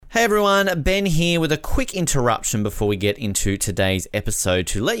Hey everyone, Ben here with a quick interruption before we get into today's episode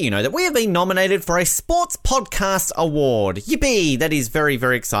to let you know that we have been nominated for a Sports Podcast Award. Yippee! That is very,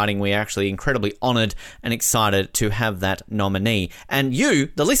 very exciting. We are actually incredibly honoured and excited to have that nominee. And you,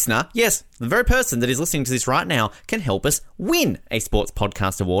 the listener, yes, the very person that is listening to this right now, can help us win a Sports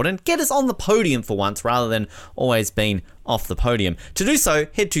Podcast Award and get us on the podium for once rather than always being off the podium. To do so,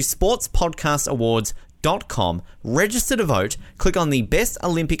 head to sportspodcastawards.com, register to vote, click on the Best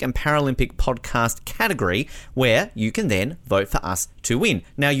Olympic and Paralympic Podcast category, where you can then vote for us to win.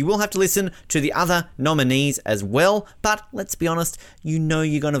 Now, you will have to listen to the other nominees as well, but let's be honest, you know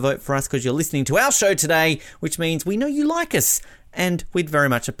you're going to vote for us because you're listening to our show today, which means we know you like us, and we'd very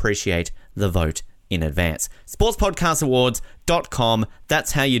much appreciate the vote in advance. sportspodcastawards.com,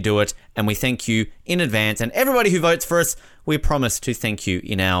 that's how you do it, and we thank you in advance. And everybody who votes for us, we promise to thank you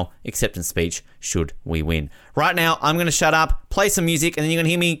in our acceptance speech should we win. Right now, I'm going to shut up, play some music, and then you're going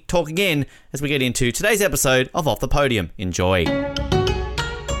to hear me talk again as we get into today's episode of Off the Podium. Enjoy. Chinese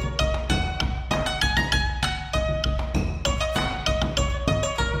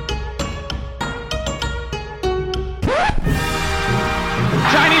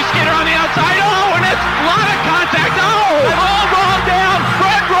Skinner on the outside. Oh, and it's a lot of contact. Oh, and all rolled down.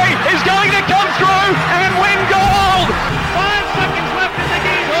 Bradbury is going to come through and win gold. 5 seconds left in the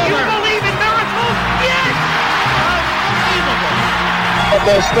game. Do you believe in miracles? Yes. Unbelievable.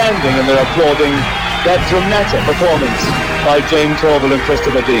 They're standing and they're applauding that dramatic performance by James Orville and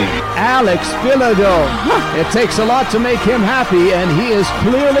Christopher Dean. Alex Bilodeau. It takes a lot to make him happy, and he is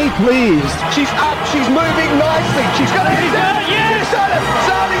clearly pleased. She's up, she's moving nicely. She's got to get down. Yes! She's done it.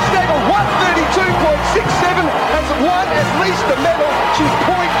 Sally Stagel, 132.67, has won at least a medal. She's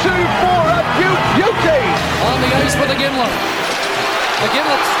 0.24 up. Beauty. On the ice for the Gimlet. The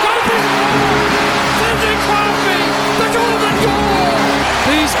Gimlet stopping. Cindy Crosby, the golden goal.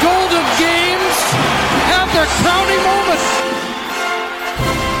 These golden games have their crowning moments.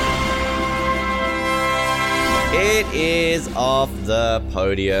 It is Off the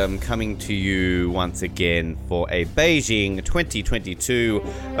Podium, coming to you once again for a Beijing 2022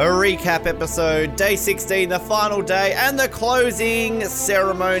 recap episode, day 16, the final day, and the closing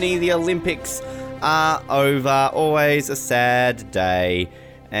ceremony. The Olympics are over. Always a sad day.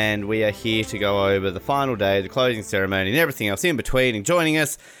 And we are here to go over the final day, the closing ceremony, and everything else in between. And joining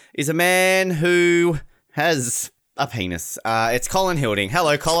us is a man who has a penis. It's Colin Hilding.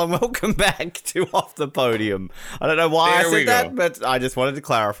 Hello, Colin. Welcome back to Off the Podium. I don't know why I said that, but I just wanted to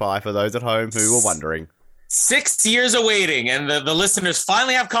clarify for those at home who were wondering. 6 years of waiting, and the listeners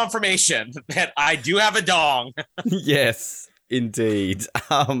finally have confirmation that I do have a dong. Yes, indeed.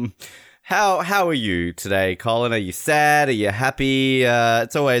 How are you today, Colin? Are you sad? Are you happy?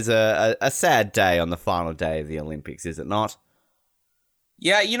 It's always a sad day on the final day of the Olympics, is it not?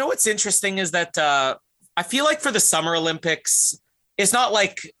 Yeah, you know what's interesting is that I feel like for the Summer Olympics, it's not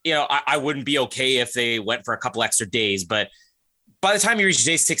like, I wouldn't be okay if they went for a couple extra days, but by the time you reach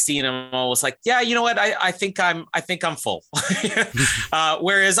day 16, I'm always like, yeah, you know what? I think I'm full.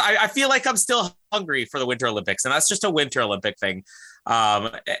 Whereas I feel like I'm still hungry for the Winter Olympics, and that's just a Winter Olympic thing.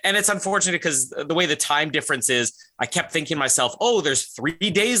 And it's unfortunate because the way the time difference is, I kept thinking to myself, oh, there's 3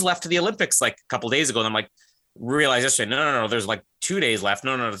 days left to the Olympics like a couple days ago. And I'm like, realized yesterday, no, there's like 2 days left.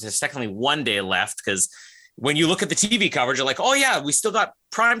 No, there's technically 1 day left, because when you look at the TV coverage, you're like, oh yeah, we still got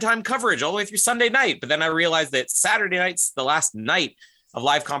primetime coverage all the way through Sunday night. But then I realized that Saturday night's the last night of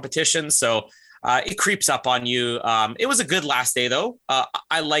live competition. So it creeps up on you. It was a good last day though.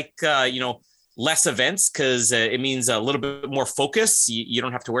 I like, less events because it means a little bit more focus. You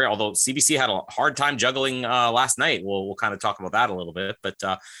don't have to worry, although CBC had a hard time juggling last night. We'll kind of talk about that a little bit, but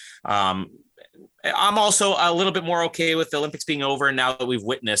I'm also a little bit more okay with the Olympics being over now that we've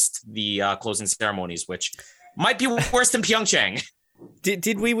witnessed the closing ceremonies, which might be worse than Pyeongchang.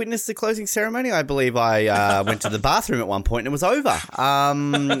 Did we witness the closing ceremony? I believe I went to the bathroom at one point and it was over.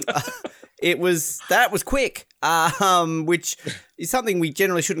 That was quick, which is something we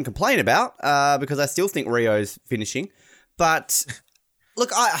generally shouldn't complain about because I still think Rio's finishing. But look,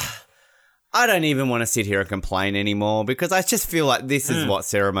 I don't even want to sit here and complain anymore because I just feel like this is what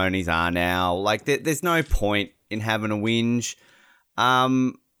ceremonies are now. Like there's no point in having a whinge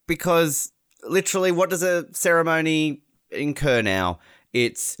because literally what does a ceremony incur now?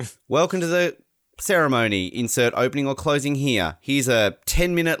 It's welcome to the ceremony, insert opening or closing here. Here's a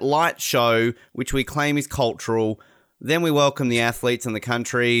 10-minute light show, which we claim is cultural. Then we welcome the athletes and the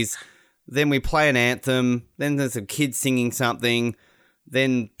countries. Then we play an anthem. Then there's some kids singing something.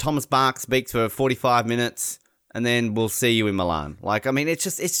 Then Thomas Bach speaks for 45 minutes. And then we'll see you in Milan. Like, I mean, it's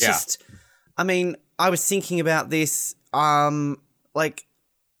just, I mean, I was thinking about this, like,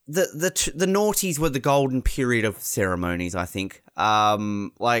 the noughties were the golden period of ceremonies, I think.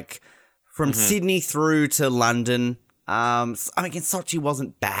 Like from Sydney through to London. I mean, Sochi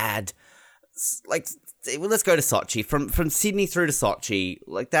wasn't bad. Like, let's go to Sochi. From Sydney through to Sochi,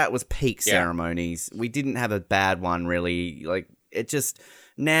 like that was peak ceremonies. We didn't have a bad one really. Like it just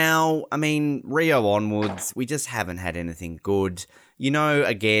now. I mean, Rio onwards, we just haven't had anything good. You know,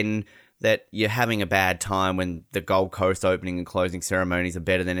 again, that you're having a bad time when the Gold Coast opening and closing ceremonies are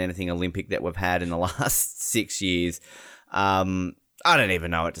better than anything Olympic that we've had in the last 6 years. I don't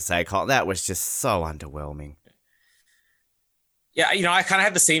even know what to say, Colin. That was just so underwhelming. Yeah, you know, I kind of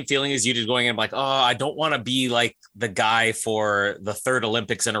had the same feeling as you did going in, like, oh, I don't want to be like the guy for the third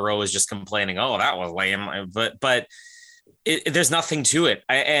Olympics in a row is just complaining, oh, that was lame. But there's nothing to it.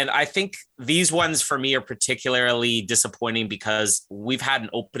 And I think these ones for me are particularly disappointing because we've had an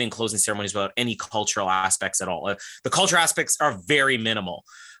opening closing ceremonies without any cultural aspects at all. The cultural aspects are very minimal.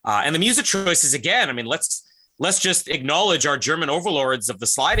 And the music choices, again, I mean, let's just acknowledge our German overlords of the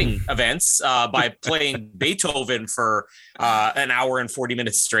sliding events by playing Beethoven for an hour and 40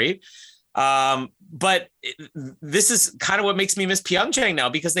 minutes straight. But this is kind of what makes me miss Pyeongchang now,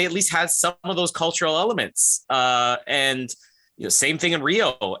 because they at least had some of those cultural elements. And you know, same thing in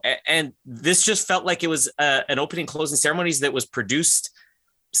Rio. And this just felt like it was an opening closing ceremonies that was produced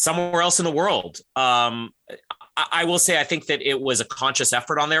somewhere else in the world. I will say, I think that it was a conscious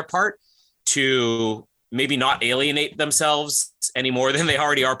effort on their part to maybe not alienate themselves any more than they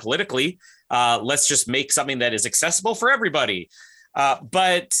already are politically. Let's just make something that is accessible for everybody.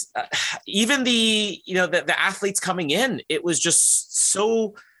 But even the athletes coming in, it was just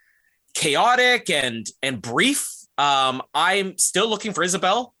so chaotic and brief. I'm still looking for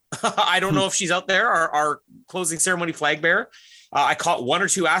Isabel. I don't know if she's out there, our closing ceremony flag bearer. I caught one or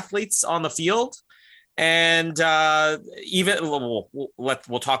two athletes on the field. And even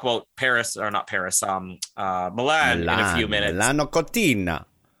we'll talk about Paris, or not Paris, Milan in a few minutes. Milano Cortina.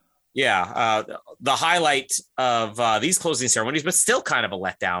 Yeah, the highlight of these closing ceremonies, but still kind of a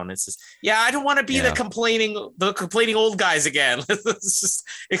letdown. It's just, I don't want to be the complaining old guys again. Let's just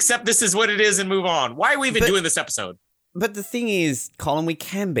accept this is what it is and move on. Why are we even doing this episode? But the thing is, Colin, we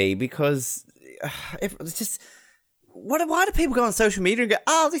can be, because it's just. Why do people go on social media and go,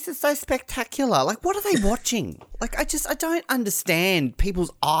 oh, this is so spectacular? Like, what are they watching? Like, I don't understand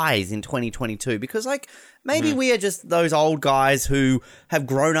people's eyes in 2022, because, like, maybe we are just those old guys who have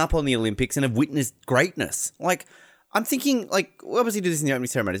grown up on the Olympics and have witnessed greatness. Like, I'm thinking, like, we obviously do this in the opening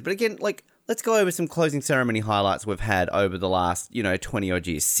ceremonies, but again, like, let's go over some closing ceremony highlights we've had over the last, 20-odd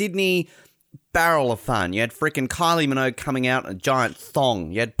years. Sydney, barrel of fun. You had freaking Kylie Minogue coming out in a giant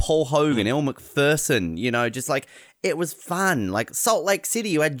thong. You had Paul Hogan, Elle Macpherson, just like... It was fun. Like Salt Lake City,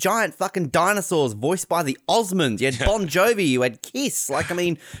 you had giant fucking dinosaurs voiced by the Osmonds. You had Bon Jovi, you had Kiss. Like, I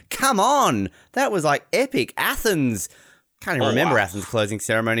mean, come on. That was like epic. Athens. Can't even remember Athens' closing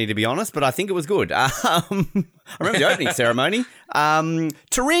ceremony, to be honest, but I think it was good. I remember the opening ceremony.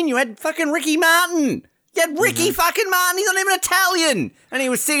 Turin, you had fucking Ricky Martin. You had Ricky fucking Martin. He's not even Italian. And he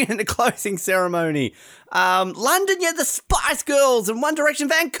was singing in the closing ceremony. London, you had the Spice Girls, and One Direction.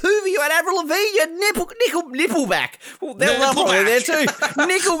 Vancouver, you had Avril Lavigne, you had Nickelback. Well, they're probably there too.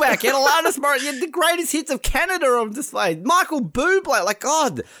 Nickelback, you had Alanis Morissette, you had the greatest hits of Canada on display. Michael Bublé, like,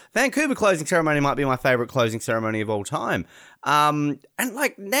 God, Vancouver closing ceremony might be my favourite closing ceremony of all time. And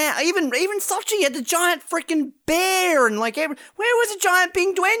like now, even Sochi, you had the giant freaking bear, and like, where was the giant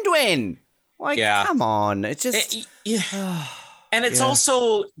Bing Duen Duen? Like, come on, it's just... And it's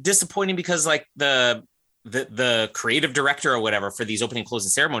also disappointing because, like, the creative director or whatever for these opening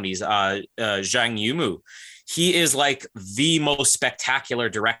closing ceremonies, Zhang Yimou, he is like the most spectacular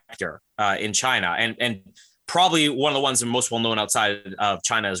director in China, and probably one of the ones that are most well known outside of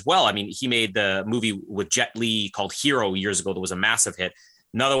China as well. I mean, he made the movie with Jet Li called Hero years ago that was a massive hit.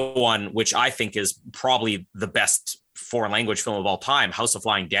 Another one, which I think is probably the best foreign language film of all time, House of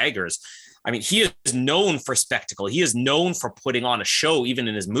Flying Daggers. I mean, he is known for spectacle. He is known for putting on a show, even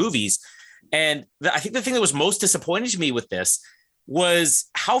in his movies. And I think the thing that was most disappointing to me with this was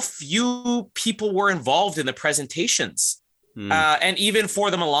how few people were involved in the presentations. And even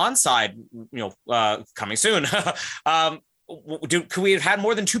for the Milan side, coming soon, could we have had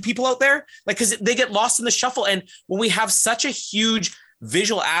more than two people out there? Like, because they get lost in the shuffle. And when we have such a huge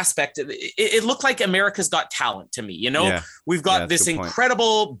visual aspect, it looked like America's Got Talent to me. We've got this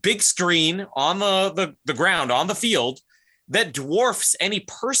incredible big screen on the ground, on the field, that dwarfs any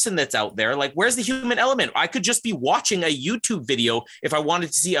person that's out there. Like, where's the human element? I could just be watching a YouTube video if I wanted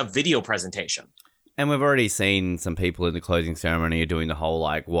to see a video presentation. And we've already seen some people in the closing ceremony are doing the whole,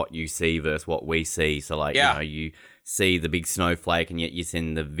 like, what you see versus what we see. So, like, you see the big snowflake, and yet you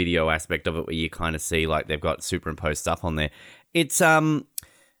send the video aspect of it where you kind of see like they've got superimposed stuff on there. It's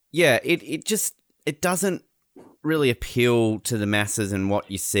it doesn't really appeal to the masses and what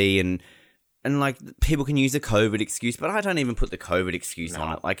you see, and like people can use a COVID excuse, but I don't even put the COVID excuse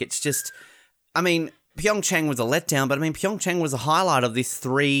on it. Like it's just, I mean, Pyeongchang was a letdown, but I mean, Pyeongchang was a highlight of this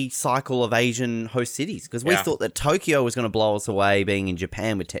 3 cycle of Asian host cities, because we thought that Tokyo was going to blow us away being in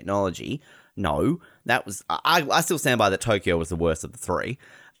Japan with technology. No, that was, I still stand by that Tokyo was the worst of the 3.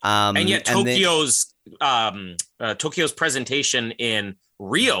 And yet Tokyo's presentation in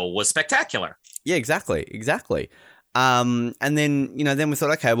Rio was spectacular. Yeah, exactly. And then, then we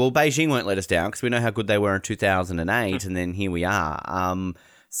thought, okay, well, Beijing won't let us down because we know how good they were in 2008, and then here we are.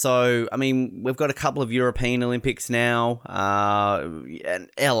 So, I mean, we've got a couple of European Olympics now, and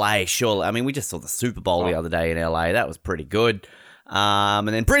LA, surely. I mean, we just saw the Super Bowl the other day in LA. That was pretty good. And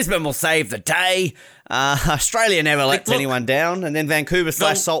then Brisbane will save the day. Australia never lets anyone down. And then Vancouver /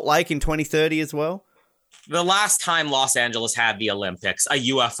 Salt Lake in 2030 as well. The last time Los Angeles had the Olympics, a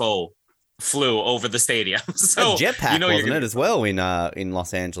UFO flew over the stadium. So a jetpack, wasn't it, as well in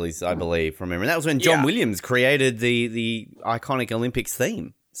Los Angeles, I believe, from memory. And that was when John Williams created the iconic Olympics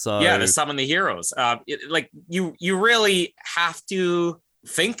theme. So to summon the heroes. You really have to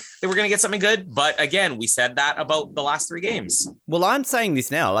think that we're going to get something good, but again, we said that about the last 3 games. Well, I'm saying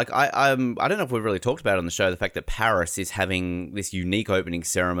this now. Like I don't know if we've really talked about it on the show, the fact that Paris is having this unique opening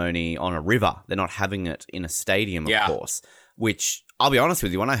ceremony on a river. They're not having it in a stadium, of course. Which, I'll be honest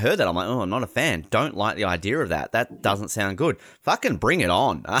with you, when I heard that, I'm like, oh, I'm not a fan. Don't like the idea of that. That doesn't sound good. Fucking bring it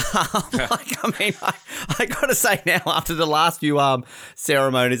on. I gotta say now, after the last few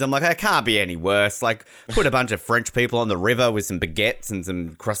ceremonies, I'm like, it can't be any worse. Like, put a bunch of French people on the river with some baguettes and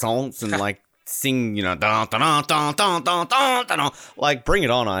some croissants and like sing, dun, dun, dun, dun, dun, dun, dun, dun. Like, bring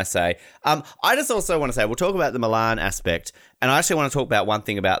it on, I say. I just also want to say, we'll talk about the Milan aspect, and I actually want to talk about one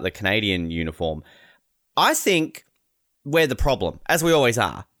thing about the Canadian uniform. I think we're the problem, as we always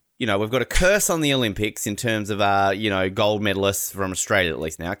are. We've got a curse on the Olympics in terms of, gold medalists from Australia, at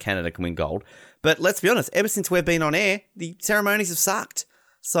least now. Canada can win gold. But let's be honest, ever since we've been on air, the ceremonies have sucked.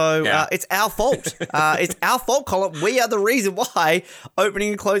 So it's our fault. It's our fault, Colin. We are the reason why opening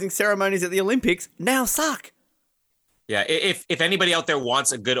and closing ceremonies at the Olympics now suck. Yeah, if anybody out there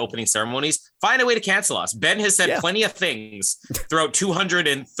wants a good opening ceremonies, find a way to cancel us. Ben has said plenty of things throughout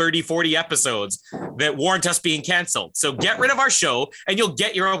 230, 40 episodes that warrant us being canceled. So get rid of our show and you'll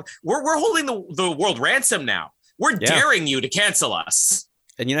get your own. We're holding the world ransom now. We're daring you to cancel us.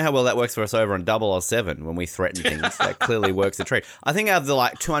 And you know how well that works for us over on 007 when we threaten things. That clearly works a treat. I think out of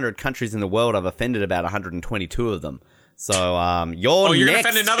the 200 countries in the world, I've offended about 122 of them. So you're going to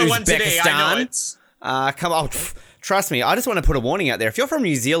offend another one today. I know it. Come on. Trust me, I just want to put a warning out there. If you're from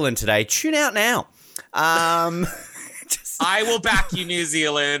New Zealand today, tune out now. I will back you, New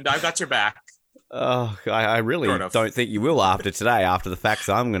Zealand. I've got your back. Oh, I really don't think you will after today, after the facts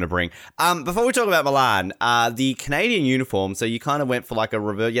I'm going to bring. Before we talk about Milan, the Canadian uniform, so you kind of went for like a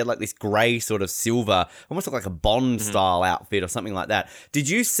reverse, you had like this grey sort of silver, almost like a Bond-style outfit or something like that. Did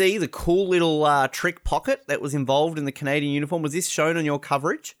you see the cool little trick pocket that was involved in the Canadian uniform? Was this shown on your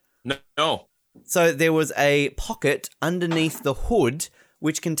coverage? No. So there was a pocket underneath the hood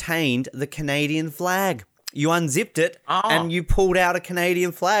which contained the Canadian flag. You unzipped it and you pulled out a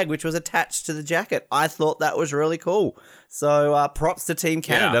Canadian flag which was attached to the jacket. I thought that was really cool. So props to Team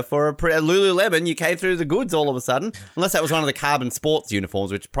Canada for a Lululemon. You came through the goods all of a sudden, unless that was one of the Carbon Sports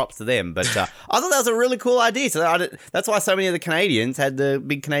uniforms, which props to them. But I thought that was a really cool idea. So that's why so many of the Canadians had the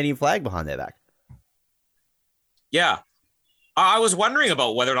big Canadian flag behind their back. Yeah. I was wondering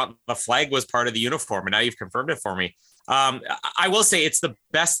about whether or not the flag was part of the uniform, and now you've confirmed it for me. I will say it's the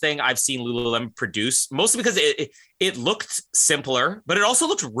best thing I've seen Lululemon produce, mostly because it looked simpler, but it also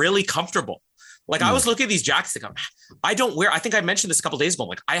looked really comfortable. Like I was looking at these jackets, I think I mentioned this a couple of days ago.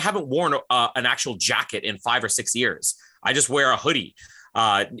 Like I haven't worn an actual jacket in 5 or 6 years. I just wear a hoodie.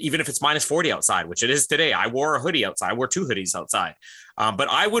 Even if it's minus 40 outside, which it is today. I wore a hoodie outside. I wore 2 hoodies outside. But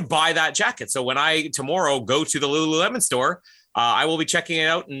I would buy that jacket. So when I tomorrow go to the Lululemon store, I will be checking it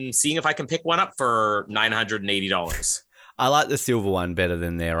out and seeing if I can pick one up for $980. I like the silver one better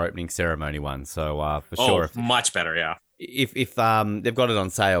than their opening ceremony one. So for sure. Much better, yeah. If they've got it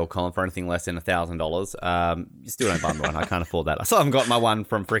on sale, Colin, for anything less than $1,000, you still don't buy one. I can't afford that. I still haven't got my one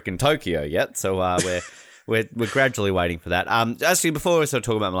from freaking Tokyo yet. So we're gradually waiting for that. Actually, before we start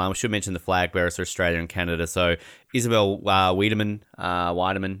talking about Milan, we should mention the flag bearers for Australia and Canada. So Isabel Wiedemann,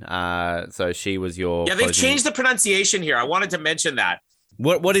 so she was your... Yeah, they've changed the pronunciation here. I wanted to mention that.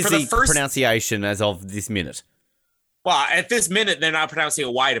 What is the pronunciation as of this minute? Well, at this minute, they're now pronouncing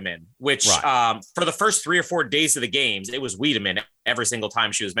it Wiedemann, which for the first 3 or 4 days of the games, it was Wiedemann every single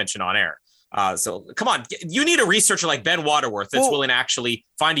time she was mentioned on air. So come on, you need a researcher like Ben Waterworth that's willing to actually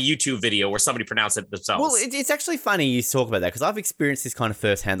find a YouTube video where somebody pronounced it themselves. Well, it's actually funny you talk about that because I've experienced this kind of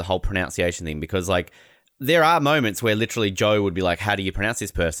firsthand, the whole pronunciation thing, because like there are moments where literally Joe would be like, how do you pronounce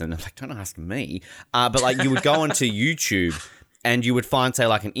this person? I'm like, don't ask me. But like you would go onto YouTube and you would find, say,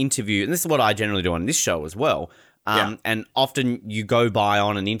 like an interview, and this is what I generally do on this show as well. And often you go by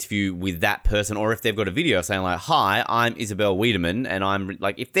on an interview with that person, or if they've got a video saying like, hi, I'm Isabel Wiedemann, and I'm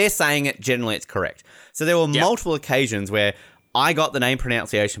like, if they're saying it, generally it's correct. So there were multiple occasions where I got the name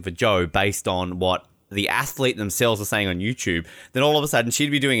pronunciation for Joe based on what the athlete themselves were saying on YouTube. Then all of a sudden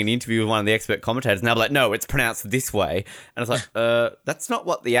she'd be doing an interview with one of the expert commentators, and they'll be like, no, it's pronounced this way. And I was like, that's not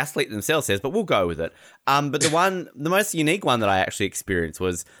what the athlete themselves says, but we'll go with it. But the most unique one that I actually experienced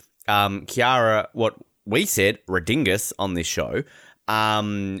was Chiara, what we said Redingus on this show,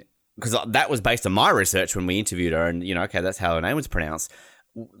 because that was based on my research when we interviewed her, and okay, that's how her name was pronounced.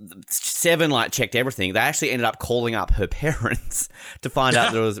 Seven checked everything. They actually ended up calling up her parents to find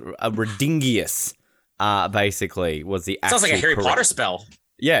out there was a Redingius. Basically, was the actual sounds like a Harry correct. Potter spell.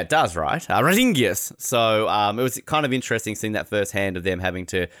 Yeah, it does, right? Redingius. So it was kind of interesting seeing that firsthand of them having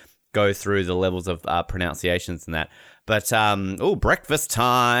to go through the levels of pronunciations and that. But, breakfast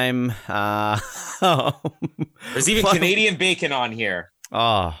time. There's even Canadian bacon on here.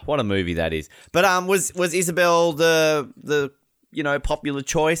 Oh, what a movie that is. But was Isabel the popular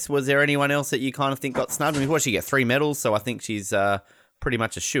choice? Was there anyone else that you kind of think got snubbed? I mean, she get 3 medals, so I think she's pretty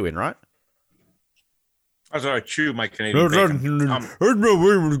much a shoo-in, right? That's how I chew my Canadian bacon. Isabel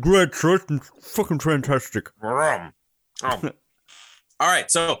was a great choice and fucking fantastic. All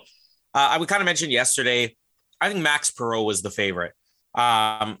right, so I would kind of mention yesterday, I think Max Perot was the favorite.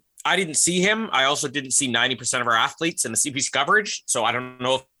 I didn't see him. I also didn't see 90% of our athletes in the CBC coverage, so I don't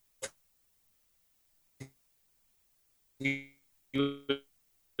know if he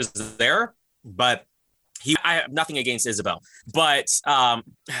was there, but I have nothing against Isabel, but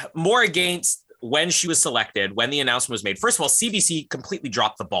more against when she was selected, when the announcement was made. First of all, CBC completely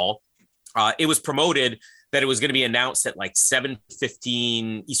dropped the ball. It was promoted that it was going to be announced at like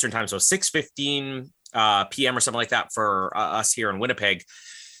 7:15 Eastern time, so 6:15 p.m. or something like that for us here in Winnipeg.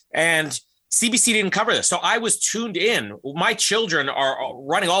 And CBC didn't cover this. So I was tuned in. My children are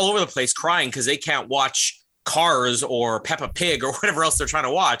running all over the place crying because they can't watch Cars or Peppa Pig or whatever else they're trying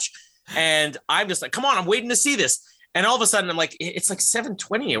to watch. And I'm just like, come on, I'm waiting to see this. And all of a sudden I'm like, it's like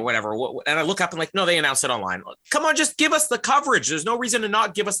 7:20 or whatever. And I look up and like, no, they announced it online. Come on, just give us the coverage. There's no reason to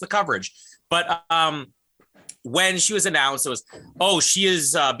not give us the coverage. But when she was announced, it was, she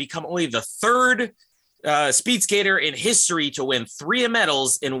has become only the third speed skater in history to win 3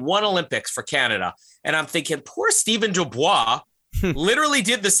 medals in one Olympics for Canada. And I'm thinking, poor Stephen Dubois literally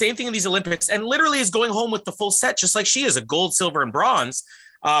did the same thing in these Olympics and literally is going home with the full set, just like she is, a gold, silver, and bronze.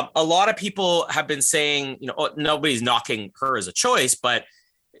 A lot of people have been saying, nobody's knocking her as a choice, but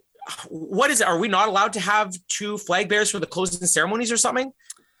what is it? Are we not allowed to have 2 flag bearers for the closing ceremonies or something?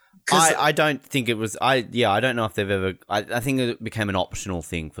 I don't think it was. I don't know if they've ever. I think it became an optional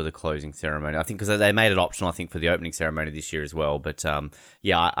thing for the closing ceremony. I think because they made it optional. I think for the opening ceremony this year as well. But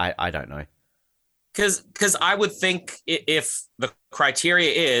I don't know. Because I would think if the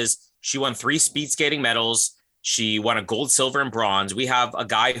criteria is she won 3 speed skating medals, she won a gold, silver, and bronze. We have a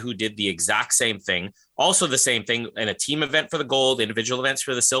guy who did the exact same thing, also the same thing in a team event for the gold, individual events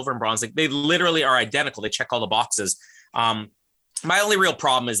for the silver and bronze. Like they literally are identical. They check all the boxes. My only real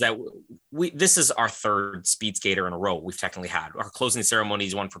problem is that this is our 3rd speed skater in a row we've technically had. Our closing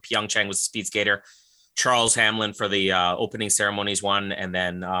ceremonies, one for Pyeongchang was a speed skater, Charles Hamlin for the opening ceremonies one, and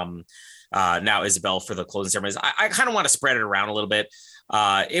then now Isabel for the closing ceremonies. I kind of want to spread it around a little bit.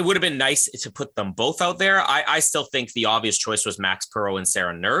 It would have been nice to put them both out there. I still think the obvious choice was Max Perot and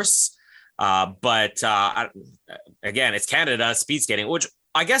Sarah Nurse. But again, it's Canada speed skating, which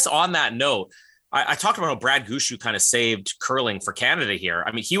I guess on that note, I talked about how Brad Gushue kind of saved curling for Canada here.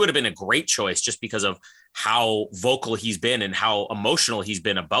 I mean, he would have been a great choice just because of how vocal he's been and how emotional he's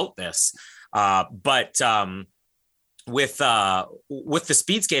been about this. But with the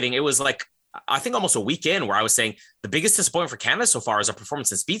speed skating, it was like, I think almost a week in where I was saying the biggest disappointment for Canada so far is our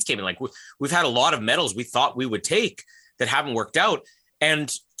performance in speed skating. Like we've had a lot of medals we thought we would take that haven't worked out. And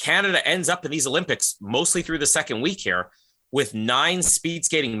Canada ends up in these Olympics mostly through the second week here with 9 speed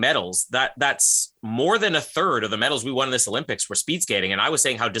skating medals. That's more than a third of the medals we won in this Olympics were speed skating. And I was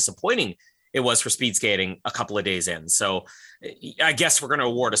saying how disappointing it was for speed skating a couple of days in. So I guess we're going to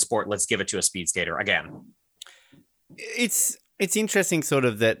award a sport. Let's give it to a speed skater again. It's interesting sort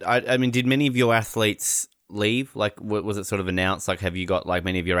of that, I mean, did many of your athletes leave? Like, was it sort of announced? Like, have you got like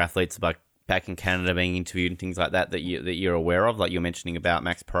many of your athletes like back in Canada being interviewed and things like that you're aware of? Like you're mentioning about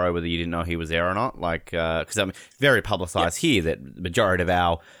Max Perot, whether you didn't know he was there or not. Like, because I mean, very publicised here that the majority of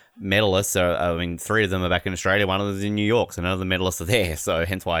our medalists are, 3 of them are back in Australia, 1 of them is in New York, so none of the medalists are there. So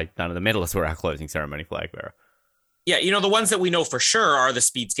hence why none of the medalists were our closing ceremony flag bearer. Yeah, the ones that we know for sure are the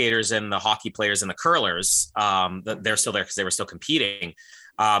speed skaters and the hockey players and the curlers. They're still there because they were still competing.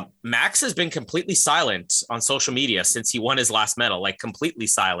 Max has been completely silent on social media since he won his last medal, like completely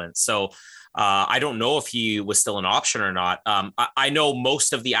silent. So I don't know if he was still an option or not. I know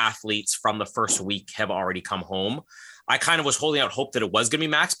most of the athletes from the first week have already come home. I kind of was holding out hope that it was going to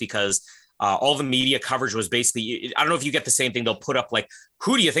be Max because all the media coverage was basically, I don't know if you get the same thing. They'll put up like,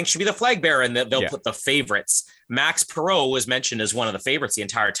 who do you think should be the flag bearer? And they'll put the favorites. Max Perot was mentioned as one of the favorites the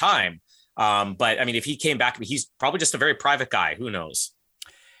entire time. But I mean, if he came back, he's probably just a very private guy. Who knows?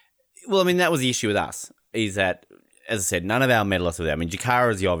 Well, I mean, that was the issue with us, is that, as I said, none of our medalists were there. I mean,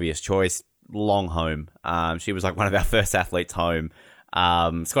 Jakara is the obvious choice, long home. She was like one of our first athletes home.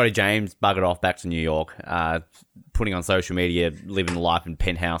 Scotty James buggered off back to New York, putting on social media, living the life in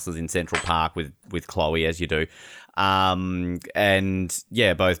penthouses in Central Park with Chloe, as you do. And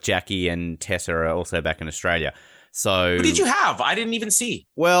yeah, both Jackie and Tessa are also back in Australia. So who did you have? I didn't even see.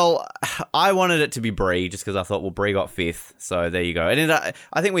 Well, I wanted it to be Bree just because I thought, well, Bree got 5th. So there you go. And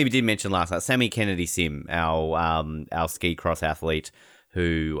I think we did mention last night, Sammy Kennedy Sim, our ski cross athlete,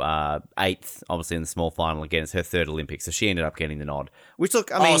 who 8th, obviously in the small final again. It's her 3rd Olympics, so she ended up getting the nod. Which, look,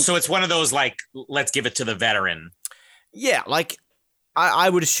 I mean, so it's one of those like, let's give it to the veteran. Yeah, like I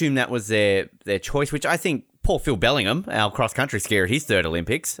would assume that was their choice, which I think poor Phil Bellingham, our cross-country skier at his 3rd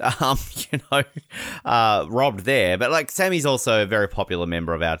Olympics, robbed there. But, like, Sammy's also a very popular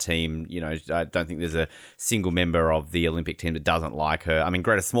member of our team. I don't think there's a single member of the Olympic team that doesn't like her. I mean,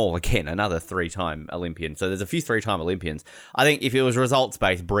 Greta Small, again, another 3-time Olympian. So there's a few 3-time Olympians. I think if it was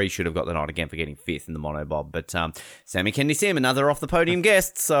results-based, Bree should have got the nod again for getting 5th in the monobob. But Sammy Kennedy Sim, another off-the-podium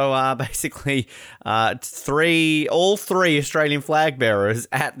guest. So, basically, all three Australian flag bearers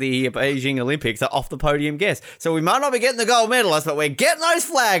at the Beijing Olympics are off-the-podium guests. So we might not be getting the gold medalists, but we're getting those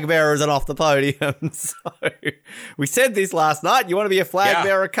flag bearers and off the podium. So we said this last night. You want to be a flag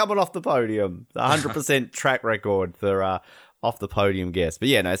bearer coming off the podium. 100% track record for off the podium guests. But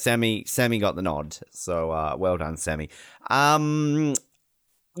yeah, no, Sammy got the nod. So well done, Sammy. The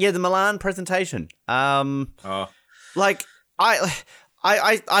Milan presentation. Like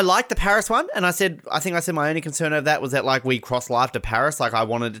I liked the Paris one, and I think I said my only concern over that was that like we cross live to Paris. Like I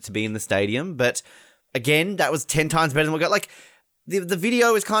wanted it to be in the stadium, but again, that was 10 times better than we got. Like, the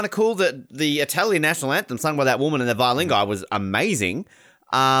video is kind of cool. That the Italian national anthem sung by that woman and the violin guy was amazing.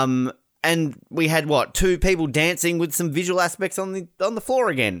 And we had, 2 people dancing with some visual aspects on the floor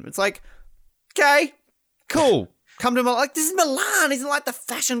again. It's like, okay, cool. Come to Milan. Like, this is Milan. Isn't like the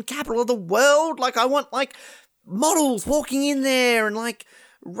fashion capital of the world. Like, I want, like, models walking in there and, like,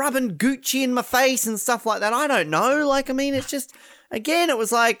 rubbing Gucci in my face and stuff like that. I don't know. Like, I mean, it's just, again, it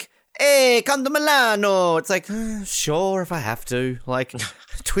was like, hey, come to Milano. It's like, sure, if I have to. Like,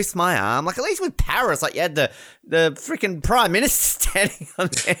 twist my arm. Like, at least with Paris, like, you had the freaking Prime Minister standing on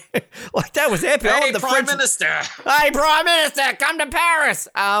there. Like, that was epic. Hey, Prime Minister. Hey, Prime Minister, come to Paris.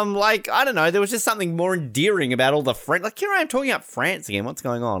 Like, I don't know. There was just something more endearing about all the French. Like, here I am talking about France again. What's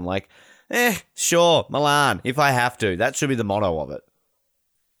going on? Like, sure, Milan, if I have to. That should be the motto of it.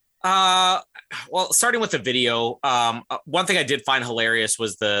 Well, starting with the video, one thing I did find hilarious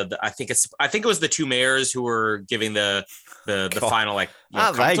was I think it was the 2 mayors who were giving the final, like,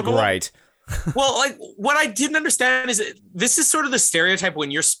 aren't they great? Well, like, what I didn't understand is this is sort of the stereotype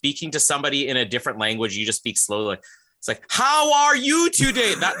when you're speaking to somebody in a different language, you just speak slowly. It's like, how are you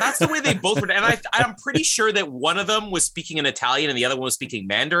today? That's the way they both were. And I'm pretty sure that one of them was speaking in Italian and the other one was speaking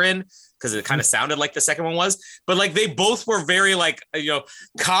Mandarin, because it kind of sounded like the second one was. But like they both were very like,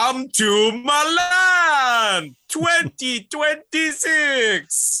 come to Milan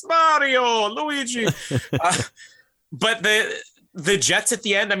 2026, Mario, Luigi. But the jets at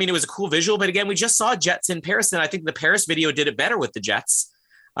the end, I mean, it was a cool visual. But again, we just saw jets in Paris, and I think the Paris video did it better with the jets.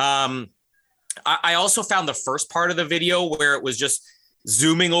 I also found the first part of the video where it was just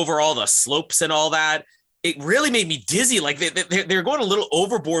zooming over all the slopes and all that. It really made me dizzy. Like they're going a little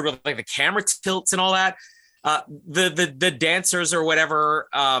overboard with like the camera tilts and all that. The dancers or whatever,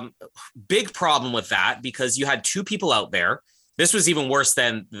 big problem with that, because you had 2 people out there. This was even worse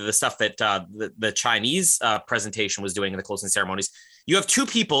than the stuff that the Chinese presentation was doing in the closing ceremonies. You have 2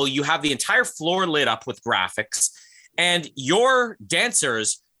 people, you have the entire floor lit up with graphics, and your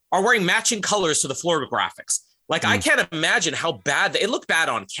dancers are wearing matching colors to the floor graphics. Like, I can't imagine how bad it looked bad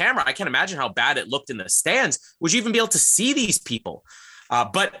on camera. I can't imagine how bad it looked in the stands. Would you even be able to see these people?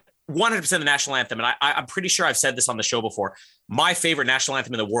 But 100% the national anthem. And I'm pretty sure I've said this on the show before. My favorite national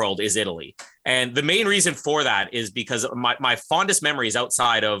anthem in the world is Italy. And the main reason for that is because my fondest memories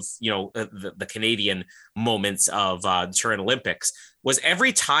outside of, the Canadian moments of the Turin Olympics was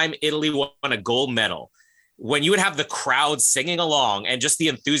every time Italy won a gold medal, when you would have the crowd singing along and just the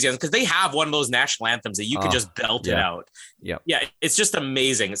enthusiasm, because they have one of those national anthems that you can just belt it out. Yeah, it's just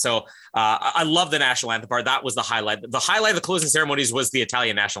amazing. So I love the national anthem part. That was the highlight. The highlight of the closing ceremonies was the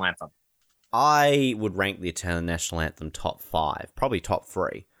Italian national anthem. I would rank the Italian national anthem top 5, probably top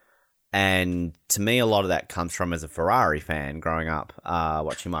 3. And to me, a lot of that comes from, as a Ferrari fan growing up,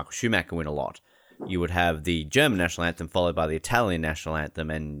 watching Michael Schumacher win a lot. You would have the German national anthem followed by the Italian national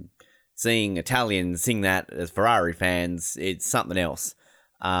anthem, and seeing Italians sing that as Ferrari fans, it's something else.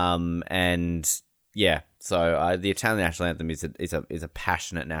 And yeah, so the Italian national anthem is a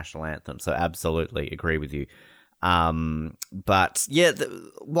passionate national anthem. So absolutely agree with you. But yeah,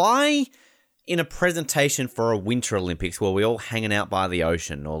 why in a presentation for a Winter Olympics where we're all hanging out by the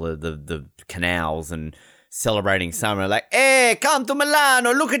ocean or the canals and celebrating summer, like, hey, come to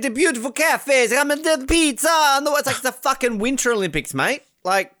Milano, look at the beautiful cafes, come at the pizza. It's like the fucking Winter Olympics, mate.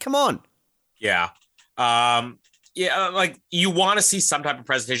 Like, come on. Yeah. Like, you want to see some type of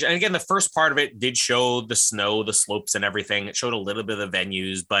presentation. And again, the first part of it did show the snow, the slopes and everything. It showed a little bit of the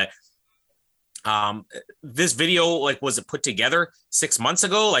venues, but this video, like, was it put together 6 months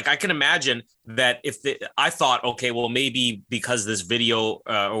ago? Like, I can imagine that I thought, okay, well, maybe because this video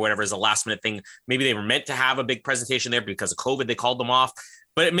or whatever is a last minute thing, maybe they were meant to have a big presentation there because of COVID, they called them off.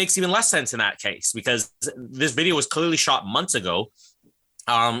 But it makes even less sense in that case because this video was clearly shot months ago.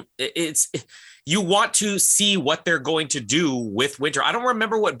 You want to see what they're going to do with winter. I don't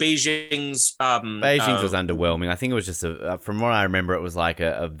remember what Beijing's was underwhelming. I think it was just from what I remember, it was like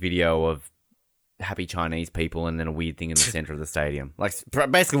a video of happy Chinese people and then a weird thing in the center of the stadium. Like,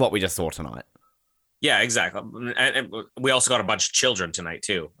 basically what we just saw tonight. Yeah, exactly. And we also got a bunch of children tonight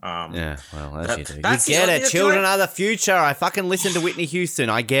too. Yeah, well, as you do. You get it. Children are the future. I fucking listen to Whitney Houston.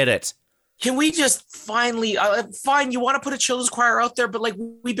 I get it. Can we just finally, fine, you want to put a children's choir out there, but like,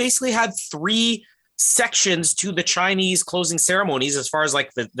 we basically had 3 sections to the Chinese closing ceremonies as far as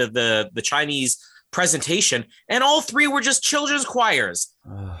like the Chinese presentation, and all 3 were just children's choirs.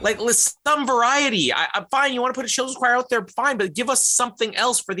 Like, some variety. I'm fine, you want to put a children's choir out there, fine, but give us something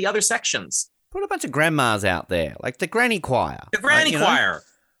else for the other sections. Put a bunch of grandmas out there, like the granny choir. The granny choir.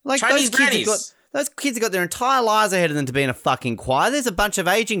 Like Chinese grannies. Those kids have got their entire lives ahead of them to be in a fucking choir. There's a bunch of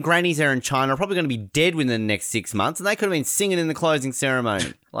aging grannies there in China, probably going to be dead within the next 6 months, and they could have been singing in the closing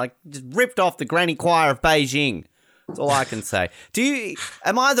ceremony. Like, just ripped off the granny choir of Beijing. That's all I can say.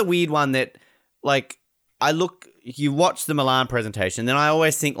 Am I the weird one that, like, you watch the Milan presentation, then I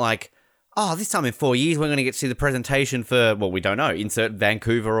always think, like, oh, this time in 4 years, we're going to get to see the presentation for, well, we don't know, insert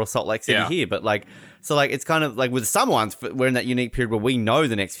Vancouver or Salt Lake City here, but like, so like, it's kind of like with some ones, we're in that unique period where we know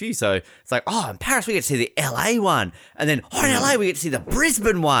the next few. So it's like, oh, in Paris, we get to see the LA one. And then, in LA, we get to see the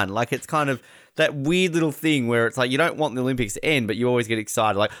Brisbane one. Like, it's kind of that weird little thing where it's like, you don't want the Olympics to end, but you always get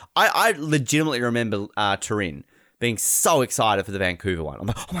excited. Like, I legitimately remember Turin being so excited for the Vancouver one. I'm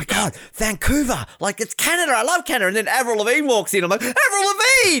like, oh my God, Vancouver. Like, it's Canada. I love Canada. And then Avril Lavigne walks in. I'm like, Avril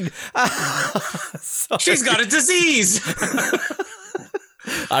Lavigne! She's got a disease.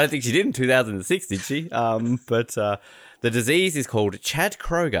 I don't think she did in 2006, did she? But the disease is called Chad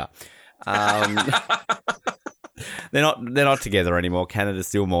Kroger. They're not together anymore. Canada's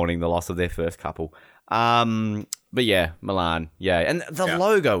still mourning the loss of their first couple. But yeah, Milan. Yeah. And the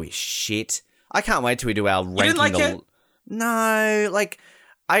logo is shit. I can't wait till we do our ranking. You didn't like it? No, like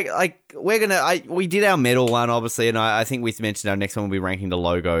we did our medal one, obviously, and I think we mentioned our next one will be ranking the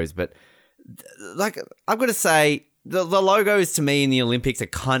logos, but like, I've got to say, the logos to me in the Olympics are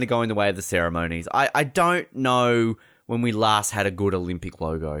kind of going the way of the ceremonies. I don't know when we last had a good Olympic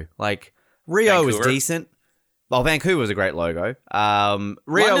logo. Like, Rio was decent. Well, Vancouver was a great logo.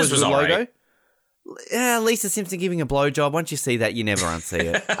 Rio was a good logo. Right. Yeah, Lisa Simpson giving a blowjob. Once you see that, you never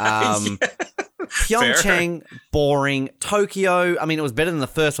unsee it. Pyeongchang, boring. Tokyo, I mean, it was better than the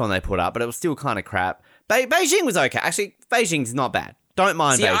first one they put up, but it was still kind of crap. Beijing was okay. Actually, Beijing's not bad. Don't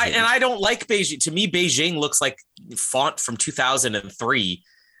mind Beijing. I don't like Beijing. To me, Beijing looks like font from 2003.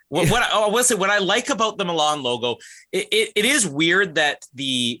 What I like about the Milan logo, it is weird that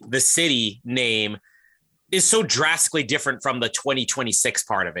the city name is so drastically different from the 2026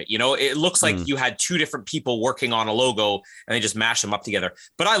 part of it. You know, it looks like you had 2 different people working on a logo and they just mashed them up together.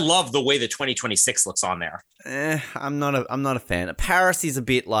 But I love the way the 2026 looks on there. I'm not a fan. Paris is a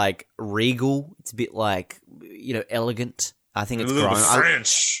bit like regal. It's a bit like, elegant. I think it's a little grown.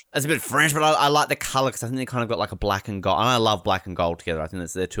 French. It's a bit French, but I like the color because I think they kind of got like a black and gold. And I love black and gold together. I think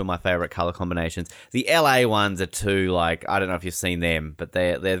they're two of my favorite color combinations. The LA ones are two, like, I don't know if you've seen them, but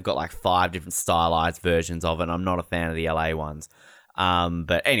they've got like 5 different stylized versions of it. And I'm not a fan of the LA ones.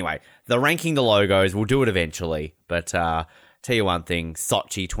 But anyway, the ranking the logos, we'll do it eventually. But tell you one thing,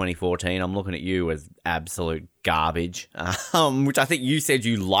 Sochi 2014, I'm looking at you as absolute garbage, which I think you said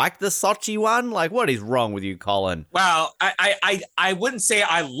you liked the Sochi one. Like, what is wrong with you, Colin? Well, I wouldn't say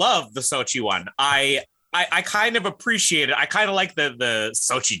I love the Sochi one. I kind of appreciate it. I kind of like the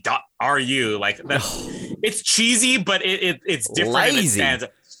Sochi.ru. Like, it's cheesy, but it's different. Lazy. And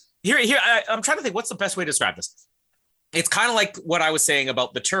it stands. Here, I'm trying to think, what's the best way to describe this? It's kind of like what I was saying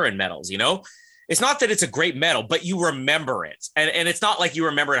about the Turin medals, It's not that it's a great medal, but you remember it. And it's not like you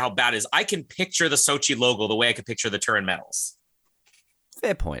remember how bad it is. I can picture the Sochi logo the way I could picture the Turin medals.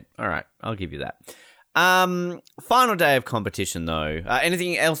 Fair point. All right, I'll give you that. Final day of competition, though.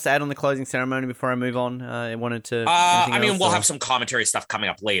 Anything else to add on the closing ceremony before I move on? I wanted to... we'll have some commentary stuff coming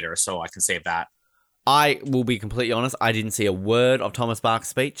up later, so I can save that. I will be completely honest. I didn't see a word of Thomas Bach's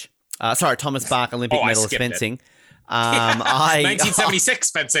speech. Thomas Bach, Olympic medalist fencing.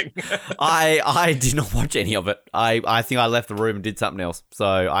 1976 fencing. I did not watch any of it. I think I left the room and did something else. So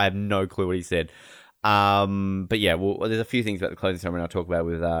I have no clue what he said. But yeah, there's a few things about the closing ceremony I'll talk about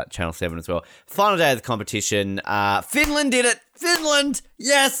with Channel 7 as well. Final day of the competition. Finland did it. Finland.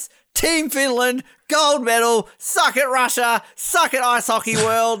 Yes. Team Finland. Gold medal. Suck it, Russia. Suck it, Ice Hockey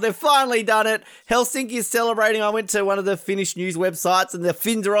World. They've finally done it. Helsinki is celebrating. I went to one of the Finnish news websites and the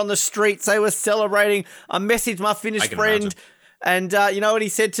Finns are on the streets. They were celebrating. I messaged my Finnish friend. Imagine. And you know what he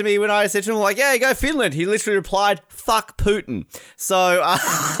said to me when I said to him, like, yeah, go Finland? He literally replied, fuck Putin. So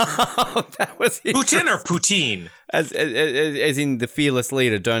that was it. Putin or Poutine? As in the fearless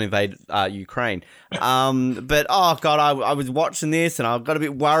leader, don't invade Ukraine. But, oh, God, I was watching this and I got a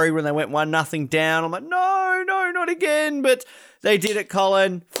bit worried when they went 1-0 down. I'm like, no, not again. But they did it,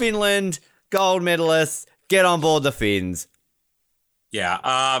 Colin. Finland, gold medalists, get on board the Finns.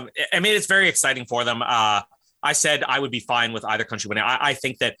 Yeah. It's very exciting for them. I said I would be fine with either country winning. I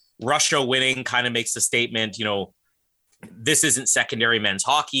think that Russia winning kind of makes the statement, this isn't secondary men's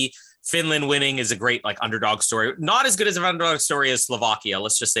hockey. Finland winning is a great underdog story. Not as good as an underdog story as Slovakia.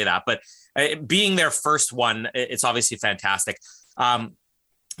 Let's just say that. But being their first one, it's obviously fantastic.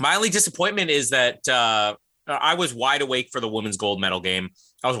 My only disappointment is that I was wide awake for the women's gold medal game.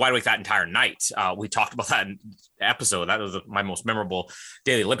 I was wide awake that entire night. We talked about that in the episode. That was my most memorable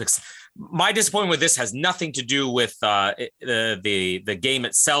Daily Olympics. My disappointment with this has nothing to do with the game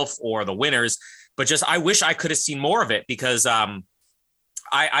itself or the winners, but just I wish I could have seen more of it because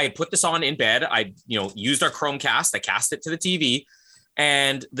I put this on in bed. I used our Chromecast. I cast it to the TV,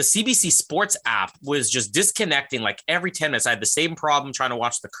 and the CBC Sports app was just disconnecting every 10 minutes. I had the same problem trying to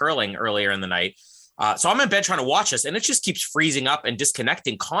watch the curling earlier in the night. So I'm in bed trying to watch this, and it just keeps freezing up and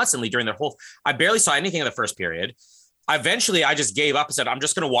disconnecting constantly during the whole. I barely saw anything in the first period. Eventually, I just gave up and said, I'm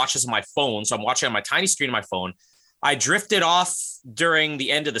just going to watch this on my phone. So I'm watching on my tiny screen on my phone. I drifted off during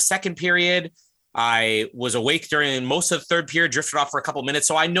the end of the second period. I was awake during most of the third period, drifted off for a couple of minutes.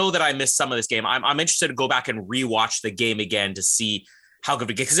 So I know that I missed some of this game. I'm interested to go back and rewatch the game again to see how good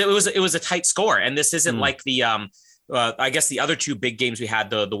we get, because it was a tight score. And this isn't like the I guess the other two big games we had,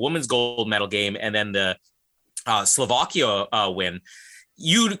 the women's gold medal game and then the Slovakia win.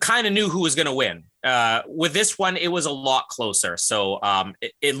 You kind of knew who was going to win. With this one, it was a lot closer. So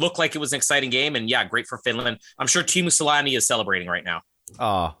it looked like it was an exciting game. And yeah, great for Finland. I'm sure Teemu Selanne is celebrating right now.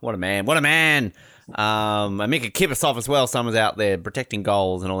 Oh, what a man. What a man. And Mika Kipasov as well. Someone's out there protecting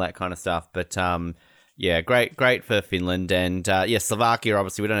goals and all that kind of stuff. But yeah, great for Finland. And Slovakia,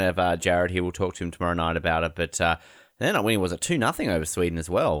 obviously, we don't have Jared here. We'll talk to him tomorrow night about it. But they're not winning. Was it 2-0 over Sweden as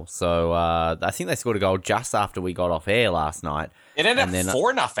well? So I think they scored a goal just after we got off air last night. It ended up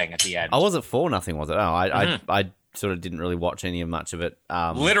 4-0 at the end. Oh, was it 4-0? Was it? Oh, I sort of didn't really watch any of much of it.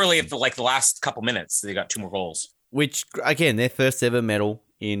 Literally, the last couple minutes, they got 2 more goals. Which, again, their first ever medal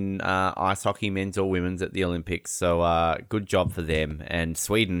in ice hockey, men's or women's, at the Olympics. So good job for them. And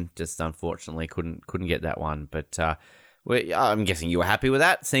Sweden just unfortunately couldn't get that one. But I'm guessing you were happy with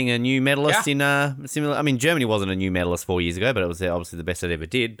that, seeing a new medalist in similar. I mean, Germany wasn't a new medalist 4 years ago, but it was obviously the best it ever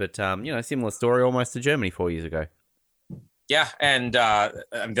did. But similar story almost to Germany 4 years ago. Yeah, and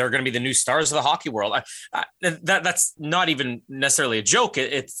they're going to be the new stars of the hockey world. That's not even necessarily a joke.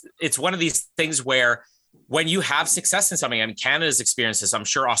 It's one of these things where when you have success in something, I mean, Canada's experienced this. I'm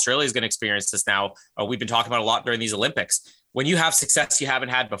sure Australia is going to experience this now. We've been talking about a lot during these Olympics. When you have success you haven't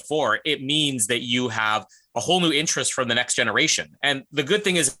had before, it means that you have a whole new interest from the next generation. And the good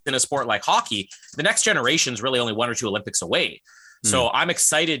thing is in a sport like hockey, the next generation is really only 1 or 2 Olympics away. So I'm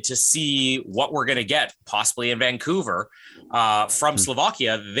excited to see what we're going to get possibly in Vancouver from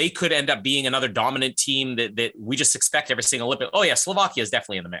Slovakia. They could end up being another dominant team that we just expect every single Olympic. Oh yeah, Slovakia is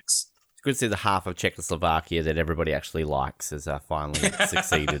definitely in the mix. It's good to see the half of Czechoslovakia that everybody actually likes has finally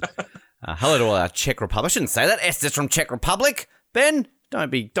succeeded. Hello to all our Czech Republic. I shouldn't say that. Esther's from Czech Republic. Ben,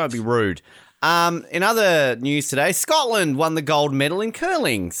 don't be rude. In other news today, Scotland won the gold medal in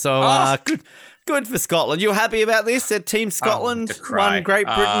curling. So good for Scotland. You happy about this? That Team Scotland won Great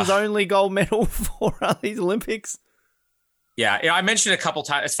Britain's only gold medal for these Olympics? Yeah, I mentioned a couple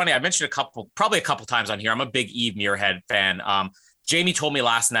times. It's funny. I mentioned probably a couple times on here. I'm a big Eve Muirhead fan. Jamie told me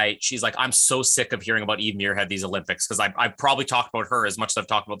last night, she's like, I'm so sick of hearing about Eve Muirhead these Olympics, because I've probably talked about her as much as I've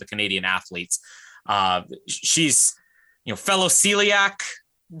talked about the Canadian athletes. She's, fellow celiac.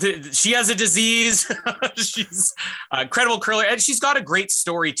 She has a disease. She's an incredible curler, and she's got a great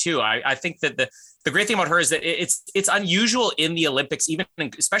story too. I think that the great thing about her is that it's unusual in the Olympics,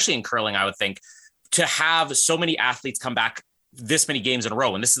 especially in curling, I would think, to have so many athletes come back this many games in a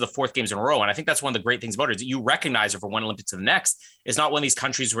row. And this is the 4th games in a row. And I think that's one of the great things about it, is that you recognize her from one Olympics to the next. It's not one of these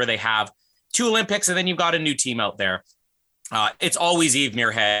countries where they have 2 Olympics and then you've got a new team out there. It's always Eve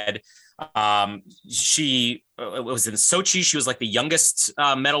Muirhead. She was in Sochi. She was like the youngest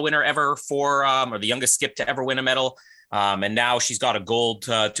medal winner ever or the youngest skip to ever win a medal. And now she's got a gold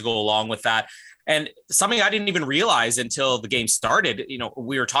to go along with that. And something I didn't even realize until the game started,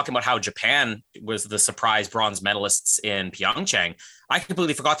 we were talking about how Japan was the surprise bronze medalists in Pyeongchang. I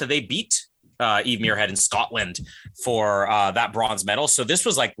completely forgot that they beat Eve Muirhead in Scotland for that bronze medal. So this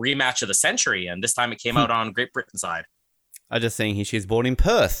was like rematch of the century. And this time it came out on Great Britain's side. I just saying here, she was born in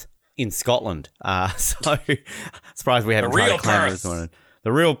Perth in Scotland. So surprised we haven't tried to claim this morning.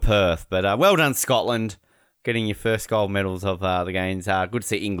 The real Perth. But well done, Scotland, getting your first gold medals of the games. Good to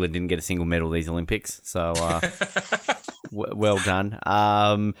see England didn't get a single medal these Olympics. So well done.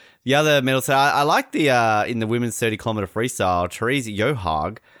 The other medals, I like the in the women's 30-kilometer freestyle, Therese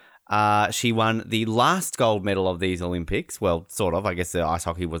Johaug. She won the last gold medal of these Olympics. Well, sort of. I guess the ice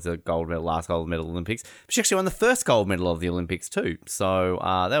hockey was the last gold medal of the Olympics. But she actually won the first gold medal of the Olympics too. So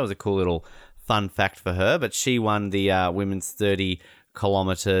that was a cool little fun fact for her. But she won the women's 30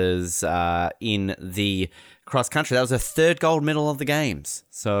 kilometers in the cross country. That was her 3rd gold medal of the games.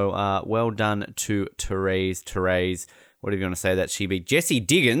 So well done to Therese. Whatever you want to say, that she beat Jessie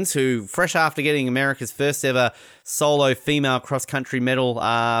Diggins, who, fresh after getting America's first ever solo female cross-country medal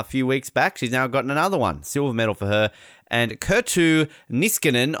a few weeks back, she's now gotten another one, silver medal for her. And Kerttu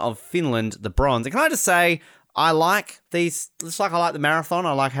Niskanen of Finland, the bronze. And can I just say, I like these, just like I like the marathon.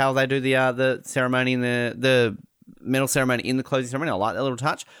 I like how they do the ceremony and the medal ceremony in the closing ceremony. I like that little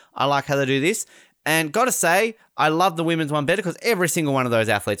touch. I like how they do this. And got to say, I love the women's one better because every single one of those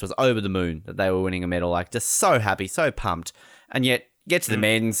athletes was over the moon that they were winning a medal. Like, just so happy, so pumped. And yet, get to the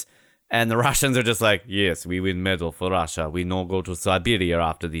men's, and the Russians are just like, yes, we win medal for Russia. We no go to Siberia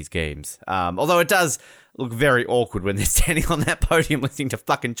after these games. Although it does look very awkward when they're standing on that podium listening to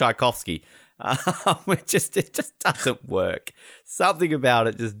fucking Tchaikovsky. It just doesn't work. Something about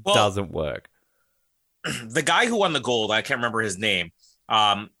it just doesn't work. The guy who won the gold, I can't remember his name.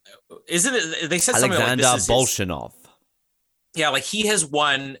 Isn't it? They said Alexander something like this Bolshinov. Yeah, like he has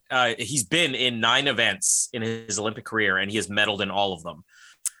won. He's been in 9 events in his Olympic career, and he has medaled in all of them.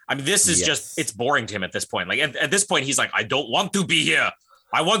 I mean, this is just—it's boring to him at this point. Like at this point, he's like, I don't want to be here.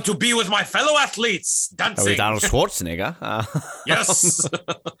 I want to be with my fellow athletes dancing. With Arnold Schwarzenegger. Yes.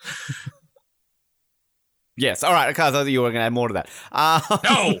 Yes. All right. Okay, I thought you were going to add more to that.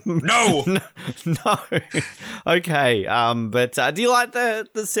 No. Okay. But do you like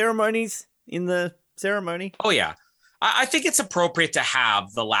the ceremonies in the ceremony? Oh yeah. I think it's appropriate to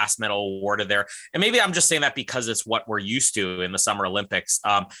have the last medal awarded there. And maybe I'm just saying that because it's what we're used to in the Summer Olympics.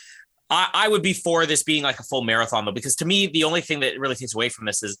 I would be for this being like a full marathon though, because to me, the only thing that really takes away from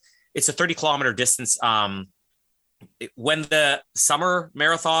this is it's a 30-kilometer distance. When the summer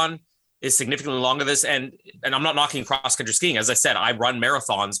marathon is significantly longer than this, and I'm not knocking cross-country skiing. As I said, I run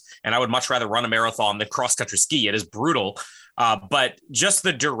marathons, and I would much rather run a marathon than cross-country ski. It is brutal. But just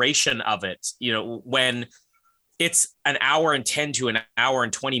the duration of it, when it's an hour and 10 to an hour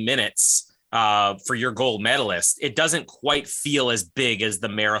and 20 minutes for your gold medalist, it doesn't quite feel as big as the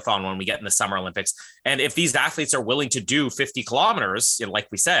marathon when we get in the Summer Olympics. And if these athletes are willing to do 50 kilometers, like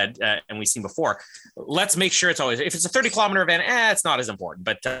we said, and we've seen before, let's make sure it's always, if it's a 30-kilometer event, it's not as important,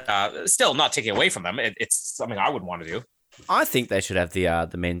 but still not taking away from them. It's something I would want to do. I think they should have the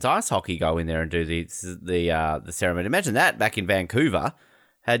men's ice hockey go in there and do the ceremony. Imagine that back in Vancouver.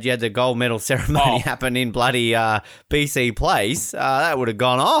 had you had the gold medal ceremony happen in bloody BC Place, that would have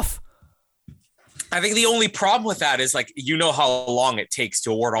gone off. I think the only problem with that is, like, you know how long it takes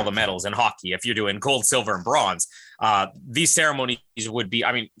to award all the medals in hockey if you're doing gold, silver, and bronze. These ceremonies would be,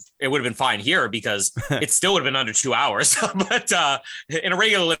 I mean, it would have been fine here because it still would have been under 2 hours. But in a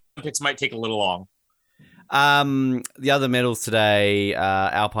regular Olympics, might take a little long. The other medals today,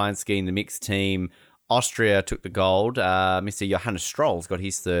 alpine skiing, the mixed team, Austria took the gold. Mr. Johannes Stroll's got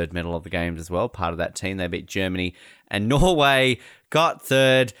his third medal of the games as well, part of that team. They beat Germany, and Norway got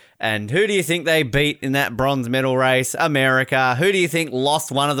third. And who do you think they beat in that bronze medal race? America. Who do you think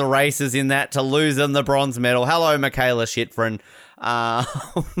lost one of the races in that to lose them the bronze medal? Hello, Michaela Schifrin. I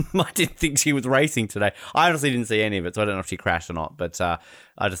didn't think she was racing today. I honestly didn't see any of it, so I don't know if she crashed or not, but I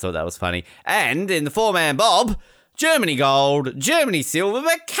just thought that was funny. And in the four-man bob, Germany gold, Germany silver,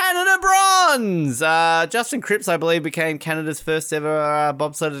 but Canada bronze. Justin Cripps, I believe, became Canada's first ever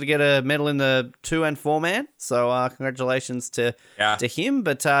bobsledder to get a medal in the 2 and 4-man. So congratulations to him.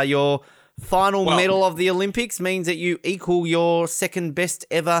 But your final medal of the Olympics means that you equal your second best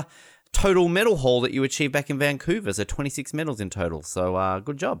ever total medal haul that you achieved back in Vancouver. So 26 medals in total. So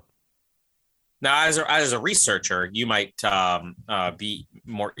good job. Now, as a researcher, you might be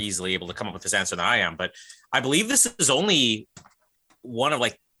more easily able to come up with this answer than I am, but I believe this is only one of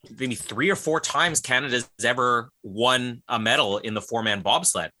like maybe 3 or 4 times Canada's ever won a medal in the 4-man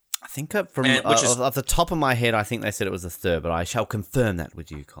bobsled. I think off the top of my head, I think they said it was the third, but I shall confirm that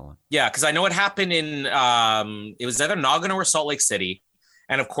with you, Colin. Yeah, because I know it happened in it was either Nagano or Salt Lake City.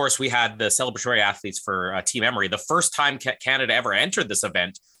 And of course, we had the celebratory athletes for Team Emery. The first time Canada ever entered this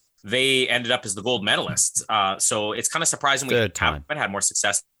event, they ended up as the gold medalists. So it's kind of surprising we haven't had more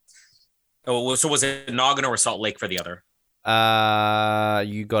success. Oh, so was it Nagano or Salt Lake for the other?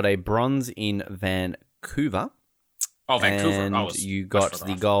 You got a bronze in Vancouver. Oh, Vancouver. And you got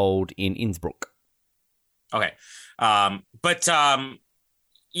the gold in Innsbruck. Okay. But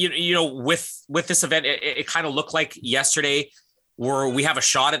you know, with this event, it kind of looked like yesterday where we have a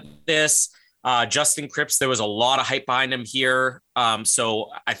shot at this. Justin Cripps, there was a lot of hype behind him here. So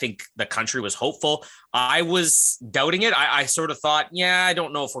I think the country was hopeful. I was doubting it. I sort of thought, I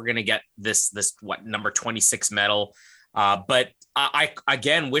don't know if we're going to get this number 26 medal. But I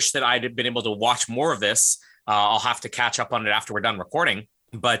again wish that I'd been able to watch more of this. I'll have to catch up on it after we're done recording.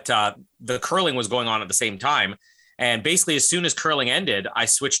 But the curling was going on at the same time. And basically, as soon as curling ended, I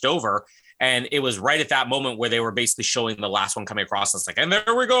switched over. And it was right at that moment where they were basically showing the last one coming across. And it's like, and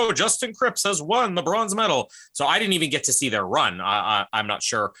there we go. Justin Cripps has won the bronze medal. So I didn't even get to see their run. I'm not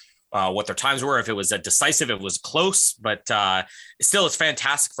sure what their times were, if it was decisive, it was close, but still it's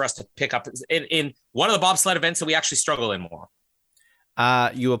fantastic for us to pick up in one of the bobsled events that we actually struggle in more.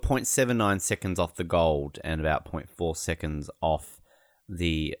 You were 0.79 seconds off the gold and about 0.4 seconds off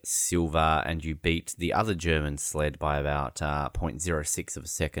the silver, and you beat the other German sled by about 0.06 of a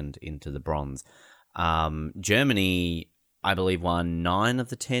second into the bronze. Germany, I believe, won 9 of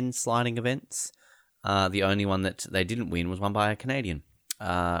the 10 sliding events. The only one that they didn't win was won by a Canadian,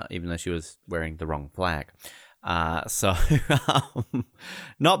 even though she was wearing the wrong flag. So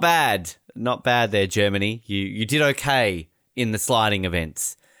not bad there, Germany. You did okay in the sliding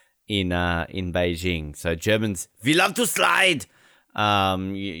events in Beijing. So Germans, we love to slide.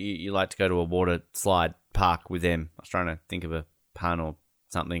 You like to go to a water slide park with them. I was trying to think of a pun or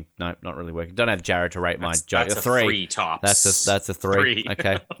something. No, not really working. Don't have Jared to rate my joke. That's a 3 tops. That's a 3.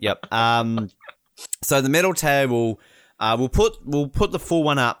 Okay. Yep. So the medal table, we'll put the full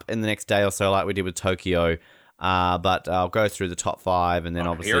one up in the next day or so, like we did with Tokyo. But I'll go through the top 5, and then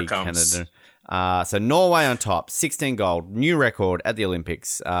obviously Canada. So Norway on top, 16 gold, new record at the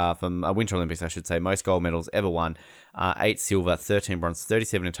Olympics, from Winter Olympics, I should say, most gold medals ever won. 8 silver, 13 bronze,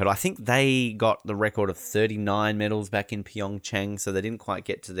 37 in total. I think they got the record of 39 medals back in Pyeongchang, so they didn't quite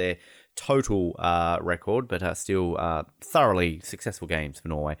get to their total record, but still thoroughly successful games for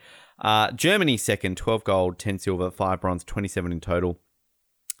Norway. Germany second, 12 gold, 10 silver, 5 bronze, 27 in total.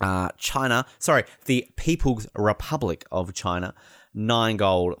 The People's Republic of China, 9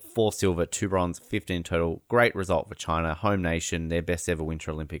 gold, 4 silver, 2 bronze, 15 total. Great result for China, home nation, their best ever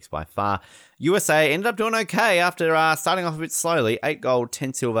Winter Olympics by far. USA ended up doing okay after starting off a bit slowly. 8 gold,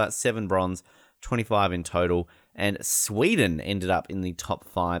 10 silver, 7 bronze, 25 in total. And Sweden ended up in the top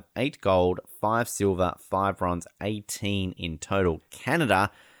 5. 8 gold, 5 silver, 5 bronze, 18 in total.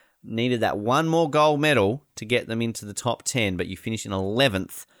 Canada needed that one more gold medal to get them into the top 10, but you finish in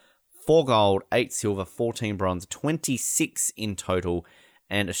 11th. 4 gold, 8 silver, 14 bronze, 26 in total.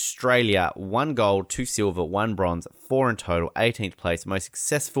 And Australia, 1 gold, 2 silver, 1 bronze, 4 in total, 18th place. Most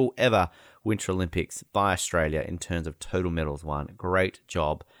successful ever Winter Olympics by Australia in terms of total medals won. Great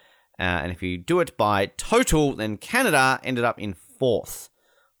job. And if you do it by total, then Canada ended up in 4th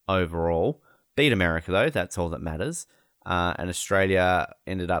overall. Beat America, though. That's all that matters. And Australia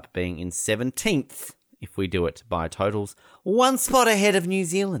ended up being in 17th if we do it by totals. 1 spot ahead of New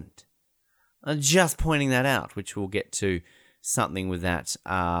Zealand. Just pointing that out, which we'll get to something with that.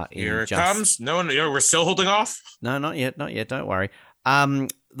 Here it comes. No, we're still holding off. No, not yet. Don't worry.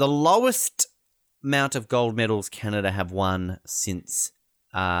 The lowest amount of gold medals Canada have won since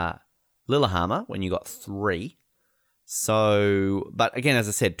Lillehammer, when you got 3. So, but again, as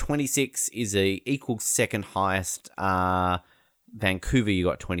I said, 26 is equal second highest. Vancouver, you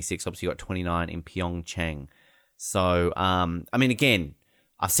got 26. Obviously, you got 29 in Pyeongchang. So, I mean, again,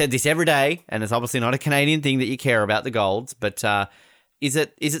 I've said this every day, and it's obviously not a Canadian thing that you care about the golds, but is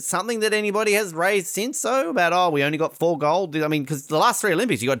it something that anybody has raised since, though, about, we only got 4 gold? I mean, because the last 3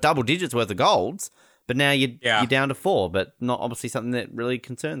 Olympics, you got double digits worth of golds, but now you're down to 4, but not obviously something that really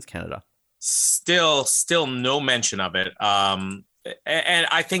concerns Canada. Still no mention of it. And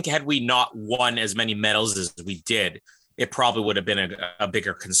I think had we not won as many medals as we did, it probably would have been a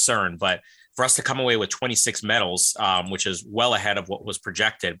bigger concern, but for us to come away with 26 medals, which is well ahead of what was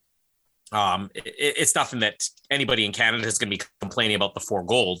projected, it's nothing that anybody in Canada is going to be complaining about the 4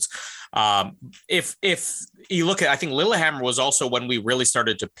 golds. If you look at, I think Lillehammer was also when we really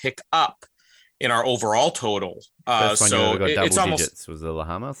started to pick up in our overall total. So it's double digits was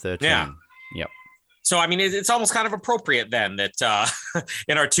Lillehammer, 13. Yeah. Yep. So, I mean, it's almost kind of appropriate then that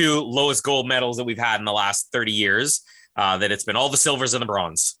in our 2 lowest gold medals that we've had in the last 30 years, that it's been all the silvers and the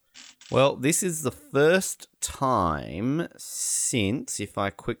bronze. Well, this is the first time since, if I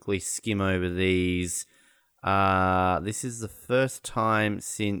quickly skim over these, this is the first time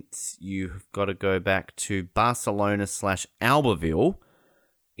since you've got to go back to Barcelona/Albertville,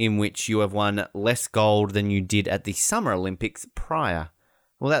 in which you have won less gold than you did at the Summer Olympics prior.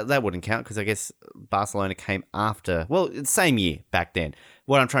 Well, that wouldn't count because I guess Barcelona came after. Well, it's the same year back then.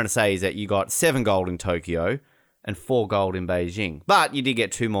 What I'm trying to say is that you got 7 gold in Tokyo and 4 gold in Beijing. But you did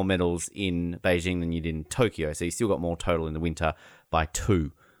get 2 more medals in Beijing than you did in Tokyo, so you still got more total in the winter by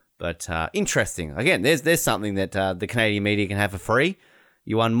 2. But interesting. Again, there's something that the Canadian media can have for free.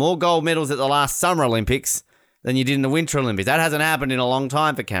 You won more gold medals at the last Summer Olympics than you did in the Winter Olympics. That hasn't happened in a long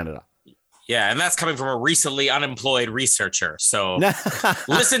time for Canada. Yeah, and that's coming from a recently unemployed researcher. So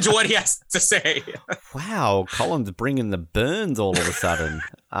listen to what he has to say. Wow, Colin's bringing the burns all of a sudden.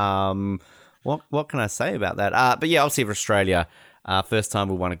 What can I say about that? But yeah, obviously for Australia, first time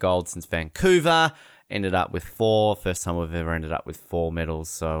we won a gold since Vancouver. Ended up with 4. First time we've ever ended up with 4 medals.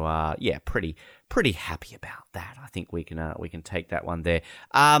 So yeah, pretty happy about that. I think we can take that one there.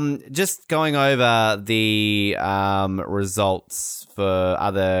 Just going over the results for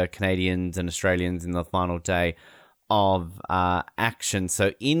other Canadians and Australians in the final day of action.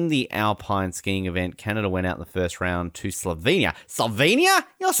 So in the alpine skiing event, Canada went out in the first round to Slovenia. Slovenia?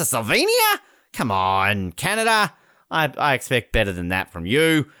 You lost to Slovenia? Come on, Canada. I expect better than that from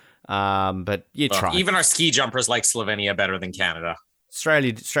you. But you tried. Even our ski jumpers like Slovenia better than Canada.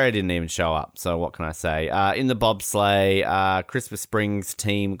 Australia didn't even show up, so what can I say? In the bobsleigh, Crispa Springs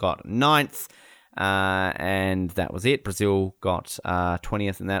team got 9th, and that was it. Brazil got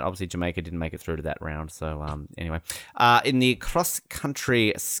 20th in that. Obviously, Jamaica didn't make it through to that round, so anyway. In the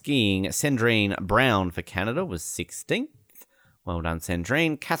cross-country skiing, Sandrine Brown for Canada was 16th. Well done,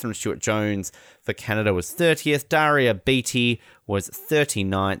 Sandrine. Catherine Stewart-Jones for Canada was 30th. Daria Beatty was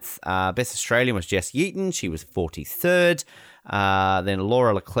 39th. Best Australian was Jess Yeaton. She was 43rd. Then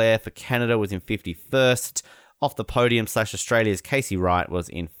Laura Leclerc for Canada was in 51st. Off the podium /Australia's Casey Wright was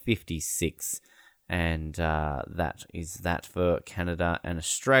in 56th. And that is that for Canada and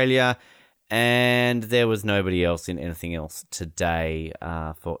Australia. And there was nobody else in anything else today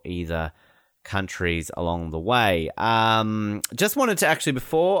for either countries along the way. Just wanted to actually,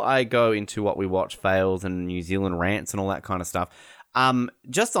 before I go into what we watch, fails and New Zealand rants and all that kind of stuff,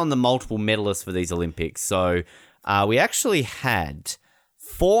 just on the multiple medalists for these Olympics. So we actually had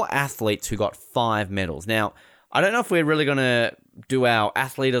 4 athletes who got 5 medals. Now, I don't know if we're really going to do our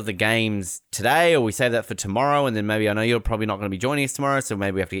athlete of the games today, or we save that for tomorrow, and then maybe, I know you're probably not going to be joining us tomorrow, so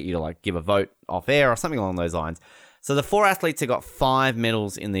maybe we have to get you to like give a vote off air or something along those lines. So the 4 athletes that got 5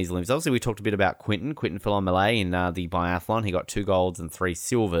 medals in these Olympics. Obviously, we talked a bit about Quinton Fillon-Maillet in the biathlon. He got 2 golds and 3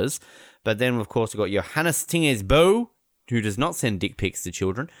 silvers. But then, of course, we've got Johannes Tinges-Bø who does not send dick pics to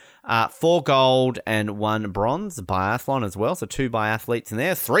children. 4 gold and 1 bronze biathlon as well. So 2 biathletes in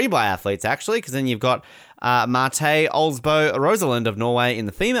there. 3 biathletes, actually, because then you've got Marte Olsbo Rosalind of Norway in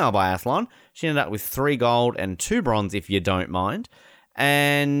the female biathlon. She ended up with 3 gold and 2 bronze, if you don't mind.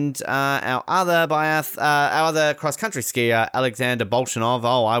 And our other cross-country skier, Alexander Bolshanov.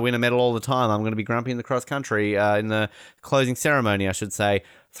 Oh, I win a medal all the time. I'm going to be grumpy in the cross-country in the closing ceremony, I should say.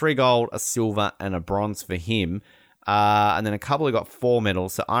 3 gold, a silver, and a bronze for him. And then a couple who got 4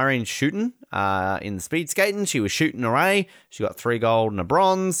 medals. So Irene Shooten in the speed skating. She was shooting array. She got 3 gold and a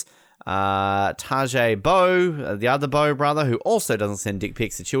bronze. Tajay Bow, the other Bow brother, who also doesn't send dick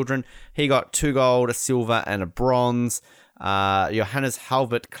pics to children. He got 2 gold, a silver, and a bronze. Johannes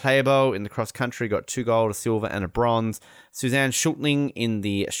Halbert Klebo in the cross country got 2 gold, a silver, and a bronze. Suzanne Schultling in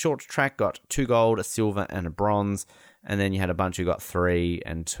the short track got 2 gold, a silver, and a bronze. And then you had a bunch who got 3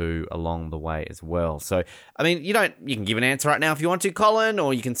 and 2 along the way as well. So, I mean, you can give an answer right now if you want to, Colin,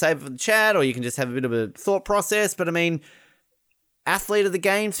 or you can save it for the chat, or you can just have a bit of a thought process. But I mean, athlete of the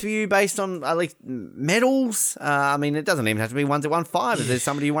games for you based on at least medals? I mean, it doesn't even have to be ones that won 5. If there's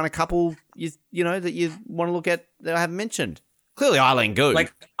somebody who won a couple, you know, that you want to look at that I haven't mentioned. Clearly, Eileen Gu.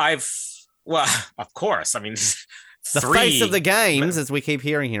 Of course. I mean, the face of the games, as we keep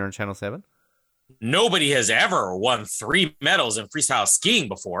hearing here on Channel 7. Nobody has ever won 3 medals in freestyle skiing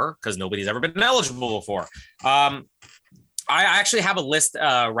before because nobody's ever been eligible before. I actually have a list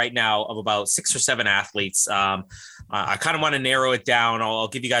right now of about 6 or 7 athletes. I kind of want to narrow it down. I'll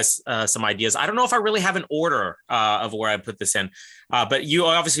give you guys some ideas. I don't know if I really have an order of where I put this in, but you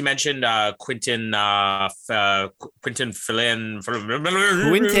obviously mentioned Quentin Fillon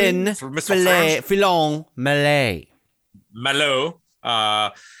Malo.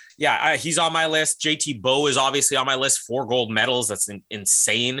 He's on my list. JT Bow is obviously on my list. 4 gold medals. That's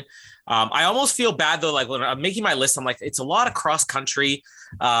insane. I almost feel bad though. Like when I'm making my list, I'm like, it's a lot of cross country.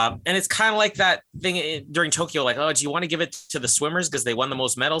 And it's kind of like that thing during Tokyo, like, oh, do you want to give it to the swimmers because they won the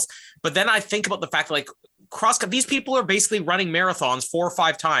most medals? But then I think about the fact that, like, these people are basically running marathons 4 or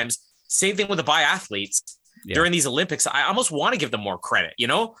 5 times. Same thing with the biathletes during these Olympics. I almost want to give them more credit, you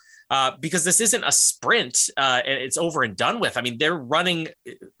know? Because this isn't a sprint, and it's over and done with. I mean, they're running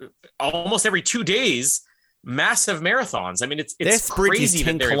almost every 2 days, massive marathons. I mean, it's their sprint crazy. Is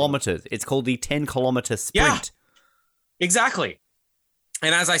 10 kilometers. It's called the 10-kilometer sprint. Yeah, exactly.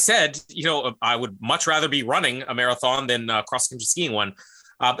 And as I said, you know, I would much rather be running a marathon than cross-country skiing one.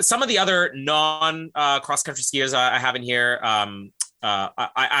 But some of the other non-cross-country skiers I have in here, I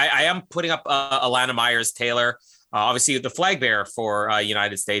am putting up Alana Myers-Taylor. Obviously, the flag bearer for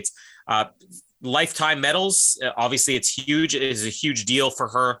United States. Lifetime medals, obviously, it's huge. It is a huge deal for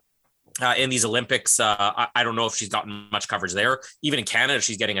her in these Olympics. I don't know if she's gotten much coverage there. Even in Canada,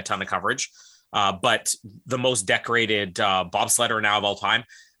 she's getting a ton of coverage. But the most decorated bobsledder now of all time.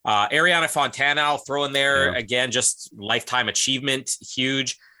 Ariana Fontana, I'll throw in there. Again, just lifetime achievement,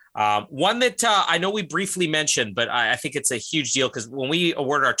 huge. One that I know we briefly mentioned, but I think it's a huge deal because when we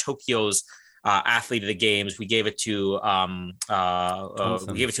awarded our Tokyo's athlete of the games, we gave it to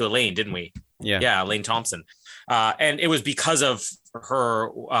Elaine, didn't we? Yeah, Elaine Thompson. And it was because of her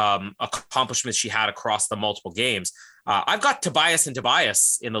accomplishments she had across the multiple games. I've got Tobias and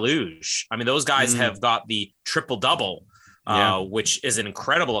Tobias in the luge. I mean, those guys have got the triple-double, which is an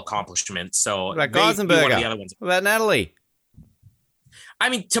incredible accomplishment. So what about Geisenberger? One of the other ones. What about Natalie? I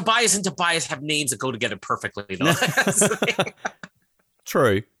mean, Tobias and Tobias have names that go together perfectly, though.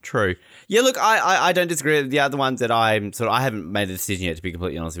 True. Yeah, look, I don't disagree with the other ones that I haven't made a decision yet, to be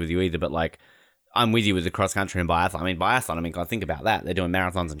completely honest with you either, but like, I'm with you with the cross country and biathlon. I mean, God, think about that. They're doing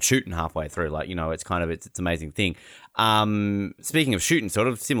marathons and shooting halfway through. Like, you know, it's kind of, it's an amazing thing. Speaking of shooting, sort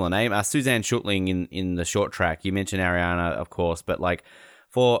of similar name, Suzanne Schultling in the short track. You mentioned Ariana, of course, but like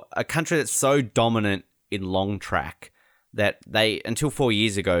for a country that's so dominant in long track that until 4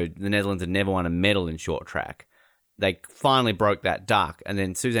 years ago, the Netherlands had never won a medal in short track. They finally broke that duck, and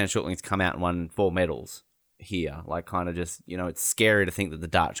then Suzanne Schultling's come out and won 4 medals here. Like, kind of just, you know, it's scary to think that the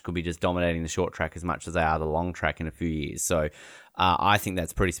Dutch could be just dominating the short track as much as they are the long track in a few years. So I think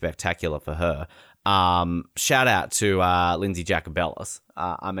that's pretty spectacular for her. Shout out to Lindsay Jacobellis.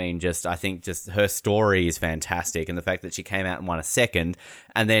 I mean, I think her story is fantastic, and the fact that she came out and won a second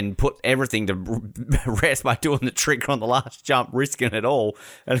and then put everything to rest by doing the trick on the last jump, risking it all.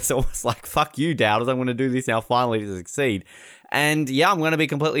 And it's almost like, fuck you, doubters, I'm going to do this now finally to succeed. And yeah, I'm going to be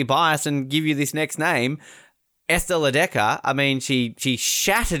completely biased and give you this next name. Esther Ledecker. I mean, she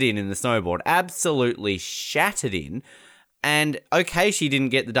shattered in the snowboard, absolutely shattered in. And okay, she didn't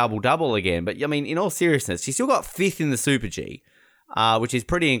get the double-double again, but I mean, in all seriousness, she still got 5th in the Super G. which is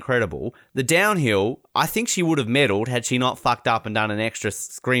pretty incredible. The downhill, I think she would have medaled had she not fucked up and done an extra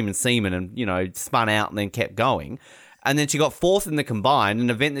scream and semen and, spun out and then kept going. And then she got 4th in the combined, an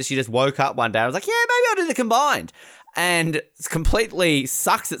event that she just woke up one day. I was like, yeah, maybe I'll do the combined. And completely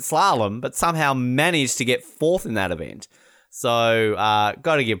sucks at slalom, but somehow managed to get 4th in that event. So,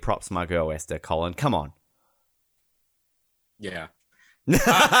 got to give props to my girl, Esther, Colin. Come on. Yeah.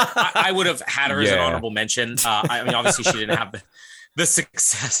 I would have had her as an honorable mention. Obviously she didn't have the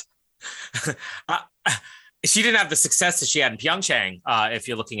success. She didn't have the success that she had in Pyeongchang, if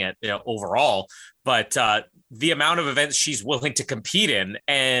you're looking at overall. But the amount of events she's willing to compete in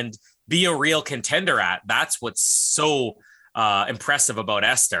and be a real contender at, that's what's so impressive about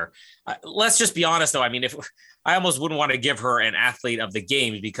Esther. Let's just be honest, though. I mean, if I almost wouldn't want to give her an athlete of the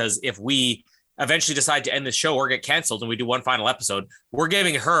games, because if we eventually decide to end the show or get canceled and we do one final episode, we're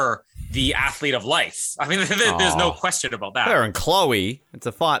giving her the athlete of life. I mean, there's no question about that. Her and Chloe. It's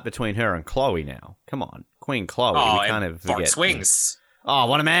a fight between her and Chloe now. Come on. Queen Chloe. We kind of forget. Swings. Oh,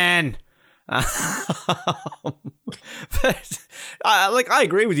 what a man. But I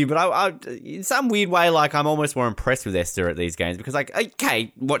agree with you, but I in some weird way, I'm almost more impressed with Esther at these games because,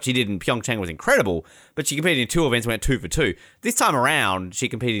 okay, what she did in Pyeongchang was incredible, but she competed in 2 events, went 2 for 2. This time around, she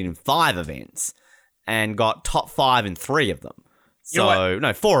competed in 5 events and got top 5 in 3 of them. So,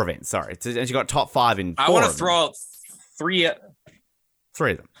 no, 4 events, sorry. And she got top 5 in 4 I want to throw out 3 of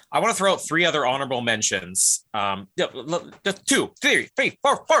them. I want to throw out 3 other honorable mentions. 2, 3,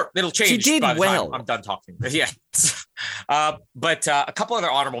 4. It'll change. She did by the well. time I'm done talking. Yeah. But a couple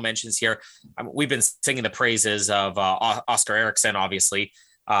other honorable mentions here. We've been singing the praises of Oscar Eriksson, obviously.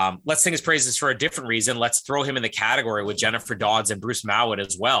 Let's sing his praises for a different reason. Let's throw him in the category with Jennifer Dodds and Bruce Mowat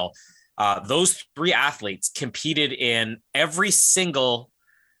as well. Those 3 athletes competed in every single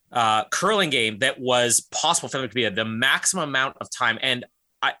curling game that was possible for them to be at the maximum amount of time. And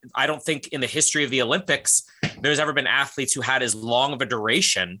I don't think in the history of the Olympics, there's ever been athletes who had as long of a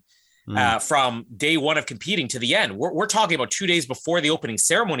duration from day one of competing to the end. We're talking about 2 days before the opening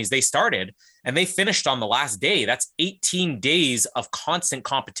ceremonies, they started and they finished on the last day. That's 18 days of constant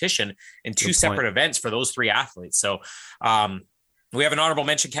competition in 2 separate events for those 3 athletes. So we have an honorable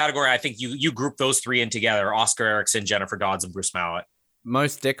mention category. I think you group those 3 in together: Oscar Eriksson, Jennifer Dodds, and Bruce Mowat.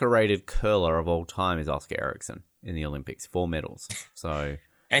 Most decorated curler of all time is Oscar Eriksson in the Olympics, 4 medals. So...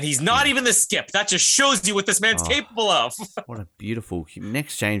 And he's not even the skip. That just shows you what this man's capable of. What a beautiful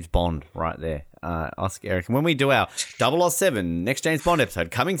next James Bond right there, Oscar Eriksson. When we do our 007 next James Bond episode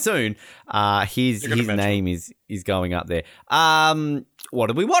coming soon, his name is going up there. What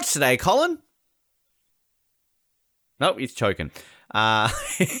did we watch today, Colin? Nope, he's choking. I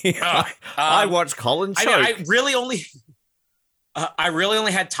watched Colin choke. I really only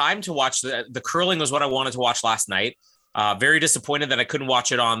had time to watch the curling was what I wanted to watch last night. Very disappointed that I couldn't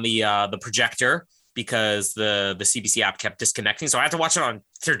watch it on the projector because the CBC app kept disconnecting. So I had to watch it on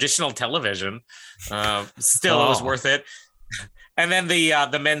traditional television. Still, it was worth it. And then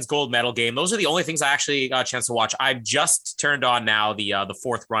the men's gold medal game. Those are the only things I actually got a chance to watch. I've just turned on now the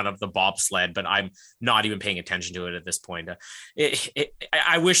 4th run of the bobsled, but I'm not even paying attention to it at this point.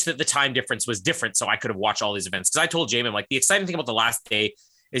 I wish that the time difference was different so I could have watched all these events. Because I told Jamin, the exciting thing about the last day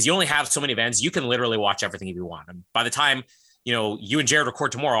is you only have so many events. You can literally watch everything if you want. And by the time, you and Jared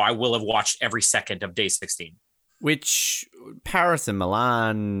record tomorrow, I will have watched every second of day 16. Which Paris and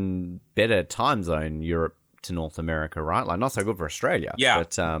Milan, better time zone, Europe to North America, right? Not so good for Australia. Yeah.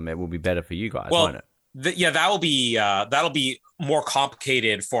 But it will be better for you guys, won't it? That'll be more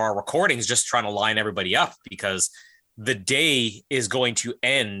complicated for our recordings, just trying to line everybody up because the day is going to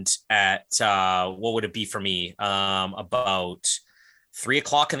end at, what would it be for me? About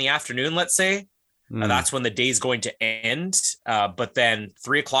 3:00 in the afternoon, let's say. That's when the day is going to end. But then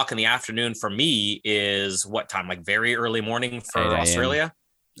 3:00 in the afternoon for me is what time? Very early morning for Australia.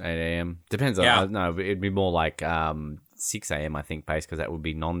 8 a.m. Depends on, no, it'd be more 6 a.m. I think, based because that would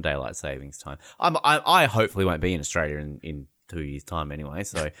be non-daylight savings time. I hopefully won't be in Australia in 2 years' time anyway,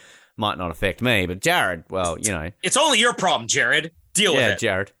 so might not affect me. But Jared, well, it's only your problem, Jared. Deal with it. Yeah,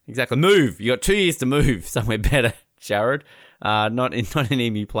 Jared, exactly. Move. You got 2 years to move somewhere better, Jared. Not in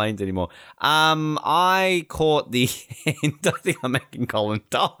Emu Plains anymore. I caught the end. I think I'm making Colin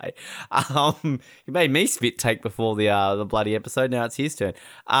die. He made me spit take before the bloody episode. Now it's his turn.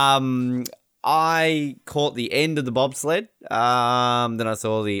 I caught the end of the bobsled. Then I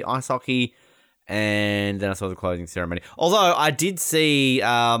saw the ice hockey, and then I saw the closing ceremony. Although I did see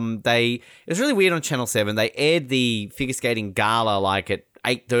it was really weird on Channel 7. They aired the figure skating gala at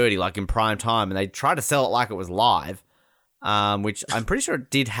 8:30, in prime time, and they tried to sell it like it was live. which I'm pretty sure it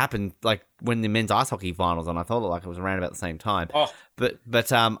did happen like when the men's ice hockey finals on. I thought it was around about the same time. Oh. But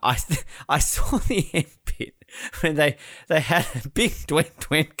I saw the end bit when they had a big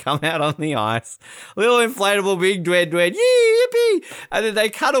Dwen come out on the ice, little inflatable big Dwen, yippee! And then they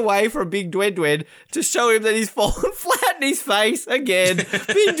cut away from big Dwen to show him that he's fallen flat in his face again.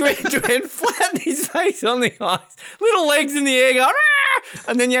 Big Dwen flat in his face on the ice, little legs in the air going, "Rah!"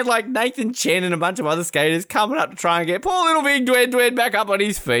 And then you had like Nathan Chen and a bunch of other skaters coming up to try and get poor little big Dwen back up on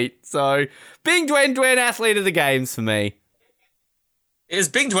his feet. So big Dwen athlete of the games for me. Is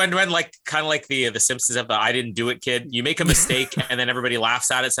Bing Dwen like kind of like the Simpsons of the "I didn't do it" kid? You make a mistake and then everybody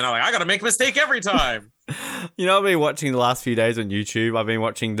laughs at it. So now like I got to make a mistake every time. You know, I've been watching the last few days on YouTube. I've been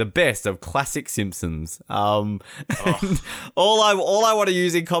watching the best of classic Simpsons. All I want to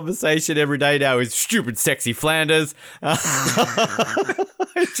use in conversation every day now is stupid, sexy Flanders. I've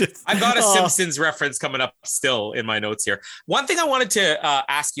got a Simpsons reference coming up still in my notes here. One thing I wanted to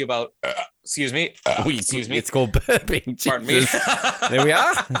ask you about. Excuse me. It's called burping. Pardon me. There we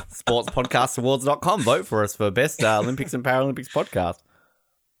are. Sportspodcastawards.com. Vote for us for best Olympics and Paralympics podcast.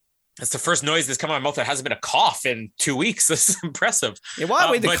 That's the first noise that's come out of my mouth that hasn't been a cough in 2 weeks. This is impressive. Yeah, why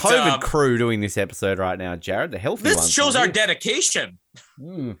are we the COVID crew doing this episode right now, Jared? The healthy ones. This shows our dedication.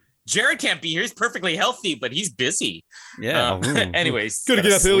 Mm. Jared can't be here. He's perfectly healthy, but he's busy. Yeah. Anyways. Gotta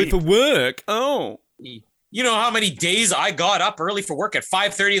get up early for work. Oh. You know how many days I got up early for work at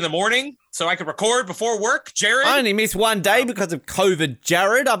 5:30 in the morning so I could record before work, Jared? I only missed one day because of COVID,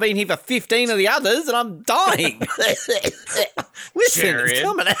 Jared. I've been here for 15 of the others and I'm dying. Listen, Jared. It's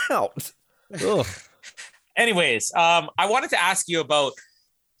coming out. Ugh. Anyways, I wanted to ask you about,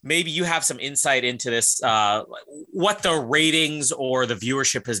 maybe you have some insight into this, what the ratings or the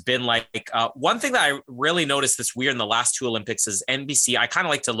viewership has been like. One thing that I really noticed that's weird in the last two Olympics is NBC. I kind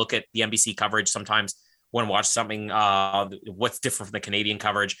of like to look at the NBC coverage sometimes when watch something, what's different from the Canadian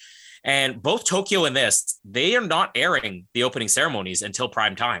coverage. And both Tokyo and this, they are not airing the opening ceremonies until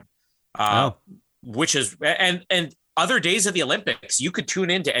prime time, which is, and other days of the Olympics, you could tune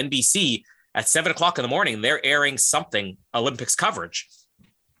into NBC at 7:00 in the morning. They're airing something Olympics coverage,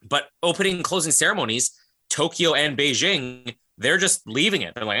 but opening and closing ceremonies, Tokyo and Beijing, they're just leaving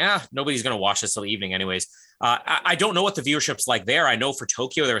it. They're like, nobody's going to watch this till the evening anyways. I don't know what the viewership's like there. I know for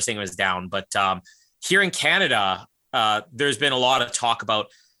Tokyo, they were saying it was down, but here in Canada, there's been a lot of talk about,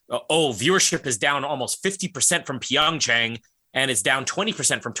 viewership is down almost 50% from Pyeongchang and it's down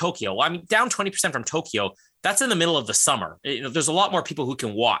 20% from Tokyo. Well, I mean, down 20% from Tokyo, that's in the middle of the summer. There's a lot more people who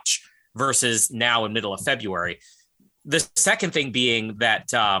can watch versus now in middle of February. The second thing being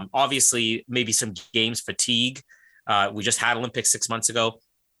that obviously maybe some games fatigue. We just had Olympics 6 months ago.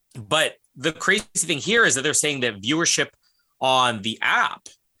 But the crazy thing here is that they're saying that viewership on the app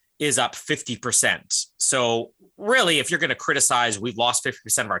is up 50%. So really, if you're going to criticize, we've lost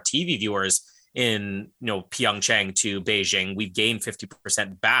 50% of our TV viewers in Pyeongchang to Beijing. We've gained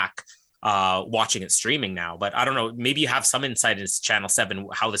 50% back watching it streaming now. But I don't know, maybe you have some insight into Channel 7,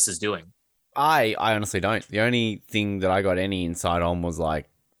 how this is doing. I honestly don't. The only thing that I got any insight on was like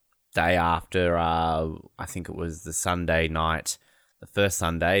day after, I think it was the Sunday night, the first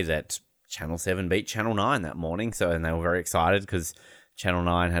Sunday that Channel 7 beat Channel 9 that morning. And they were very excited because Channel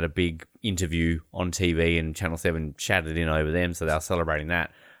 9 had a big interview on TV and Channel 7 chatted in over them. So they were celebrating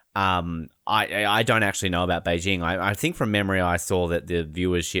that. I don't actually know about Beijing. I think from memory, I saw that the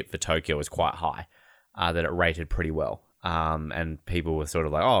viewership for Tokyo was quite high, that it rated pretty well. And people were sort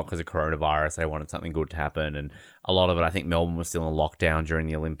of like, because of coronavirus, they wanted something good to happen. And a lot of it, I think Melbourne was still in lockdown during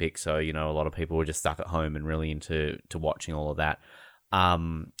the Olympics. So, a lot of people were just stuck at home and really into watching all of that.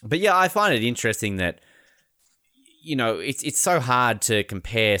 But yeah, I find it interesting that, it's so hard to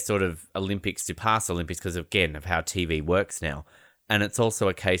compare sort of Olympics to past Olympics because, again, of how TV works now. And it's also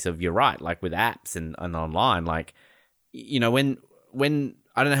a case of, you're right, like with apps and online, like, when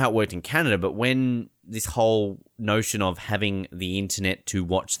I don't know how it worked in Canada, but when this whole notion of having the internet to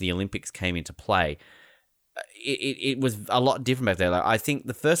watch the Olympics came into play, it was a lot different back there. Like, I think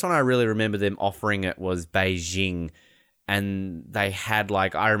the first one I really remember them offering it was Beijing, and they had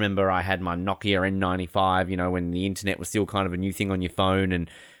I remember I had my Nokia N95, when the internet was still kind of a new thing on your phone, and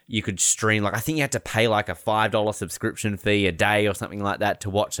you could stream, I think you had to pay a $5 subscription fee a day or something like that to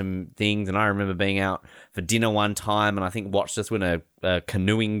watch some things. And I remember being out for dinner one time and I think watched us win a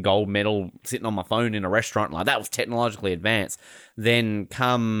canoeing gold medal sitting on my phone in a restaurant. That was technologically advanced. Then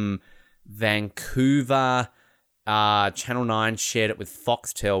come Vancouver, Channel 9 shared it with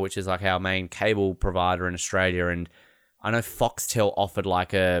Foxtel, which is our main cable provider in Australia. And I know Foxtel offered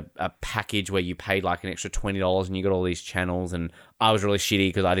a package where you paid an extra $20 and you got all these channels, and I was really shitty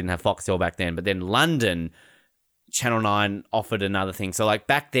because I didn't have Foxtel back then. But then London, Channel 9 offered another thing. So like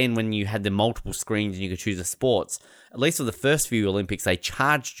back then when you had the multiple screens and you could choose the sports, at least for the first few Olympics, they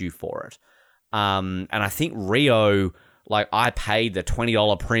charged you for it. And I think Rio, like I paid the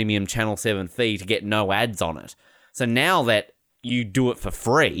 $20 premium Channel 7 fee to get no ads on it. So now that you do it for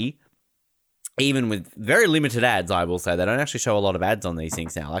free, even with very limited ads, I will say, they don't actually show a lot of ads on these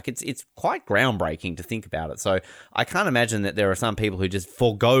things now. Like it's quite groundbreaking to think about it. So I can't imagine that there are some people who just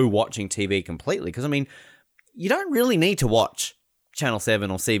forego watching TV completely. Because I mean, you don't really need to watch Channel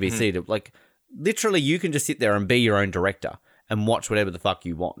 7 or CBC to like, literally you can just sit there and be your own director and watch whatever the fuck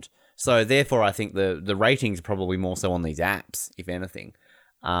you want. So therefore, I think the ratings are probably more so on these apps, if anything.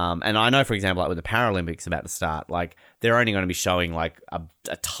 And I know, for example, like with the Paralympics about to start, like they're only going to be showing like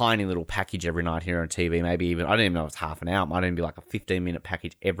a tiny little package every night here on TV. Maybe even, I don't even know if it's half an hour. It might even be like a 15-minute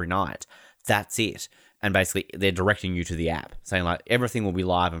package every night. That's it. And basically they're directing you to the app, saying like everything will be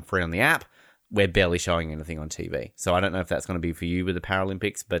live and free on the app. We're barely showing anything on TV. So I don't know if that's going to be for you with the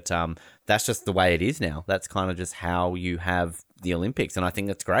Paralympics, but that's just the way it is now. That's kind of just how you have the Olympics. And I think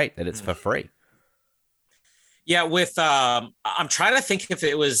that's great that it's for free. Yeah, with I'm trying to think if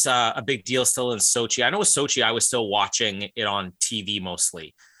it was a big deal still in Sochi. I know with Sochi, I was still watching it on TV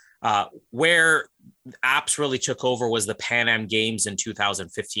mostly. Where apps really took over was the Pan Am Games in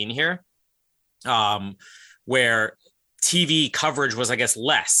 2015 here, where TV coverage was, I guess,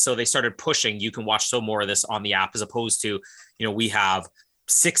 less. So they started pushing, you can watch some more of this on the app, as opposed to, we have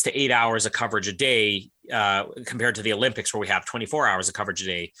 6 to 8 hours of coverage a day compared to the Olympics where we have 24 hours of coverage a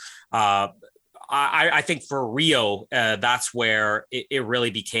day. I think for Rio, that's where it really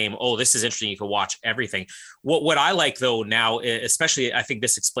became, oh, this is interesting. You can watch everything. What I like though now, especially, I think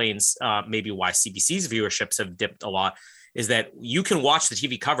this explains maybe why CBC's viewerships have dipped a lot, is that you can watch the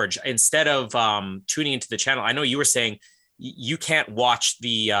TV coverage instead of tuning into the channel. I know you were saying you can't watch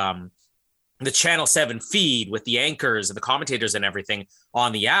the Channel 7 feed with the anchors and the commentators and everything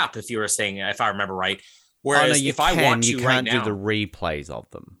on the app, if you were saying, if I remember right. Whereas if I want to right now, you can't do the replays of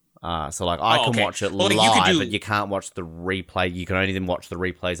them. So like I can watch it live, but you can't watch the replay. You can only then watch the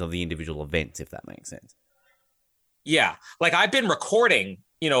replays of the individual events, if that makes sense. Yeah. Like I've been recording,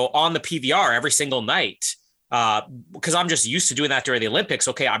 on the PVR every single night because I'm just used to doing that during the Olympics.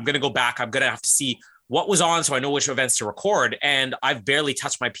 Okay, I'm going to go back. I'm going to have to see what was on so I know which events to record. And I've barely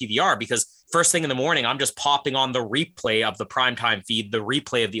touched my PVR because first thing in the morning, I'm just popping on the replay of the primetime feed, the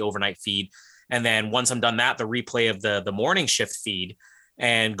replay of the overnight feed. And then once I'm done that, the replay of the morning shift feed.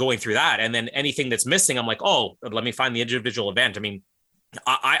 And going through that, and then anything that's missing, I'm like, oh, let me find the individual event. I mean,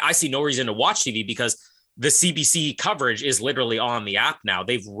 I see no reason to watch TV because the CBC coverage is literally on the app now.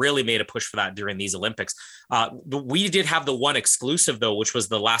 They've really made a push for that during these Olympics. We did have the one exclusive though, which was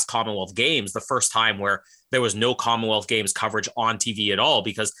the last Commonwealth Games, the first time where there was no Commonwealth Games coverage on TV at all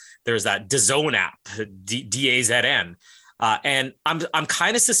because there's that DAZN app, DAZN. And I'm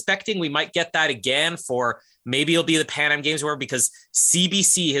kind of suspecting we might get that again for. Maybe it'll be the Pan Am Games because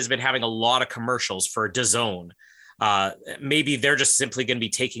CBC has been having a lot of commercials for DAZN. Maybe they're just simply going to be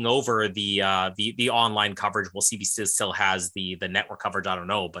taking over the online coverage. Well, CBC still has the network coverage. I don't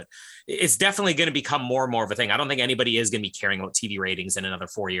know, but it's definitely going to become more and more of a thing. I don't think anybody is going to be caring about TV ratings in another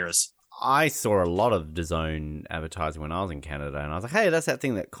 4 years. I saw a lot of DAZN advertising when I was in Canada, and I was like, hey, that's that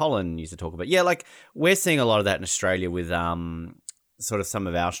thing that Colin used to talk about. Yeah, like we're seeing a lot of that in Australia with sort of some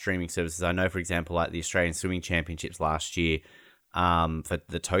of our streaming services. I know, for example, like the Australian Swimming Championships last year for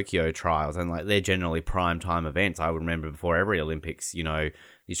the Tokyo trials, and like they're generally prime time events. I would remember before every Olympics, the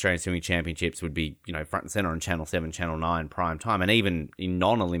Australian Swimming Championships would be, front and center on Channel 7, Channel 9 prime time. And even in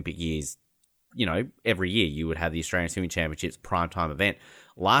non-Olympic years, every year you would have the Australian Swimming Championships prime time event.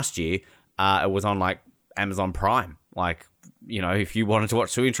 Last year, it was on like Amazon Prime. Like, if you wanted to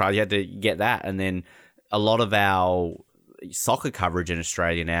watch swimming trials, you had to get that. And then a lot of our soccer coverage in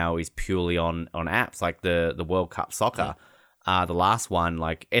Australia now is purely on apps, like the World Cup soccer. The last one,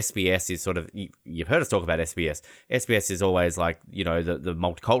 like SBS is sort of, you've heard us talk about SBS. SBS is always like, the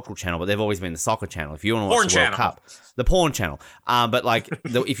multicultural channel, but they've always been the soccer channel. If you want to watch the World Cup, the porn channel. But like,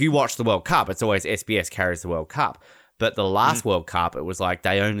 if you watch the World Cup, it's always SBS carries the World Cup. But the last World Cup, it was like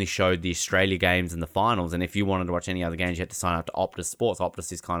they only showed the Australia games and the finals. And if you wanted to watch any other games, you had to sign up to Optus Sports.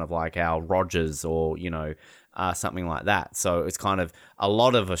 Optus is kind of like our Rogers or, something like that. So it's kind of a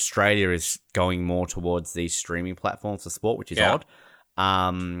lot of Australia is going more towards these streaming platforms for sport, which is odd.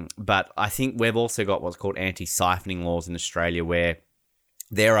 But I think we've also got what's called anti-siphoning laws in Australia, where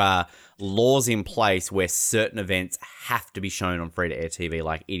there are laws in place where certain events have to be shown on free-to-air TV,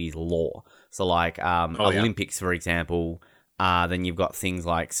 like it is law. So like Olympics, for example, then you've got things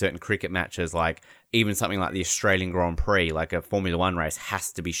like certain cricket matches, like even something like the Australian Grand Prix, like a Formula One race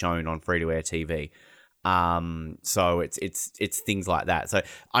has to be shown on free-to-air TV. So it's things like that. So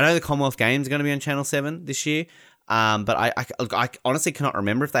I know the Commonwealth Games are going to be on Channel 7 this year. But I honestly cannot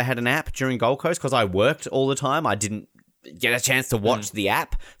remember if they had an app during Gold Coast because I worked all the time. I didn't get a chance to watch the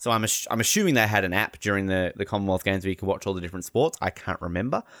app. So I'm assuming they had an app during the Commonwealth Games where you could watch all the different sports. I can't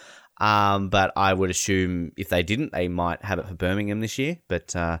remember. But I would assume if they didn't, they might have it for Birmingham this year.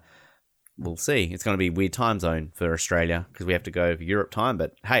 But we'll see. It's going to be a weird time zone for Australia because we have to go for Europe time.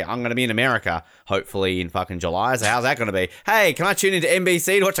 But hey, I'm going to be in America, hopefully in fucking July. So how's that going to be? Hey, can I tune into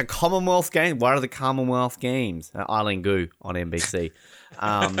NBC to watch a Commonwealth game? What are the Commonwealth Games? Eileen Gu on NBC.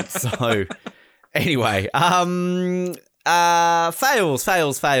 So anyway, fails.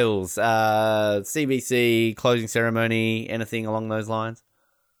 CBC, closing ceremony, anything along those lines?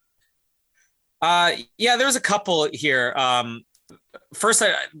 Yeah, there's a couple here. First,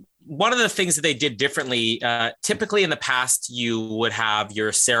 one of the things that they did differently, typically in the past, you would have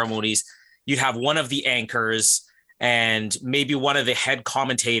your ceremonies, you'd have one of the anchors and maybe one of the head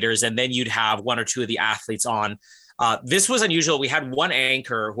commentators, and then you'd have one or two of the athletes on. This was unusual. We had one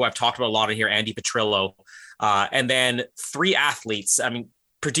anchor who I've talked about a lot in here, Andy Petrillo, and then three athletes. I mean,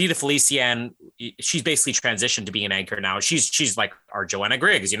 Perdita Felician, she's basically transitioned to being an anchor now. She's like our Joanna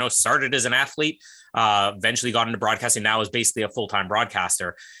Griggs, started as an athlete, eventually got into broadcasting, now is basically a full-time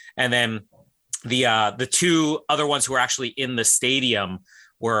broadcaster. And then the two other ones who are actually in the stadium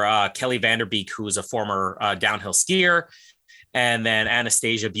were Kelly Vanderbeek, who's a former downhill skier, and then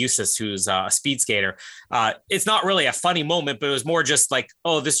Anastasia Busis, who's a speed skater. It's not really a funny moment, but it was more just like,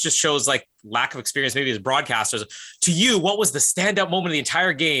 oh, this just shows like lack of experience maybe as broadcasters. To you, what was the standout moment of the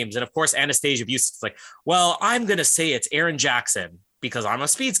entire games? And of course, Anastasia Busis is like, well, I'm going to say it's Aaron Jackson because I'm a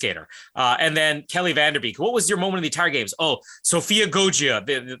speed skater. And then Kelly Vanderbeek, what was your moment of the entire games? Oh, Sophia Goggia,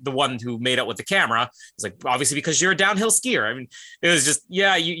 the one who made out with the camera. It's like, obviously because you're a downhill skier. I mean, it was just,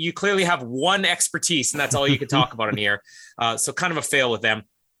 yeah, you clearly have one expertise and that's all you can talk about in here. So kind of a fail with them.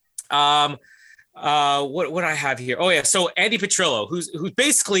 What I have here? Oh yeah. So Andy Petrillo, who's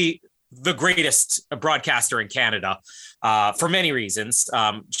basically the greatest broadcaster in Canada, for many reasons.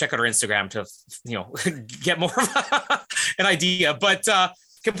 Check out her Instagram to, get more of an idea, but,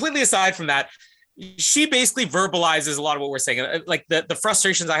 completely aside from that, she basically verbalizes a lot of what we're saying. Like the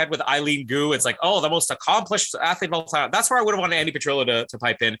frustrations I had with Eileen Gu, it's like, oh, the most accomplished athlete of all time. That's where I would have wanted Andy Petrillo to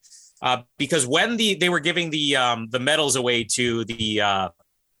pipe in. Because when they were giving the medals away to the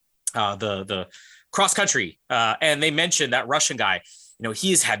cross country, and they mentioned that Russian guy,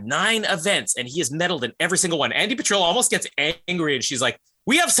 he has had 9 events and he has medaled in every single one. Andy Petrillo almost gets angry and she's like,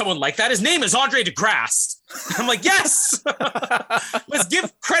 we have someone like that. His name is Andre DeGrasse. I'm like, yes, let's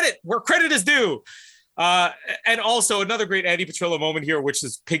give credit where credit is due. And also another great Andy Petrillo moment here, which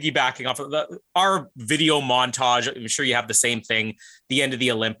is piggybacking off of our video montage. I'm sure you have the same thing. The end of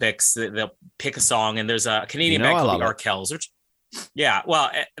the Olympics, they'll pick a song, and there's a Canadian band called the Arkells. Yeah,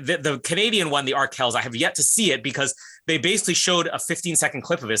 well, the Canadian one, the Arkells, I have yet to see it because they basically showed a 15-second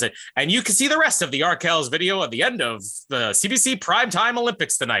clip of it, and you can see the rest of the Arkells video at the end of the CBC Primetime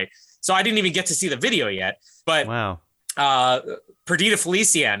Olympics tonight. So I didn't even get to see the video yet. But wow. Perdita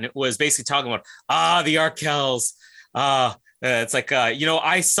Felician was basically talking about the Arkells. It's like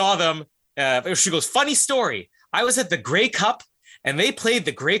I saw them. She goes, funny story. I was at the Grey Cup and they played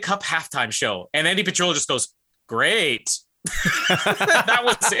the Grey Cup halftime show, and Andy Petrillo just goes, great. That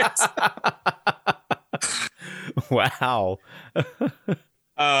was it. Wow.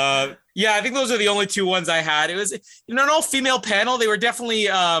 Yeah, I think those are the only two ones I had. It was, an all-female panel. They were definitely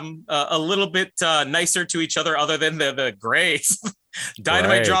a little bit nicer to each other than the Greys.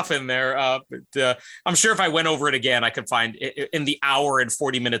 Dynamite drop in there. But I'm sure if I went over it again, I could find in the hour and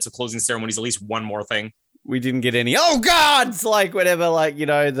 40 minutes of closing ceremonies at least one more thing. We didn't get any. Oh God! It's like whatever. Like They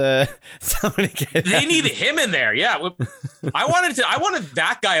needed him in there. Yeah, I wanted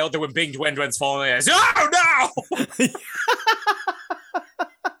that guy out there when Bing Dwen's falling. Oh no!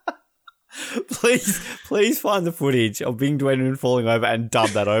 Please find the footage of Bing Dwen falling over and dub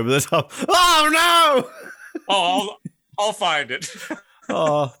that over the top. Oh no! Oh, I'll find it.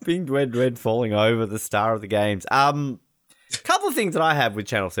 Oh, Bing Dwen falling over, the star of the games. Couple of things that I have with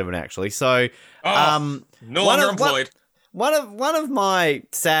Channel 7 actually. So, no longer employed. One of my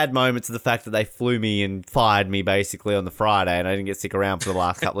sad moments is the fact that they flew me and fired me basically on the Friday, and I didn't get sick around for the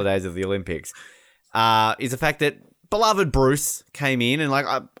last couple of days of the Olympics. Is the fact that beloved Bruce came in, and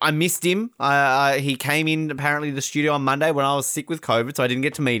I missed him. He came in apparently to the studio on Monday when I was sick with COVID, so I didn't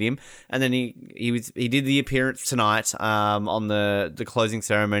get to meet him. And then he did the appearance tonight on the closing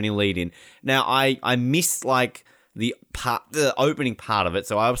ceremony lead-in. Now I missed the opening part of it,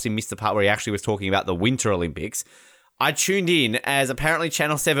 so I obviously missed the part where he actually was talking about the Winter Olympics. I tuned in as apparently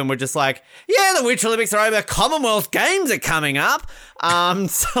Channel 7 were just like, yeah, the Winter Olympics are over, Commonwealth Games are coming up.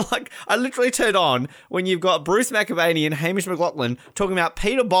 So like I literally turned on when you've got Bruce McAvaney and Hamish McLaughlin talking about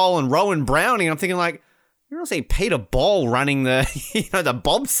Peter Bol and Rowan Browning. I'm thinking like, you don't see Peter Bol running the the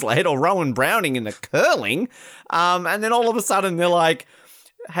bobsled or Rowan Browning in the curling. And then all of a sudden they're like,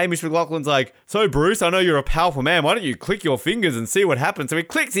 Hamish McLaughlin's like, so Bruce, I know you're a powerful man. Why don't you click your fingers and see what happens? So he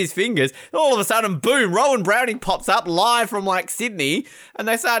clicks his fingers. And all of a sudden, boom, Rowan Browning pops up live from like Sydney. And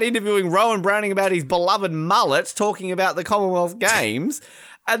they start interviewing Rowan Browning about his beloved mullet, talking about the Commonwealth Games.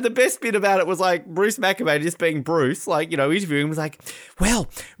 And the best bit about it was like Bruce McAvaney just being Bruce, like, interviewing was like, well,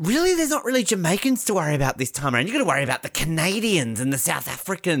 really, there's not really Jamaicans to worry about this time around. You've got to worry about the Canadians and the South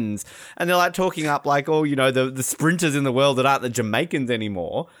Africans. And they're like talking up like, the sprinters in the world that aren't the Jamaicans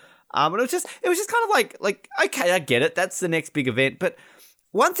anymore. And it was just kind of like, okay, I get it. That's the next big event. But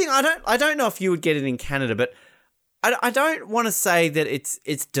one thing I don't know if you would get it in Canada, but I don't want to say that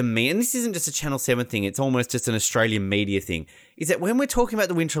it's demeaning. And this isn't just a Channel 7 thing. It's almost just an Australian media thing. Is that when we're talking about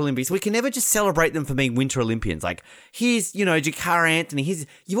the Winter Olympics, we can never just celebrate them for being Winter Olympians. Like, here's, Jakara Anthony.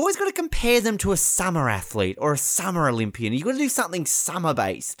 You've always got to compare them to a summer athlete or a summer Olympian. You've got to do something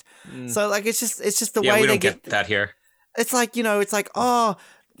summer-based. So, like, it's just the way we they don't get that here. It's like, it's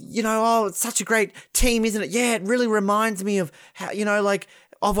such a great team, isn't it? Yeah, it really reminds me of how,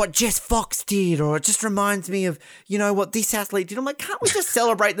 of what Jess Fox did, or it just reminds me of, what this athlete did. I'm like, can't we just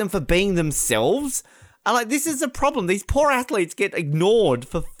celebrate them for being themselves? And like, this is a problem. These poor athletes get ignored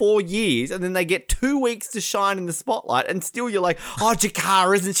for 4 years and then they get 2 weeks to shine in the spotlight and still you're like, oh,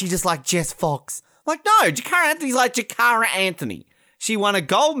 Jakara, isn't she just like Jess Fox? I'm like, no, Jakara Anthony's like Jakara Anthony. She won a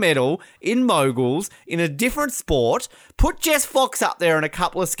gold medal in moguls in a different sport. Put Jess Fox up there in a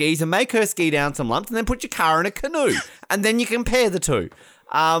couple of skis and make her ski down some lumps and then put Jakara in a canoe. And then you compare the two.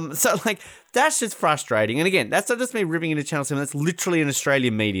 So like, that's just frustrating. And again, that's not just me ripping into Channel 7. That's literally an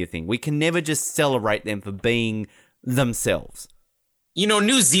Australian media thing. We can never just celebrate them for being themselves.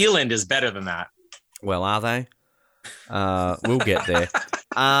 New Zealand is better than that. Well, are they? We'll get there.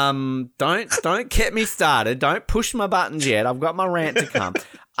 Don't get me started. Don't push my buttons yet. I've got my rant to come.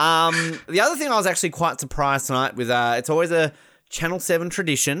 The other thing I was actually quite surprised tonight with, it's always a Channel 7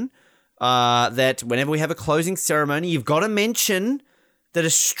 tradition, that whenever we have a closing ceremony, you've got to mention that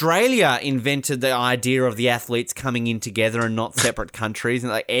Australia invented the idea of the athletes coming in together and not separate countries.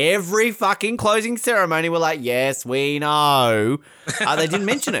 And like every fucking closing ceremony, we're like, yes, we know. They didn't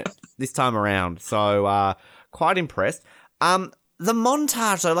mention it this time around. So quite impressed. The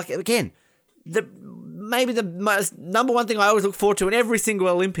montage, though, like, again, maybe the most number one thing I always look forward to in every single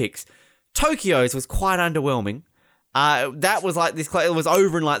Olympics, Tokyo's was quite underwhelming. That was like this, it was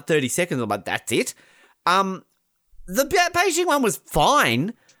over in like 30 seconds. I'm like, that's it. The Beijing one was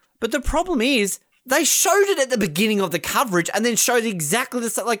fine, but the problem is they showed it at the beginning of the coverage and then showed exactly the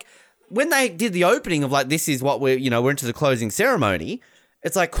same. Like when they did the opening of like, this is what we're into the closing ceremony.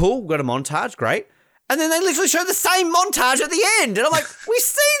 It's like, cool, we've got a montage, great. And then they literally show the same montage at the end. And I'm like, we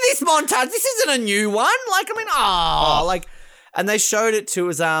see this montage. This isn't a new one. Like, I mean, and they showed it to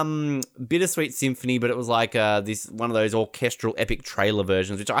us, Bittersweet Symphony, but it was like this one of those orchestral epic trailer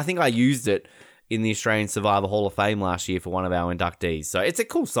versions, which I think I used it in the Australian Survivor Hall of Fame last year for one of our inductees. So it's a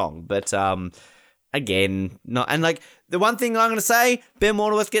cool song, but again, not. And like the one thing I'm going to say, Ben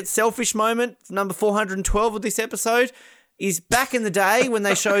Waterworth gets selfish moment, number 412 of this episode, is back in the day when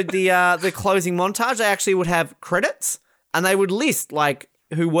they showed the closing montage, they actually would have credits and they would list like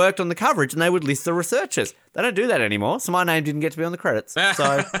who worked on the coverage and they would list the researchers. They don't do that anymore, so my name didn't get to be on the credits.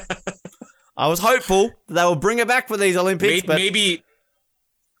 So I was hopeful that they will bring it back for these Olympics, but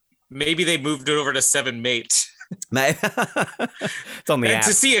Maybe they moved it over to 7mate. It's on the app.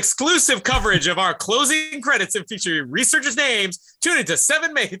 To see exclusive coverage of our closing credits and featuring researchers' names, tune into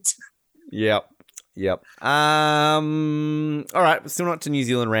 7mate. Yep. All right, we're still not to New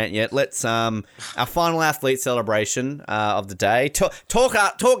Zealand rant yet. Let's our final athlete celebration of the day.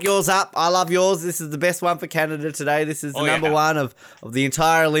 Talk yours up. I love yours. This is the best one for Canada today. This is the number one of the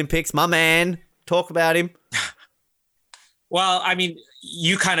entire Olympics. My man. Talk about him. Well, I mean,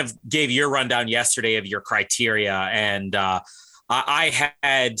 you kind of gave your rundown yesterday of your criteria, and I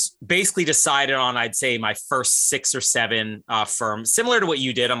had basically decided on, I'd say, my first 6 or 7 firms, similar to what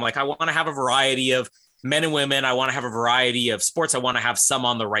you did. I'm like, I want to have a variety of men and women. I want to have a variety of sports. I want to have some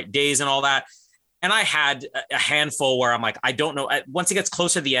on the right days and all that. And I had a handful where I'm like, I don't know. Once it gets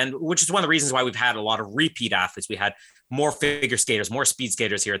closer to the end, which is one of the reasons why we've had a lot of repeat athletes. We had more figure skaters, more speed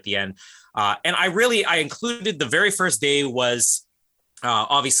skaters here at the end. And I included the very first day was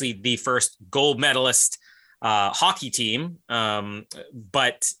obviously the first gold medalist hockey team.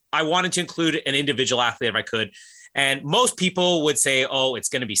 But I wanted to include an individual athlete if I could. And most people would say, oh, it's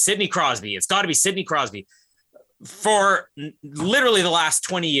going to be Sidney Crosby. It's got to be Sidney Crosby. For literally the last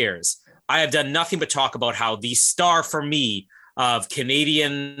 20 years, I have done nothing but talk about how the star for me of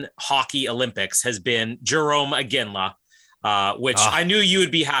Canadian Hockey Olympics has been Jarome Iginla, which I knew you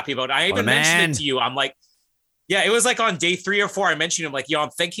would be happy about. I even mentioned it to you. I'm like, yeah, it was like on day 3 or 4. I mentioned him like, yo,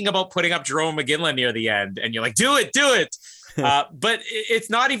 I'm thinking about putting up Jarome Iginla near the end. And you're like, do it. But it's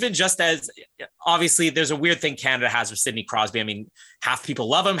not even just as obviously there's a weird thing Canada has with Sidney Crosby. I mean, half people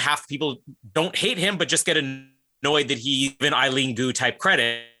love him, half people don't hate him, but just get annoyed that he's even Eileen Gu type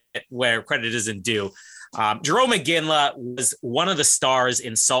credit where credit isn't due. Jarome Iginla was one of the stars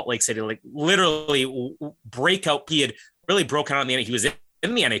in Salt Lake City, like literally breakout. He had really broken out he was in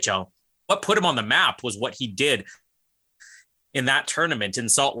the NHL. What put him on the map was what he did in that tournament in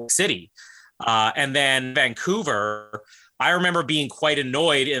Salt Lake City. And then Vancouver, I remember being quite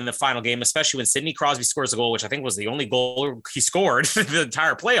annoyed in the final game, especially when Sidney Crosby scores a goal, which I think was the only goal he scored the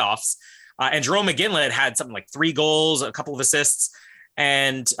entire playoffs. And Jarome Iginla had something like 3 goals, a couple of assists.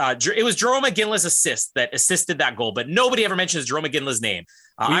 And it was Jarome Iginla's assist that assisted that goal, but nobody ever mentions Jarome Iginla's name.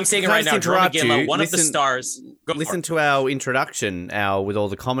 I'm saying it right now, Jarome Iginla, one of the stars. Listen to our introduction, with all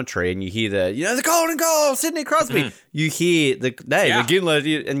the commentary, and you hear the golden goal, Sidney Crosby. Mm-hmm. You hear the name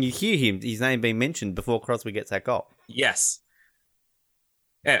Iginla, and you hear his name being mentioned before Crosby gets that goal. Yes.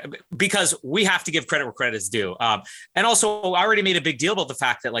 Because we have to give credit where credit is due. And also, I already made a big deal about the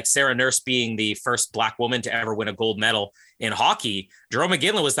fact that like Sarah Nurse being the first Black woman to ever win a gold medal in hockey, Jarome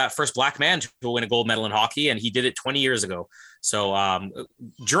Iginla was that first Black man to win a gold medal in hockey, and he did it 20 years ago. So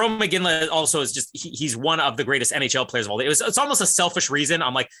Jarome Iginla also is just, he's one of the greatest NHL players of all day. It's almost a selfish reason.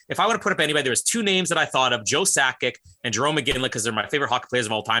 I'm like, if I want to put up anybody, there was 2 names that I thought of, Joe Sakic and Jarome Iginla, because they're my favorite hockey players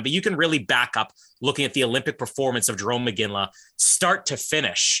of all time. But you can really back up looking at the Olympic performance of Jarome Iginla, start to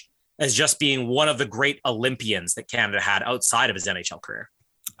finish, as just being one of the great Olympians that Canada had outside of his NHL career.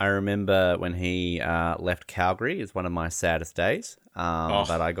 I remember when he left Calgary. It was one of my saddest days. But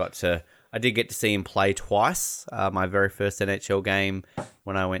I did get to see him play twice. My very first NHL game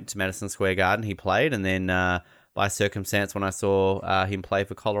when I went to Madison Square Garden, he played. And then by circumstance, when I saw him play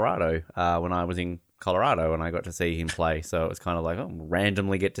for Colorado, when I was in Colorado, and I got to see him play. So it was kind of like,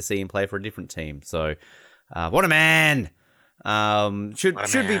 randomly get to see him play for a different team. So what a man.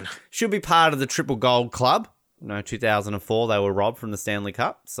 Should be part of the Triple Gold Club. 2004 they were robbed from the Stanley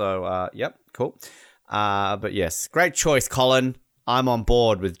Cup. So yep, cool. But yes, great choice, Colin. I'm on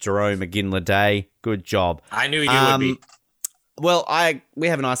board with Jarome Iginla Day. Good job. I knew you would be. Well, we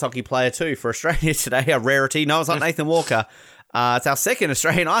have an ice hockey player too for Australia today, a rarity. No, it's not Nathan Walker. It's our second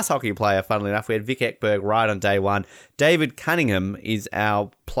Australian ice hockey player, funnily enough. We had Vic Ekberg right on day 1. David Cunningham is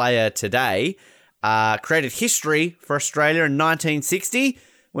our player today. Created history for Australia in 1960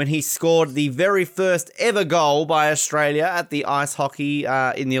 when he scored the very first ever goal by Australia at the ice hockey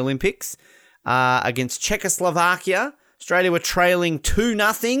in the Olympics against Czechoslovakia. Australia were trailing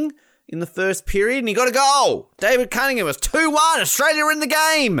 2-0 in the first period, and he got a goal. David Cunningham was 2-1. Australia were in the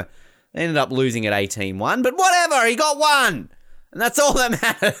game. They ended up losing at 18-1, but whatever, he got one. And that's all that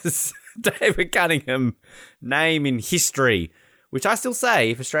matters. David Cunningham, name in history. Which I still say,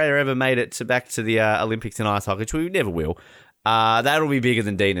 if Australia ever made it back to the Olympics in ice hockey, which we never will, that'll be bigger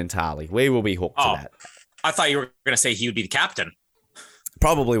than Dean and Tarley. We will be hooked to that. I thought you were going to say he would be the captain.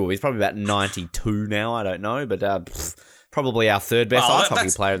 Probably will. He's probably about 92 now. I don't know, but probably our third best ice hockey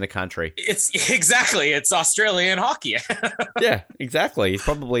player in the country. It's Australian hockey. Yeah, exactly. He's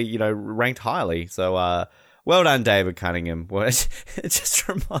probably ranked highly. So well done, David Cunningham. Well, it just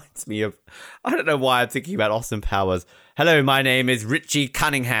reminds me of, I don't know why I'm thinking about Austin Powers. Hello, my name is Richie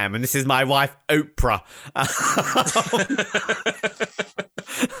Cunningham, and this is my wife, Oprah. I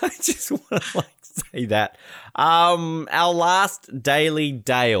just want to say that. Our last Daily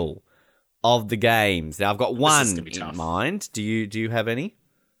Dale of the games. Now, I've got one in mind. Do you have any?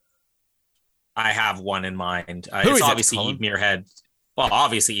 I have one in mind. Who it's is obviously it, Eve Muirhead. Well,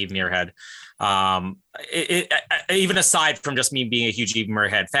 obviously Eve Muirhead. Even aside from just me being a huge Eve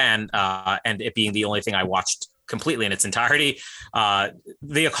Muirhead fan and it being the only thing I watched completely in its entirety,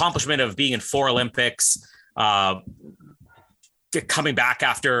 the accomplishment of being in 4 Olympics, coming back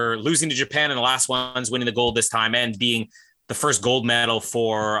after losing to Japan in the last ones, winning the gold this time, and being the first gold medal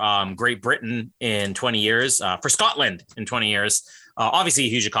for Great Britain in 20 years, for Scotland in 20 years. Obviously a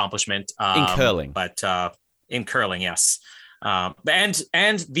huge accomplishment. In curling. But in curling, yes.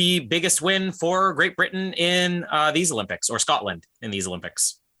 And the biggest win for Great Britain in these Olympics, or Scotland in these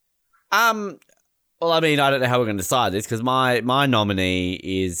Olympics. Well, I mean, I don't know how we're going to decide this because my nominee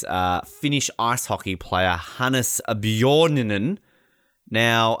is Finnish ice hockey player Hannes Bjorninen.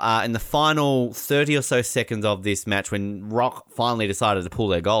 Now, in the final 30 or so seconds of this match, when Rock finally decided to pull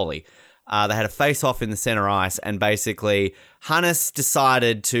their goalie, they had a face-off in the centre ice, and basically Hannes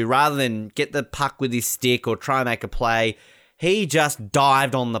decided to, rather than get the puck with his stick or try and make a play, he just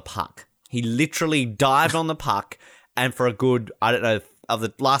dived on the puck. He literally dived on the puck, and for a good, I don't know, of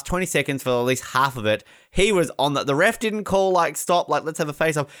the last 20 seconds, for at least half of it, he was on the ref didn't call, like, stop, like, let's have a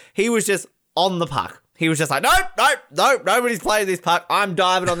face-off. He was just on the puck. He was just like, nope, nobody's playing this puck. I'm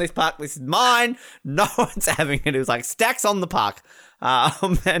diving on this puck. This is mine. No one's having it. It was like stacks on the puck.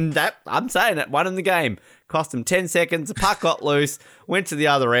 And that, I'm saying it, won him the game. Cost him 10 seconds. The puck got loose, went to the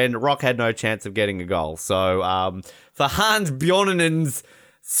other end. Rock had no chance of getting a goal. So for Hans Bjorninen's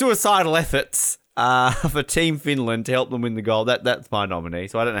suicidal efforts for Team Finland to help them win the goal, that's my nominee.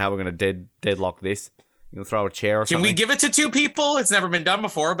 So I don't know how we're going to deadlock this. You can throw a chair or something. Can we give it to two people? It's never been done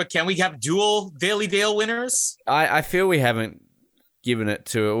before, but can we have dual Daily Dale winners? I feel we haven't given it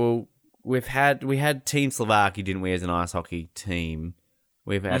to... Well, we had Team Slovakia, didn't we, as an ice hockey team?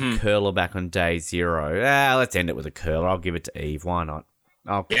 We've had curler back on day 0. Let's end it with a curler. I'll give it to Eve. Why not?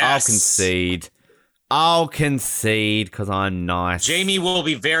 I'll concede. I'll concede because I'm nice. Jamie will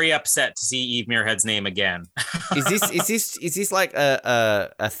be very upset to see Eve Muirhead's name again. Is this like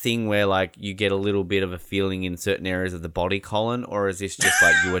a thing where like you get a little bit of a feeling in certain areas of the body, Colin, or is this just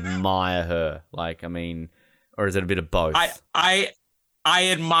like you admire her? Like, I mean, or is it a bit of both? I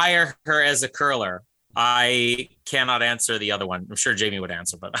admire her as a curler. I cannot answer the other one. I'm sure Jamie would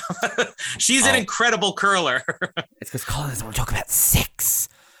answer, but she's an incredible curler. It's because Colin doesn't want to talk about sex.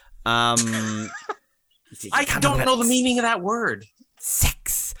 I don't know the meaning of that word.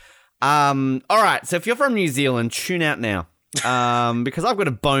 Sex. All right. So if you're from New Zealand, tune out now. Because I've got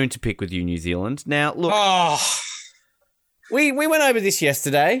a bone to pick with you, New Zealand. Now, look. We went over this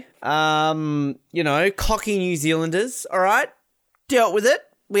yesterday. Cocky New Zealanders. All right. Dealt with it.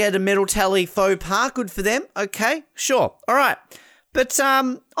 We had a medal tally faux pas. Good for them. Okay. Sure. All right. But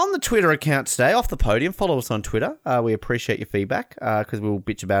on the Twitter account today, Off the Podium, follow us on Twitter. We appreciate your feedback because we'll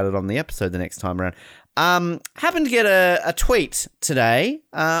bitch about it on the episode the next time around. Happened to get a tweet today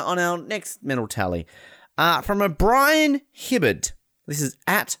on our next medal tally from a Brian Hibbard. This is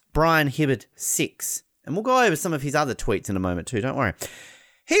at Brian Hibbard 6. And we'll go over some of his other tweets in a moment too, don't worry.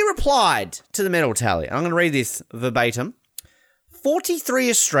 He replied to the medal tally. I'm going to read this verbatim. 43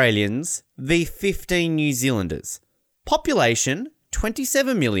 Australians v 15 New Zealanders. Population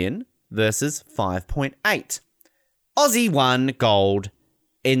 27 million versus 5.8. Aussie 1 gold,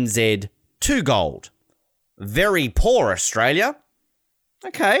 NZ 2 gold. Very poor Australia.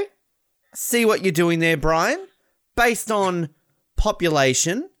 Okay. See what you're doing there, Brian. Based on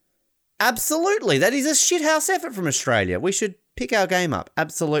population, absolutely. That is a shithouse effort from Australia. We should pick our game up.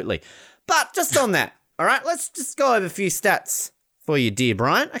 Absolutely. But just on that, all right, let's just go over a few stats for you, dear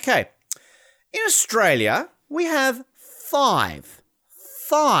Brian. Okay. In Australia, we have five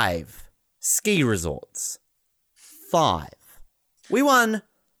ski resorts. 5. We won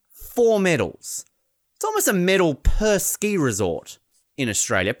 4 medals. It's almost a medal per ski resort in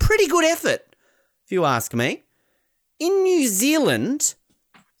Australia. Pretty good effort, if you ask me. In New Zealand,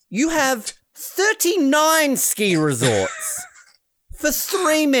 you have 39 ski resorts for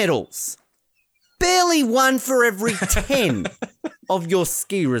 3 medals. Barely 1 for every 10 of your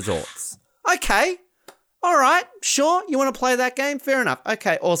ski resorts. Okay. All right. Sure. You want to play that game? Fair enough.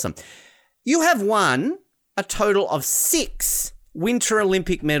 Okay. Awesome. You have won a total of 6 Winter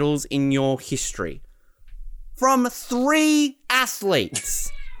Olympic medals in your history from 3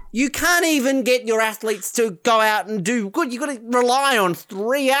 athletes. You can't even get your athletes to go out and do good. You've got to rely on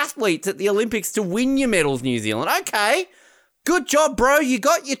 3 athletes at the Olympics to win your medals, New Zealand. Okay. Good job, bro. You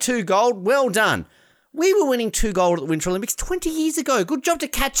got your 2 gold. Well done. We were winning 2 gold at the Winter Olympics 20 years ago. Good job to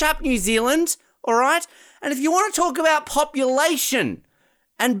catch up, New Zealand. All right. And if you want to talk about population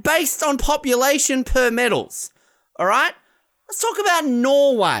and based on population per medals, all right, let's talk about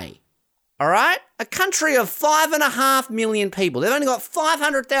Norway. All right. A country of 5.5 million people. They've only got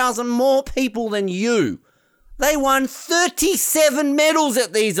 500,000 more people than you. They won 37 medals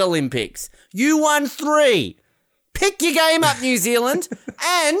at these Olympics. You won 3. Pick your game up, New Zealand.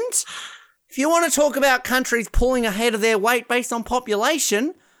 And if you want to talk about countries pulling ahead of their weight based on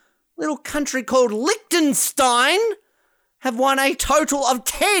population, a little country called Liechtenstein have won a total of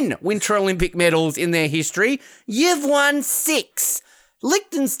 10 Winter Olympic medals in their history. You've won 6.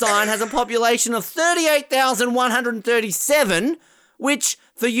 Liechtenstein has a population of 38,137, which,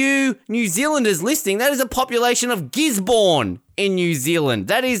 for you New Zealanders listening, that is a population of Gisborne in New Zealand.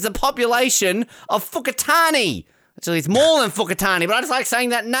 That is the population of Whakatane. Actually, it's more than Whakatane, but I just like saying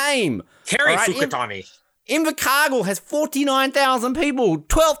that name. Kerry Whakatane. Invercargill has 49,000 people,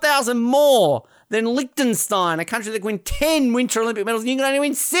 12,000 more than Liechtenstein, a country that can win 10 Winter Olympic medals, and you can only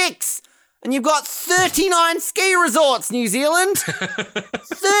win 6. And you've got 39 ski resorts, New Zealand.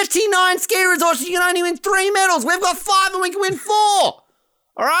 39 ski resorts, you can only win 3 medals. We've got 5 and we can win 4. All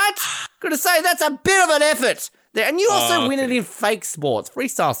right? Got to say, that's a bit of an effort there. And you also win it in fake sports.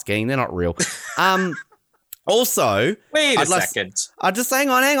 Freestyle skiing, they're not real. Also... Wait a second. I'm just hang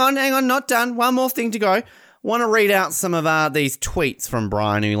on, not done. One more thing to go. Want to read out some of these tweets from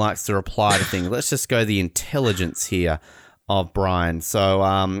Brian, who likes to reply to things. Let's just go the intelligence here of Brian.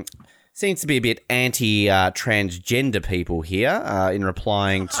 So, seems to be a bit anti-transgender people here in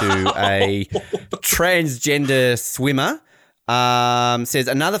replying to a transgender swimmer. Says,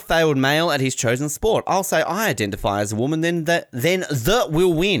 another failed male at his chosen sport. I'll say I identify as a woman, then the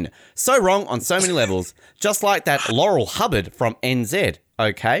will win. So wrong on so many levels. Just like that Laurel Hubbard from NZ,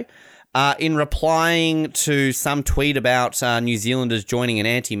 okay? In replying to some tweet about New Zealanders joining an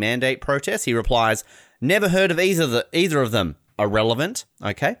anti-mandate protest, he replies, never heard of either of them. Irrelevant,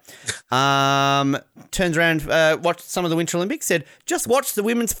 okay? Turns around, watched some of the Winter Olympics, said, just watch the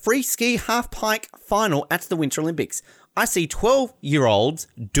women's free ski half-pike final at the Winter Olympics. I see 12-year-olds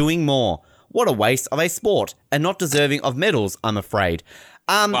doing more. What a waste of a sport and not deserving of medals, I'm afraid.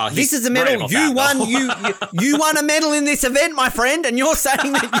 This is a medal. You won a medal in this event, my friend, and you're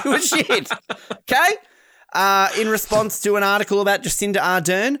saying that you were shit. Okay? In response to an article about Jacinda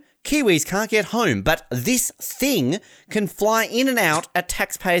Ardern, Kiwis can't get home, but this thing can fly in and out at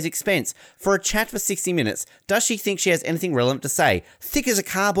taxpayers' expense for a chat for 60 minutes. Does she think she has anything relevant to say? Thick as a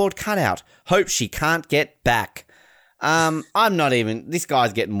cardboard cutout. Hope she can't get back. This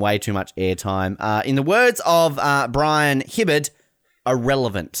guy's getting way too much airtime. In the words of Brian Hibbard,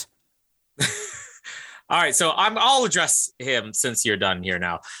 irrelevant. All right, so I'll address him since you're done here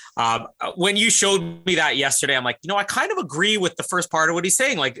now. When you showed me that yesterday, I'm like, I kind of agree with the first part of what he's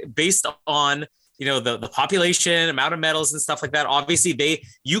saying. Like, based on, the population, amount of medals and stuff like that, obviously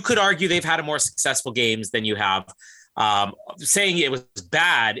you could argue they've had a more successful games than you have. Saying it was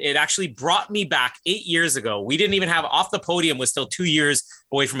bad, it actually brought me back 8 years ago. We didn't even have Off the Podium was still 2 years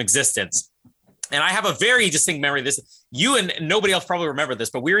away from existence. And I have a very distinct memory of this. You and nobody else probably remember this,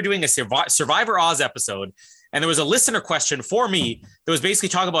 but we were doing a Survivor Oz episode, and there was a listener question for me that was basically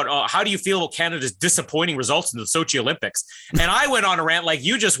talking about how do you feel about Canada's disappointing results in the Sochi Olympics? And I went on a rant like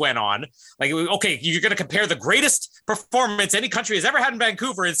you just went on. Like, okay, you're going to compare the greatest performance any country has ever had in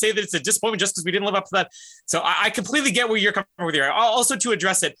Vancouver and say that it's a disappointment just because we didn't live up to that. So I completely get where you're coming with here. Also, to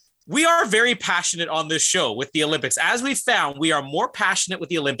address it, we are very passionate on this show with the Olympics. As we found, we are more passionate with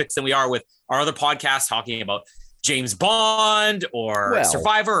the Olympics than we are with our other podcasts talking about James Bond or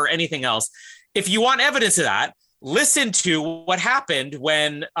Survivor or anything else. If you want evidence of that, listen to what happened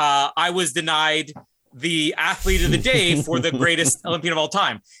when I was denied the athlete of the day for the greatest Olympian of all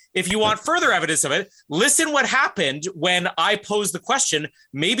time. If you want further evidence of it, listen what happened when I posed the question,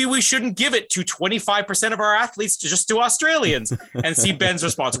 maybe we shouldn't give it to 25% of our athletes just to Australians, and see Ben's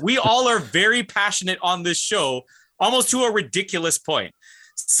response. We all are very passionate on this show, almost to a ridiculous point.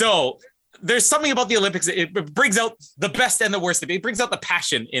 So there's something about the Olympics. It brings out the best and the worst. It brings out the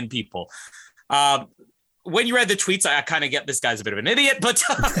passion in people. When you read the tweets, I kind of get this guy's a bit of an idiot, but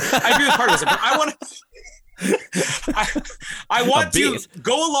I agree with part of this. But I want to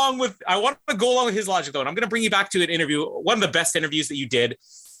go along with his logic, though, and I'm going to bring you back to an interview, one of the best interviews that you did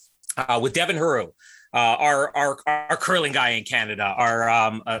with Devin Huru, our curling guy in Canada,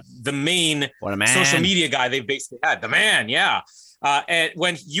 the main social media guy they've basically had. The man, yeah. And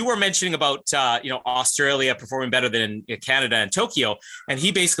when you were mentioning about Australia performing better than Canada and Tokyo, and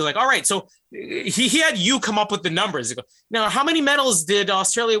he basically like, all right, so he had you come up with the numbers. He go, now, how many medals did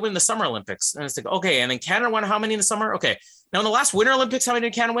Australia win in the Summer Olympics? And it's like, okay, and then Canada won how many in the summer? Okay, now in the last Winter Olympics, how many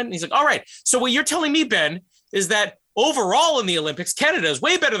did Canada win? And he's like, all right, so what you're telling me, Ben, is that overall in the Olympics, Canada is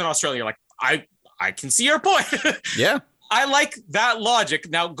way better than Australia. Like, I can see your point. Yeah, I like that logic.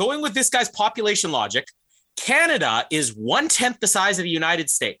 Now, going with this guy's population logic, Canada is 1/10 the size of the United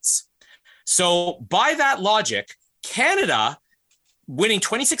States. So by that logic, Canada winning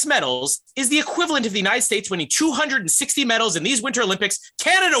 26 medals is the equivalent of the United States winning 260 medals in these Winter Olympics.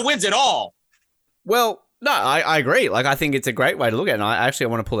 Canada wins it all. Well, no, I agree. Like, I think it's a great way to look at it. And I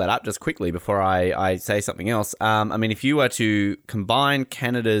want to pull that up just quickly before I say something else. I mean, if you were to combine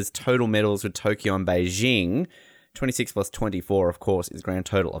Canada's total medals with Tokyo and Beijing, 26 plus 24, of course, is a grand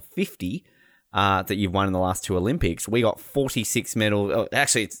total of 50. That you've won in the last two Olympics. We got 46 medals. Oh,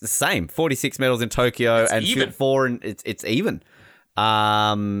 actually, it's the same. 46 medals in Tokyo and even. 4, and it's even.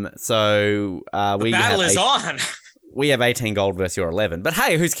 The battle is on. we have 18 gold versus your 11. But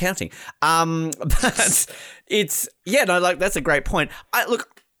hey, who's counting? But it's that's a great point.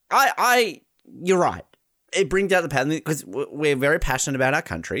 You're right. It brings out the pattern because we're very passionate about our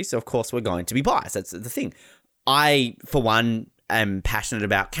country, so of course we're going to be biased. That's the thing. I, for one, am passionate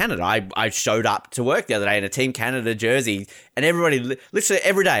about Canada. I showed up to work the other day in a Team Canada jersey, and everybody, literally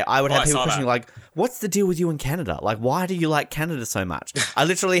every day, I would have people questioning like, what's the deal with you in Canada? Like, why do you like Canada so much? I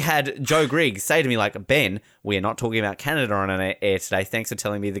literally had Joe Griggs say to me like, Ben, we are not talking about Canada on an air today. Thanks for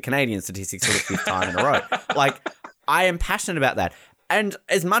telling me the Canadian statistics for the 5th time in a row. Like, I am passionate about that. And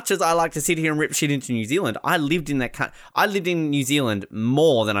as much as I like to sit here and rip shit into New Zealand, I lived in New Zealand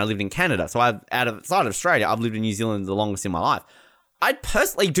more than I lived in Canada. So outside of Australia, I've lived in New Zealand the longest in my life. I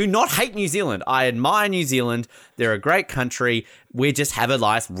personally do not hate New Zealand. I admire New Zealand. They're a great country. We just have a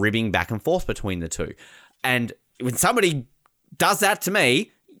nice ribbing back and forth between the two. And when somebody does that to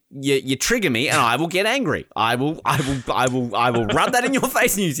me, you trigger me, and I will get angry. I will rub that in your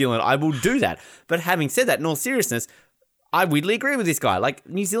face, New Zealand. I will do that. But having said that, in all seriousness, I weirdly agree with this guy. Like,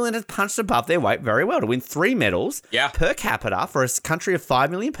 New Zealand has punched above their weight very well to win 3 medals per capita for a country of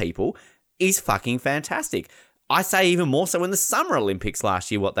 5 million people is fucking fantastic. I say even more so in the Summer Olympics last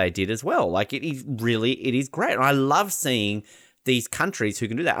year, what they did as well. Like, it is great. And I love seeing these countries who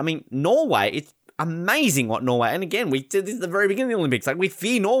can do that. I mean, Norway, it's amazing what Norway, and again, we did this at the very beginning of the Olympics. Like, we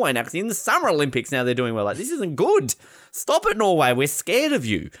fear Norway now because in the Summer Olympics now they're doing well. Like, this isn't good. Stop it, Norway. We're scared of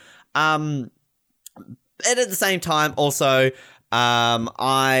you. And at the same time, also,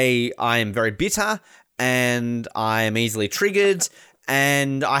 I am very bitter and I am easily triggered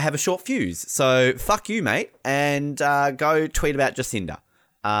and I have a short fuse. So fuck you, mate, and go tweet about Jacinda.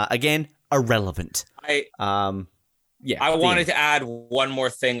 Again, irrelevant. I wanted to add one more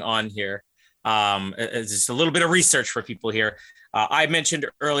thing on here. Just a little bit of research for people here. I mentioned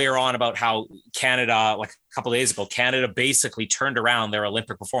earlier on about how Canada, like a couple of days ago, Canada basically turned around their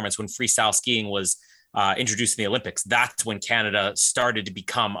Olympic performance when freestyle skiing was introduced in the Olympics. That's when Canada started to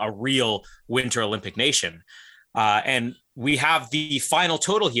become a real Winter Olympic nation. And we have the final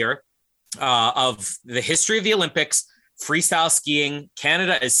total here of the history of the Olympics. Freestyle skiing,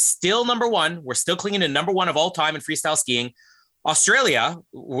 Canada is still number 1. We're still clinging to number 1 of all time in freestyle skiing. Australia,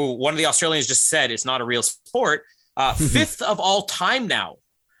 one of the Australians just said it's not a real sport, 5th of all time now.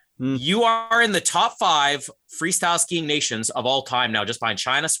 You are in the top 5 freestyle skiing nations of all time now, just behind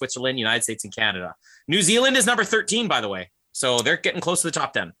China, Switzerland, United States, and Canada. New Zealand is number 13, by the way. So they're getting close to the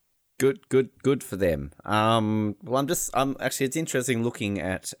top 10. Good for them. Well, actually, it's interesting looking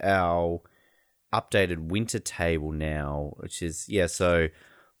at our updated winter table now, which is, so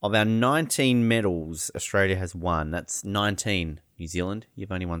of our 19 medals, Australia has 1. That's 19. New Zealand,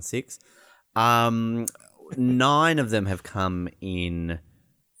 you've only won 6. 9 of them have come in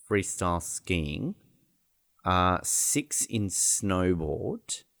freestyle skiing, 6 in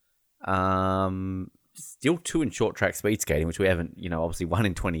snowboard, still 2 in short track speed skating, which we haven't, obviously won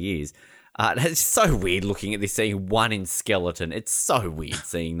in 20 years. It's so weird looking at this, seeing 1 in skeleton. It's so weird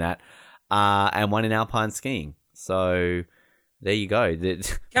seeing that. And 1 in alpine skiing. So there you go.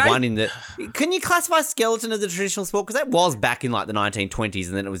 Can you classify skeleton as a traditional sport? Because that was back in like the 1920s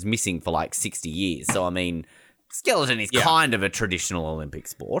and then it was missing for like 60 years. So, I mean, skeleton is kind of a traditional Olympic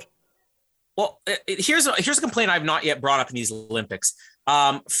sport. Well, here's a complaint I've not yet brought up in these Olympics.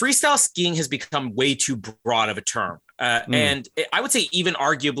 Freestyle skiing has become way too broad of a term. And I would say even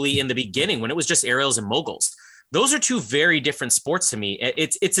arguably in the beginning when it was just aerials and moguls, those are 2 very different sports to me.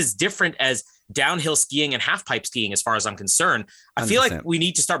 It's as different as downhill skiing and half pipe skiing as far as I'm concerned. I 100%. Feel like we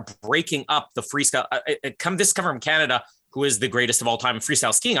need to start breaking up the freestyle. This comes from Canada, who is the greatest of all time in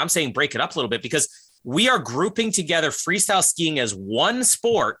freestyle skiing. I'm saying break it up a little bit because we are grouping together freestyle skiing as one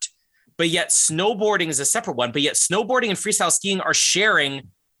sport, but yet snowboarding is a separate one. But yet snowboarding and freestyle skiing are sharing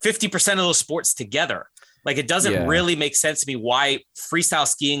 50% of those sports together. Like, it doesn't really make sense to me why freestyle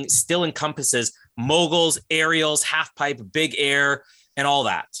skiing still encompasses moguls, aerials, half pipe, big air, and all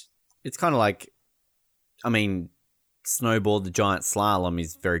that. It's kind of like, I mean, snowboard, the giant slalom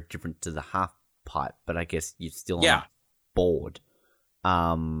is very different to the half pipe, but I guess you're still on a board.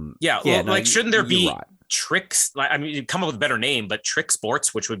 Shouldn't there be tricks? Like, I mean, you come up with a better name, but trick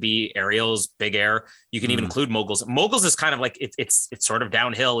sports, which would be aerials, big air. You can even include moguls. Moguls is kind of like it's sort of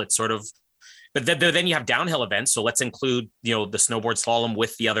downhill. It's sort of, but then you have downhill events. So let's include the snowboard slalom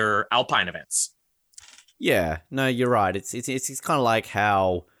with the other alpine events. Yeah, no, you're right. It's kind of like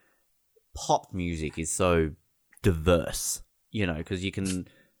how pop music is so diverse, because you can.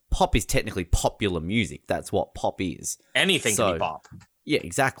 Pop is technically popular music. That's what pop is. Anything can be pop. Yeah,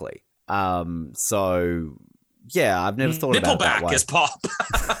 exactly. I've never thought about it that way. Nickelback is pop.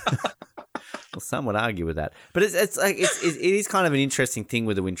 some would argue with that, but it is kind of an interesting thing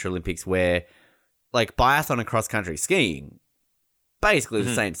with the Winter Olympics where, like, biathlon and cross country skiing, basically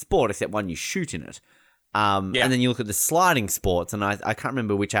the same sport except one you shoot in it. And then you look at the sliding sports, and I can't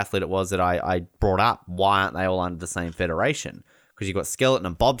remember which athlete it was that I brought up. Why aren't they all under the same federation? Because you've got skeleton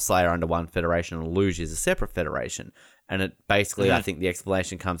and bobsleigh are under one federation, and luge is a separate federation. And it basically, I think the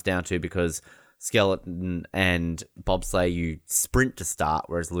explanation comes down to because skeleton and bobsleigh you sprint to start,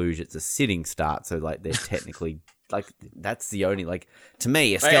 whereas luge it's a sitting start. So like they're technically like that's the only like to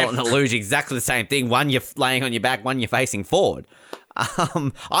me a skeleton and a luge exactly the same thing. One you're laying on your back, one you're facing forward.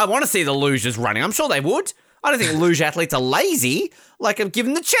 I want to see the lugers running. I'm sure they would. I don't think luge athletes are lazy. Like, I'm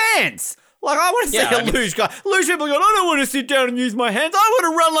given the chance. Like, I want to see a luge guy. Luge people go, I don't want to sit down and use my hands. I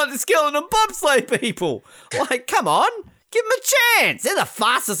want to run like the skeleton and bobsleigh people. Like, come on. Give them a chance. They're the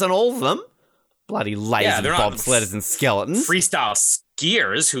fastest on all of them. Bloody lazy bobsledders and skeletons. Freestyle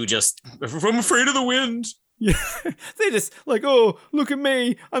skiers who just, I'm afraid of the wind. Yeah, they're just like, oh, look at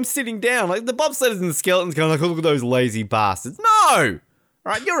me, I'm sitting down. Like the bobsledders and the skeletons going like, oh, look at those lazy bastards. No!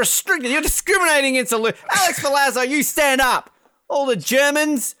 Right, you're restricted, you're discriminating against Alex Palazzo, you stand up. All the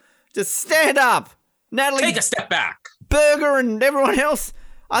Germans, just stand up. Natalie, take a step back. Berger and everyone else.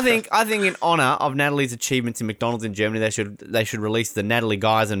 I think in honor of Natalie's achievements in McDonald's in Germany, they should release the Natalie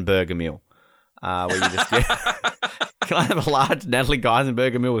Geisenberger meal. Where you just can I have a large Natalie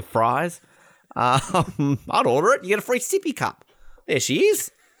Geisenberger meal with fries? I'd order it. You get a free sippy cup. There she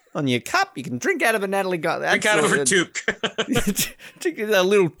is. On your cup, you can drink out of a Natalie Geisenberger. Drink out of her toque. A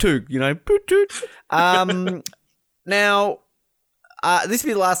little toque, you know. Now, this will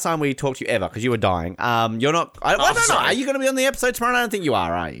be the last time we talk to you ever because you were dying. You're not. I don't know. Are you going to be on the episode tomorrow? I don't think you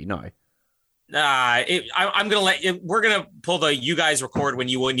are you? No. I'm going to we're going to pull the you guys record when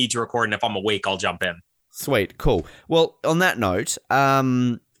you will need to record, and if I'm awake, I'll jump in. Sweet. Cool. Well, on that note,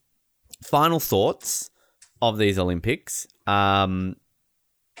 final thoughts of these Olympics,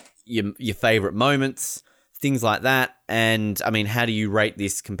 your favorite moments, things like that. And I mean, how do you rate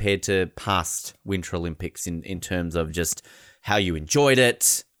this compared to past Winter Olympics in terms of just how you enjoyed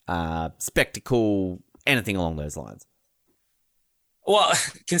it, spectacle, anything along those lines? Well,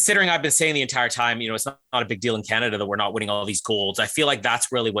 considering I've been saying the entire time, it's not a big deal in Canada that we're not winning all these golds. I feel like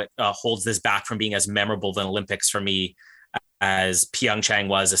that's really what holds this back from being as memorable than Olympics for me as Pyeongchang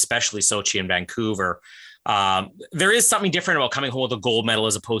was, especially Sochi and Vancouver. There is something different about coming home with a gold medal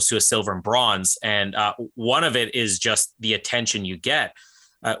as opposed to a silver and bronze. And one of it is just the attention you get.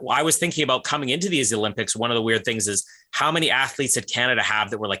 I was thinking about coming into these Olympics. One of the weird things is how many athletes did Canada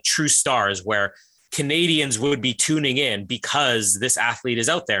have that were like true stars where Canadians would be tuning in because this athlete is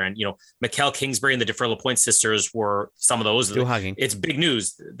out there. And, Mikkel Kingsbury and the DeFer LaPointe sisters were some of those. Still hugging. It's big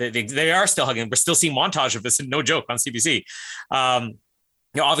news. They are still hugging. We're still seeing montage of this, and no joke, on CBC.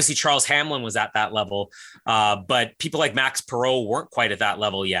 Obviously Charles Hamlin was at that level, but people like Max Perot weren't quite at that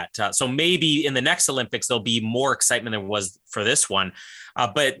level yet. So maybe in the next Olympics, there'll be more excitement than was for this one.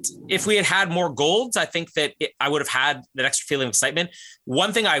 But if we had had more golds, I think that I would have had that extra feeling of excitement.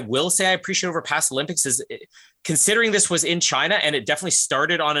 One thing I will say I appreciate over past Olympics is considering this was in China, and it definitely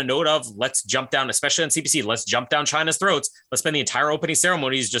started on a note of let's jump down, especially on CBC, let's jump down China's throats. Let's spend the entire opening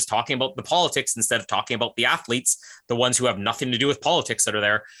ceremonies just talking about the politics instead of talking about the athletes, the ones who have nothing to do with politics that are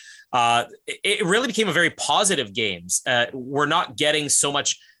there. It really became a very positive games. We're not getting so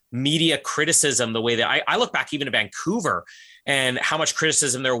much media criticism the way that I look back even to Vancouver and how much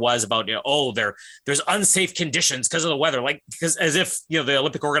criticism there was about, there's unsafe conditions because of the weather, because as if, the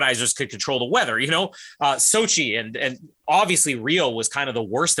Olympic organizers could control the weather, Sochi and obviously Rio was kind of the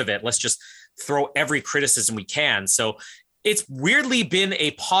worst of it. Let's just throw every criticism we can. So it's weirdly been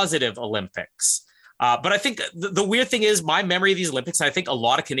a positive Olympics. But I think the weird thing is my memory of these Olympics, and I think a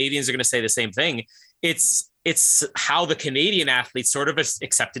lot of Canadians are going to say the same thing. It's how the Canadian athletes sort of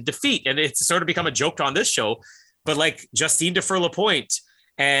accepted defeat. And it's sort of become a joke on this show. But like Justine DeFer LaPointe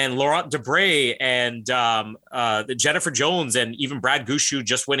and Laurent Debray and Jennifer Jones and even Brad Gushue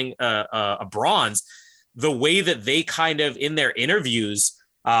just winning a bronze, the way that they kind of in their interviews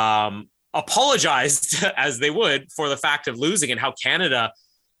apologized as they would for the fact of losing and how Canada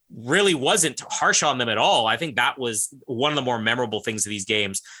really wasn't harsh on them at all. I think that was one of the more memorable things of these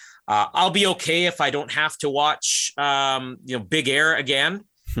games. I'll be okay if I don't have to watch Big Air again.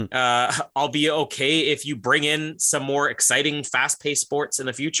 I'll be okay if you bring in some more exciting, fast-paced sports in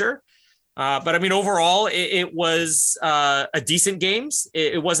the future. But I mean, overall, it was a decent games.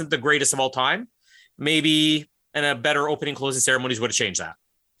 It wasn't the greatest of all time. Maybe and a better opening closing ceremonies would have changed that.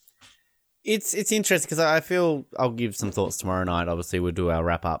 It's interesting because I feel I'll give some thoughts tomorrow night. Obviously, we'll do our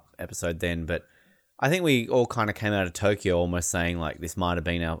wrap-up episode then. But I think we all kind of came out of Tokyo almost saying like this might have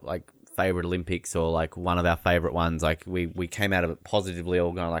been our favorite Olympics or like one of our favorite ones. Like we came out of it positively,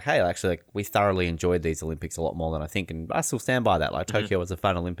 all going like, hey, actually, like, we thoroughly enjoyed these Olympics a lot more than I think, and I still stand by that. Like Tokyo was a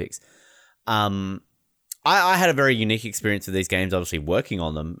fun Olympics. I had a very unique experience with these games. Obviously, working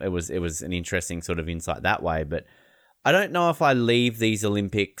on them, it was an interesting sort of insight that way. But I don't know if I leave these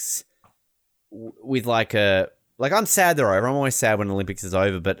Olympics with I'm sad they're over. I'm always sad when Olympics is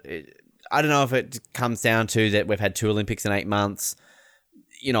over, but I don't know if it comes down to that we've had 2 Olympics in 8 months.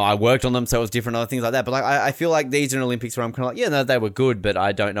 You know, I worked on them, so it was different, other things like that. But like, I feel like these are an Olympics where I'm kind of like, yeah, no, they were good, but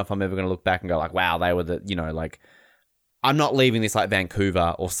I don't know if I'm ever going to look back and go like, wow, they were I'm not leaving this like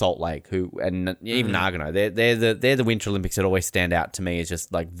Vancouver or Salt Lake, and even Nagano. They're the Winter Olympics that always stand out to me as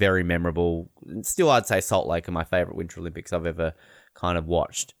just like very memorable. Still, I'd say Salt Lake are my favorite Winter Olympics I've ever kind of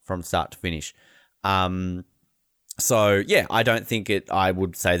watched from start to finish. So yeah, I don't think I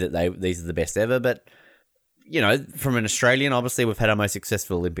would say that these are the best ever, but you know, from an Australian, obviously we've had our most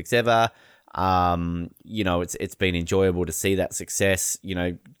successful Olympics ever. You know, it's been enjoyable to see that success, you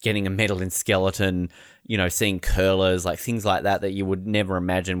know, getting a medal in skeleton, you know, seeing curlers, like things like that you would never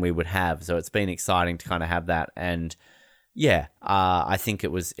imagine we would have. So it's been exciting to kind of have that. And yeah, I think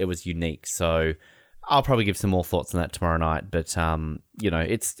it was unique. So I'll probably give some more thoughts on that tomorrow night, but you know,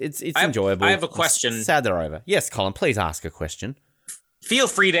 it's enjoyable. I have a question. It's sad they're over. Yes, Colin, please ask a question. Feel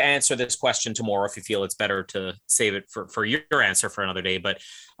free to answer this question tomorrow if you feel it's better to save it for your answer for another day. But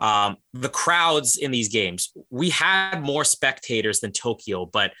the crowds in these games, we had more spectators than Tokyo,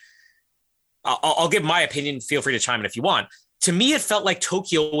 but I'll give my opinion. Feel free to chime in if you want. To me, it felt like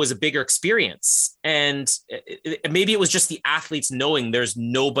Tokyo was a bigger experience. And maybe it was just the athletes knowing there's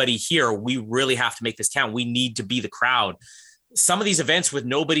nobody here. We really have to make this count. We need to be the crowd. Some of these events with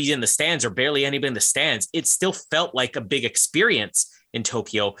nobody in the stands or barely anybody in the stands, it still felt like a big experience in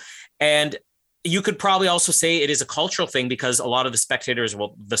Tokyo. And you could probably also say it is a cultural thing because a lot of the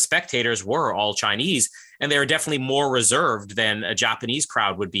spectators were all Chinese, and they were definitely more reserved than a Japanese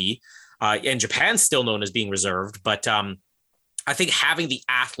crowd would be. And Japan's still known as being reserved, but I think having the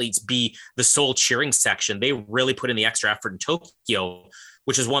athletes be the sole cheering section, they really put in the extra effort in Tokyo,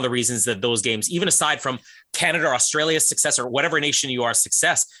 which is one of the reasons that those games, even aside from Canada or Australia's success or whatever nation you are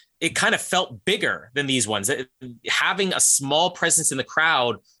success, it kind of felt bigger than these ones. Having a small presence in the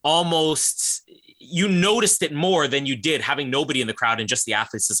crowd, almost you noticed it more than you did having nobody in the crowd and just the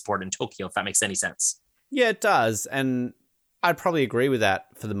athletes to support in Tokyo, if that makes any sense. Yeah, it does. And I'd probably agree with that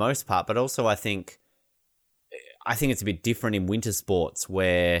for the most part, but also I think it's a bit different in winter sports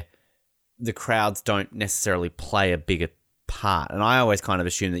where the crowds don't necessarily play a bigger part. And I always kind of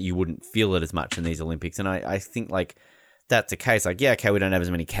assume that you wouldn't feel it as much in these Olympics. And I think like that's the case. Like, yeah, okay, we don't have as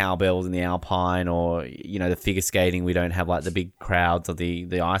many cowbells in the alpine, or, you know, the figure skating, we don't have like the big crowds or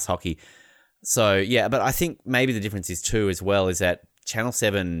the ice hockey. So yeah, but I think maybe the difference is too as well is that Channel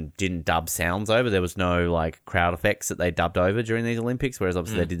 7 didn't dub sounds over. There was no like crowd effects that they dubbed over during these Olympics, whereas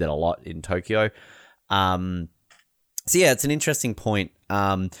obviously they did that a lot in Tokyo. So yeah, it's an interesting point.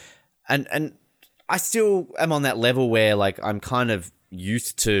 And I still am on that level where like I'm kind of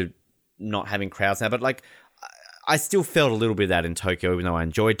used to not having crowds now, but like I still felt a little bit of that in Tokyo, even though I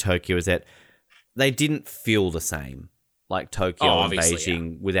enjoyed Tokyo, is that they didn't feel the same like Tokyo and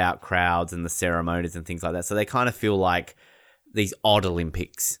Beijing without crowds and the ceremonies and things like that. So they kind of feel like these odd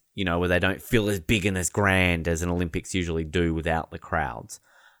Olympics, you know, where they don't feel as big and as grand as an Olympics usually do without the crowds.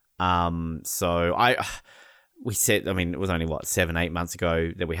 So we said, I mean, it was only 7-8 months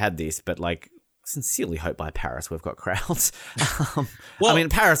ago that we had this, but like sincerely hope by Paris we've got crowds. Well, I mean,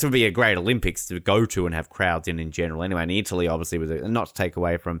 Paris would be a great Olympics to go to and have crowds in general. Anyway, and Italy obviously was not to take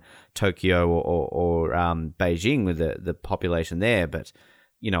away from Tokyo or Beijing with the population there, but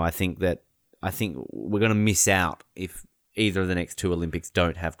you know, I think we're going to miss out if either of the next 2 Olympics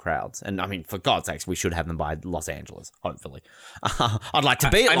don't have crowds. And I mean, for God's sakes, we should have them by Los Angeles, hopefully. I'd like to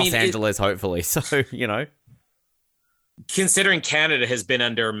be at Los Angeles, hopefully. So, you know. Considering Canada has been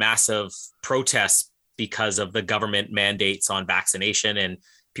under massive protests because of the government mandates on vaccination and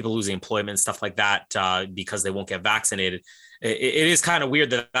people losing employment and stuff like that because they won't get vaccinated, it is kind of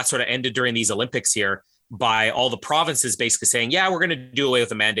weird that sort of ended during these Olympics here by all the provinces basically saying, yeah, we're going to do away with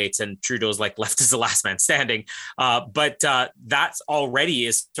the mandates. And Trudeau's like left as the last man standing. But that's already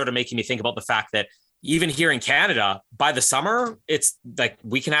is sort of making me think about the fact that even here in Canada, by the summer, it's like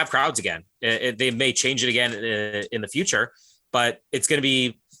we can have crowds again. They may change it again in the future, but it's going to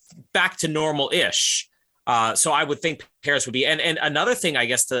be back to normal-ish. So I would think Paris would be. And another thing, I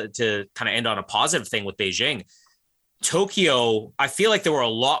guess, to kind of end on a positive thing with Beijing, Tokyo, I feel like there were a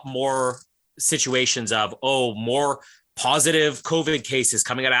lot more situations of, more positive COVID cases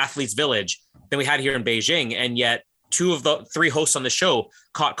coming out of Athletes Village than we had here in Beijing. And yet 2 of the 3 hosts on the show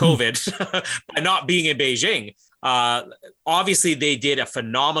caught COVID by not being in Beijing. Obviously, they did a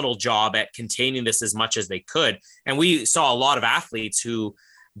phenomenal job at containing this as much as they could. And we saw a lot of athletes who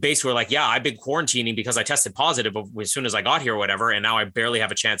basically were like, yeah, I've been quarantining because I tested positive as soon as I got here or whatever. And now I barely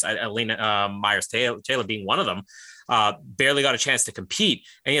have a chance. Elena Myers-Taylor being one of them, barely got a chance to compete.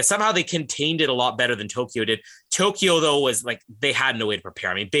 And yet somehow they contained it a lot better than Tokyo did. Tokyo, though, was like, they had no way to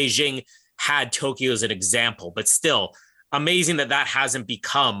prepare. I mean, Beijing had Tokyo as an example, but still amazing that hasn't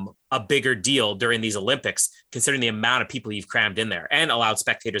become a bigger deal during these Olympics, considering the amount of people you've crammed in there and allowed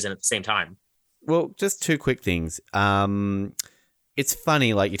spectators in at the same time. Well, just 2 quick things. It's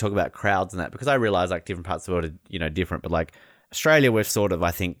funny, like you talk about crowds and that, because I realize like different parts of the world are, different, but like Australia, we've sort of,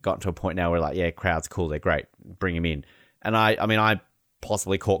 I think, gotten to a point now where like, yeah, crowds cool, they're great, bring them in. And I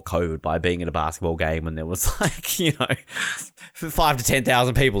possibly caught COVID by being at a basketball game and there was like, 5 to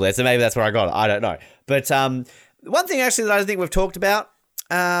 10,000 people there. So maybe that's where I got it. I don't know. But one thing actually that I think we've talked about,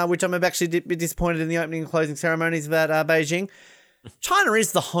 which I'm actually a bit disappointed in the opening and closing ceremonies about Beijing. China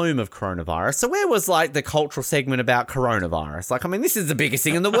is the home of coronavirus. So where was like the cultural segment about coronavirus? Like, I mean, this is the biggest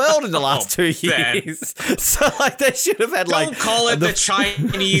thing in the world in the last 2 years. So like they should have had Don't call it the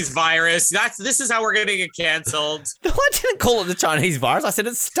Chinese virus. This is how we're going to get canceled. No, I didn't call it the Chinese virus. I said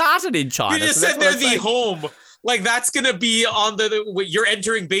it started in China. You just said they're the home. Like that's going to be on you're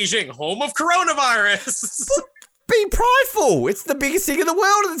entering Beijing, home of coronavirus. Be prideful. It's the biggest thing in the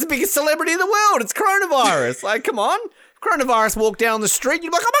world. It's the biggest celebrity in the world. It's coronavirus. Like, come on. Coronavirus walk down the street,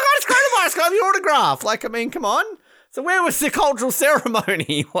 you're like, oh my God, it's coronavirus, can I have your autograph? Like, I mean, come on. So where was the cultural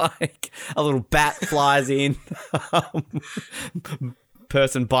ceremony? Like, a little bat flies in,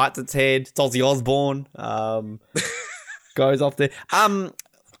 person bites its head, it's Ozzy Osbourne, goes off there.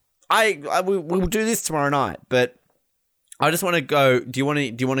 We'll do this tomorrow night, but I just want to go, do you want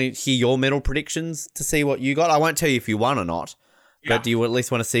to hear your medal predictions to see what you got? I won't tell you if you won or not. Yeah. But do you at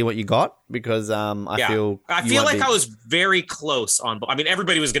least want to see what you got? Because I feel like I was very close on. I mean,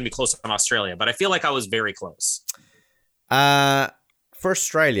 everybody was going to be close on Australia, but I feel like I was very close. For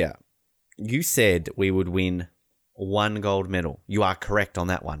Australia, you said we would win 1 gold medal. You are correct on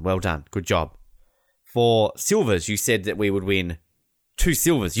that one. Well done. Good job. For silvers, you said that we would win 2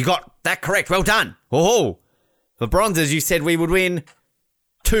 silvers. You got that correct. Well done. Oh. For bronzes, you said we would win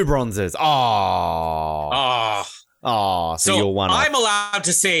 2 bronzes. So you're one. I'm allowed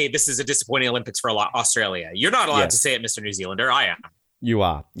to say this is a disappointing Olympics for Australia. You're not allowed to say it, Mr. New Zealander. I am. You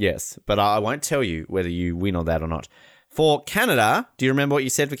are, yes. But I won't tell you whether you win on that or not. For Canada, do you remember what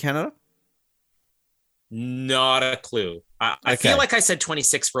you said for Canada? Not a clue. I feel like I said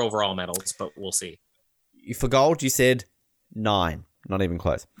 26 for overall medals, but we'll see. For gold, you said 9. Not even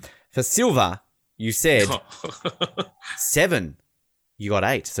close. For silver, you said 7. You got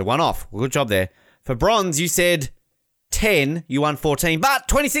 8. So 1 off. Good job there. For bronze, you said 10, you won 14, but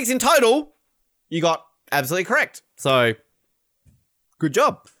 26 in total, you got absolutely correct. So, good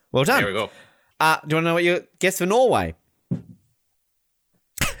job. Well done. There we go. Do you want to know what you guess for Norway?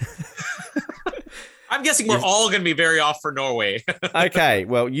 I'm guessing we're all going to be very off for Norway. Okay,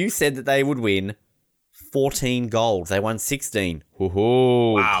 well, you said that they would win 14 gold. They won 16.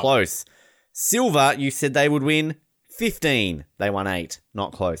 Woohoo, wow. Close. Silver, you said they would win 15. They won 8.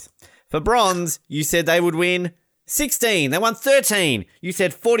 Not close. For bronze, you said they would win 16. They won 13. You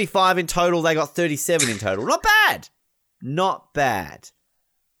said 45 in total. They got 37 in total. Not bad. Not bad.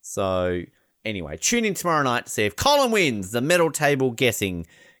 So, anyway, tune in tomorrow night to see if Colin wins the medal table guessing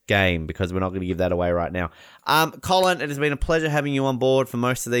game, because we're not going to give that away right now. Colin, it has been a pleasure having you on board for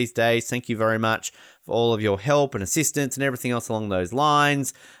most of these days. Thank you very much for all of your help and assistance and everything else along those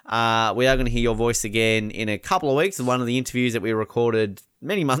lines. We are going to hear your voice again in a couple of weeks with one of the interviews that we recorded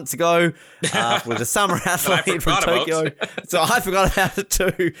many months ago with a summer athlete from Tokyo. So I forgot about it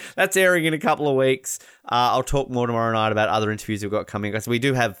too. That's airing in a couple of weeks. I'll talk more tomorrow night about other interviews we've got coming. So we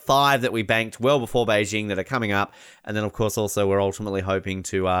do have 5 that we banked well before Beijing that are coming up. And then, of course, also we're ultimately hoping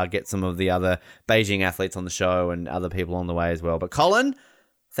to get some of the other Beijing athletes on the show and other people on the way as well. But Colin,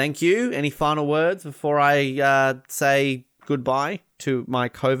 thank you. Any final words before I say goodbye to my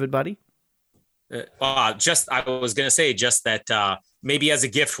COVID buddy? I was going to say just that maybe as a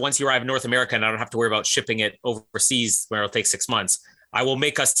gift, once you arrive in North America and I don't have to worry about shipping it overseas where it'll take 6 months, I will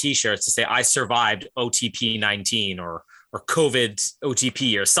make us t-shirts to say I survived OTP 19 or COVID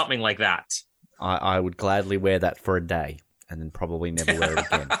OTP or something like that. I would gladly wear that for a day and then probably never wear it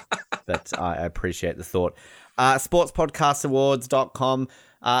again. But I appreciate the thought. Sportspodcastawards.com.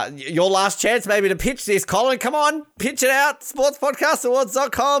 Your last chance maybe to pitch this, Colin. Come on, pitch it out.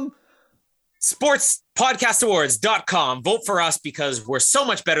 Sportspodcastawards.com. sportspodcastawards.com. Vote for us because we're so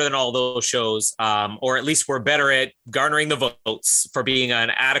much better than all those shows, or at least we're better at garnering the votes for being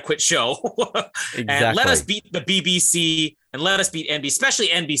an adequate show. Exactly. And let us beat the BBC and let us beat NBC, especially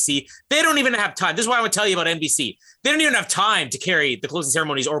NBC. They don't even have time. This is why I want to tell you about NBC. They don't even have time to carry the closing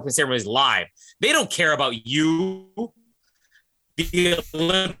ceremonies or open ceremonies live. They don't care about you, the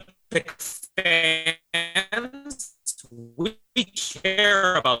Olympic fans. We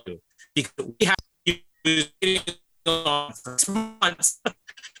care about you because we have you on for months.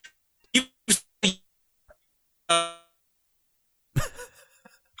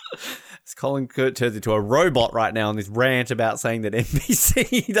 Colin Kurt turns into a robot right now on this rant about saying that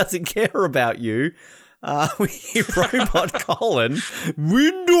NBC doesn't care about you. We hear Robot Colin. We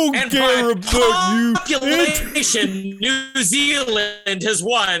don't care about you. Population, New Zealand has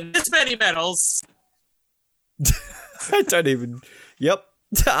won this many medals. I don't even. Yep.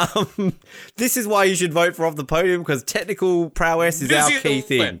 This is why you should vote for Off the Podium, because technical prowess is our key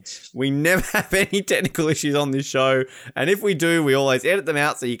thing. We never have any technical issues on this show, and if we do, we always edit them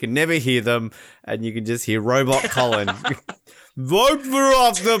out so you can never hear them, and you can just hear Robot Colin. Vote for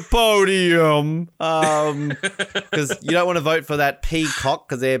Off the Podium, because you don't want to vote for that peacock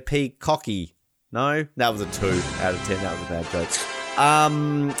because they're peacocky. No, that was a 2 out of 10. That was a bad joke.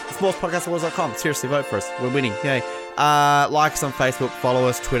 Sportspodcastawards.com. Seriously, vote for us. We're winning. Yay. Like us on Facebook, follow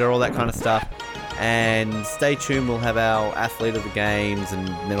us, Twitter, all that kind of stuff. And stay tuned. We'll have our athlete of the games and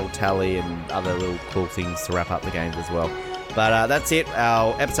medal tally and other little cool things to wrap up the games as well. But that's it.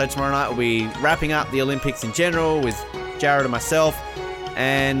 Our episode tomorrow night will be wrapping up the Olympics in general with Jared and myself.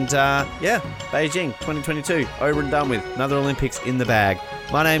 And Beijing 2022 over and done with. Another Olympics in the bag.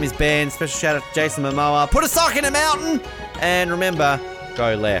 My name is Ben. Special shout out to Jason Momoa. Put a sock in a mountain. And remember,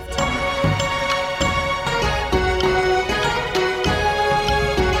 go left.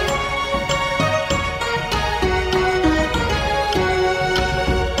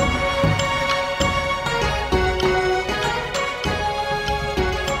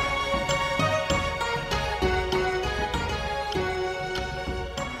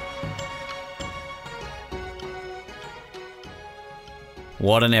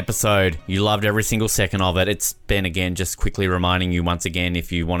 What an episode. You loved every single second of it. It's Ben again, just quickly reminding you once again,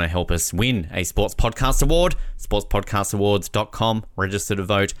 if you want to help us win a Sports Podcast Award, sportspodcastawards.com, register to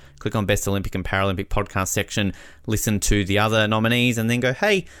vote, click on Best Olympic and Paralympic Podcast section, listen to the other nominees, and then go,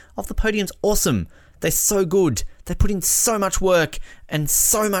 hey, Off the Podium's awesome. They're so good. They put in so much work and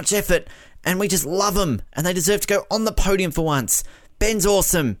so much effort, and we just love them, and they deserve to go on the podium for once. Ben's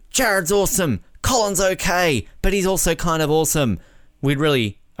awesome. Jared's awesome. Colin's okay, but he's also kind of awesome. We'd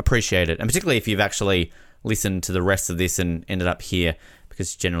really appreciate it. And particularly if you've actually listened to the rest of this and ended up here,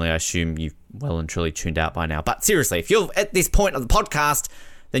 because generally I assume you've well and truly tuned out by now. But seriously, if you're at this point of the podcast,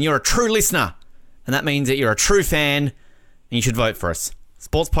 then you're a true listener. And that means that you're a true fan and you should vote for us.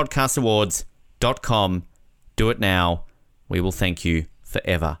 sportspodcastawards.com. Do it now. We will thank you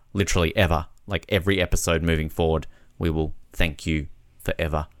forever. Literally ever. Like every episode moving forward, we will thank you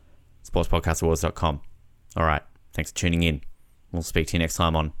forever. sportspodcastawards.com. All right. Thanks for tuning in. We'll speak to you next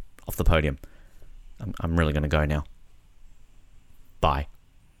time on Off the Podium. I'm really going to go now. Bye.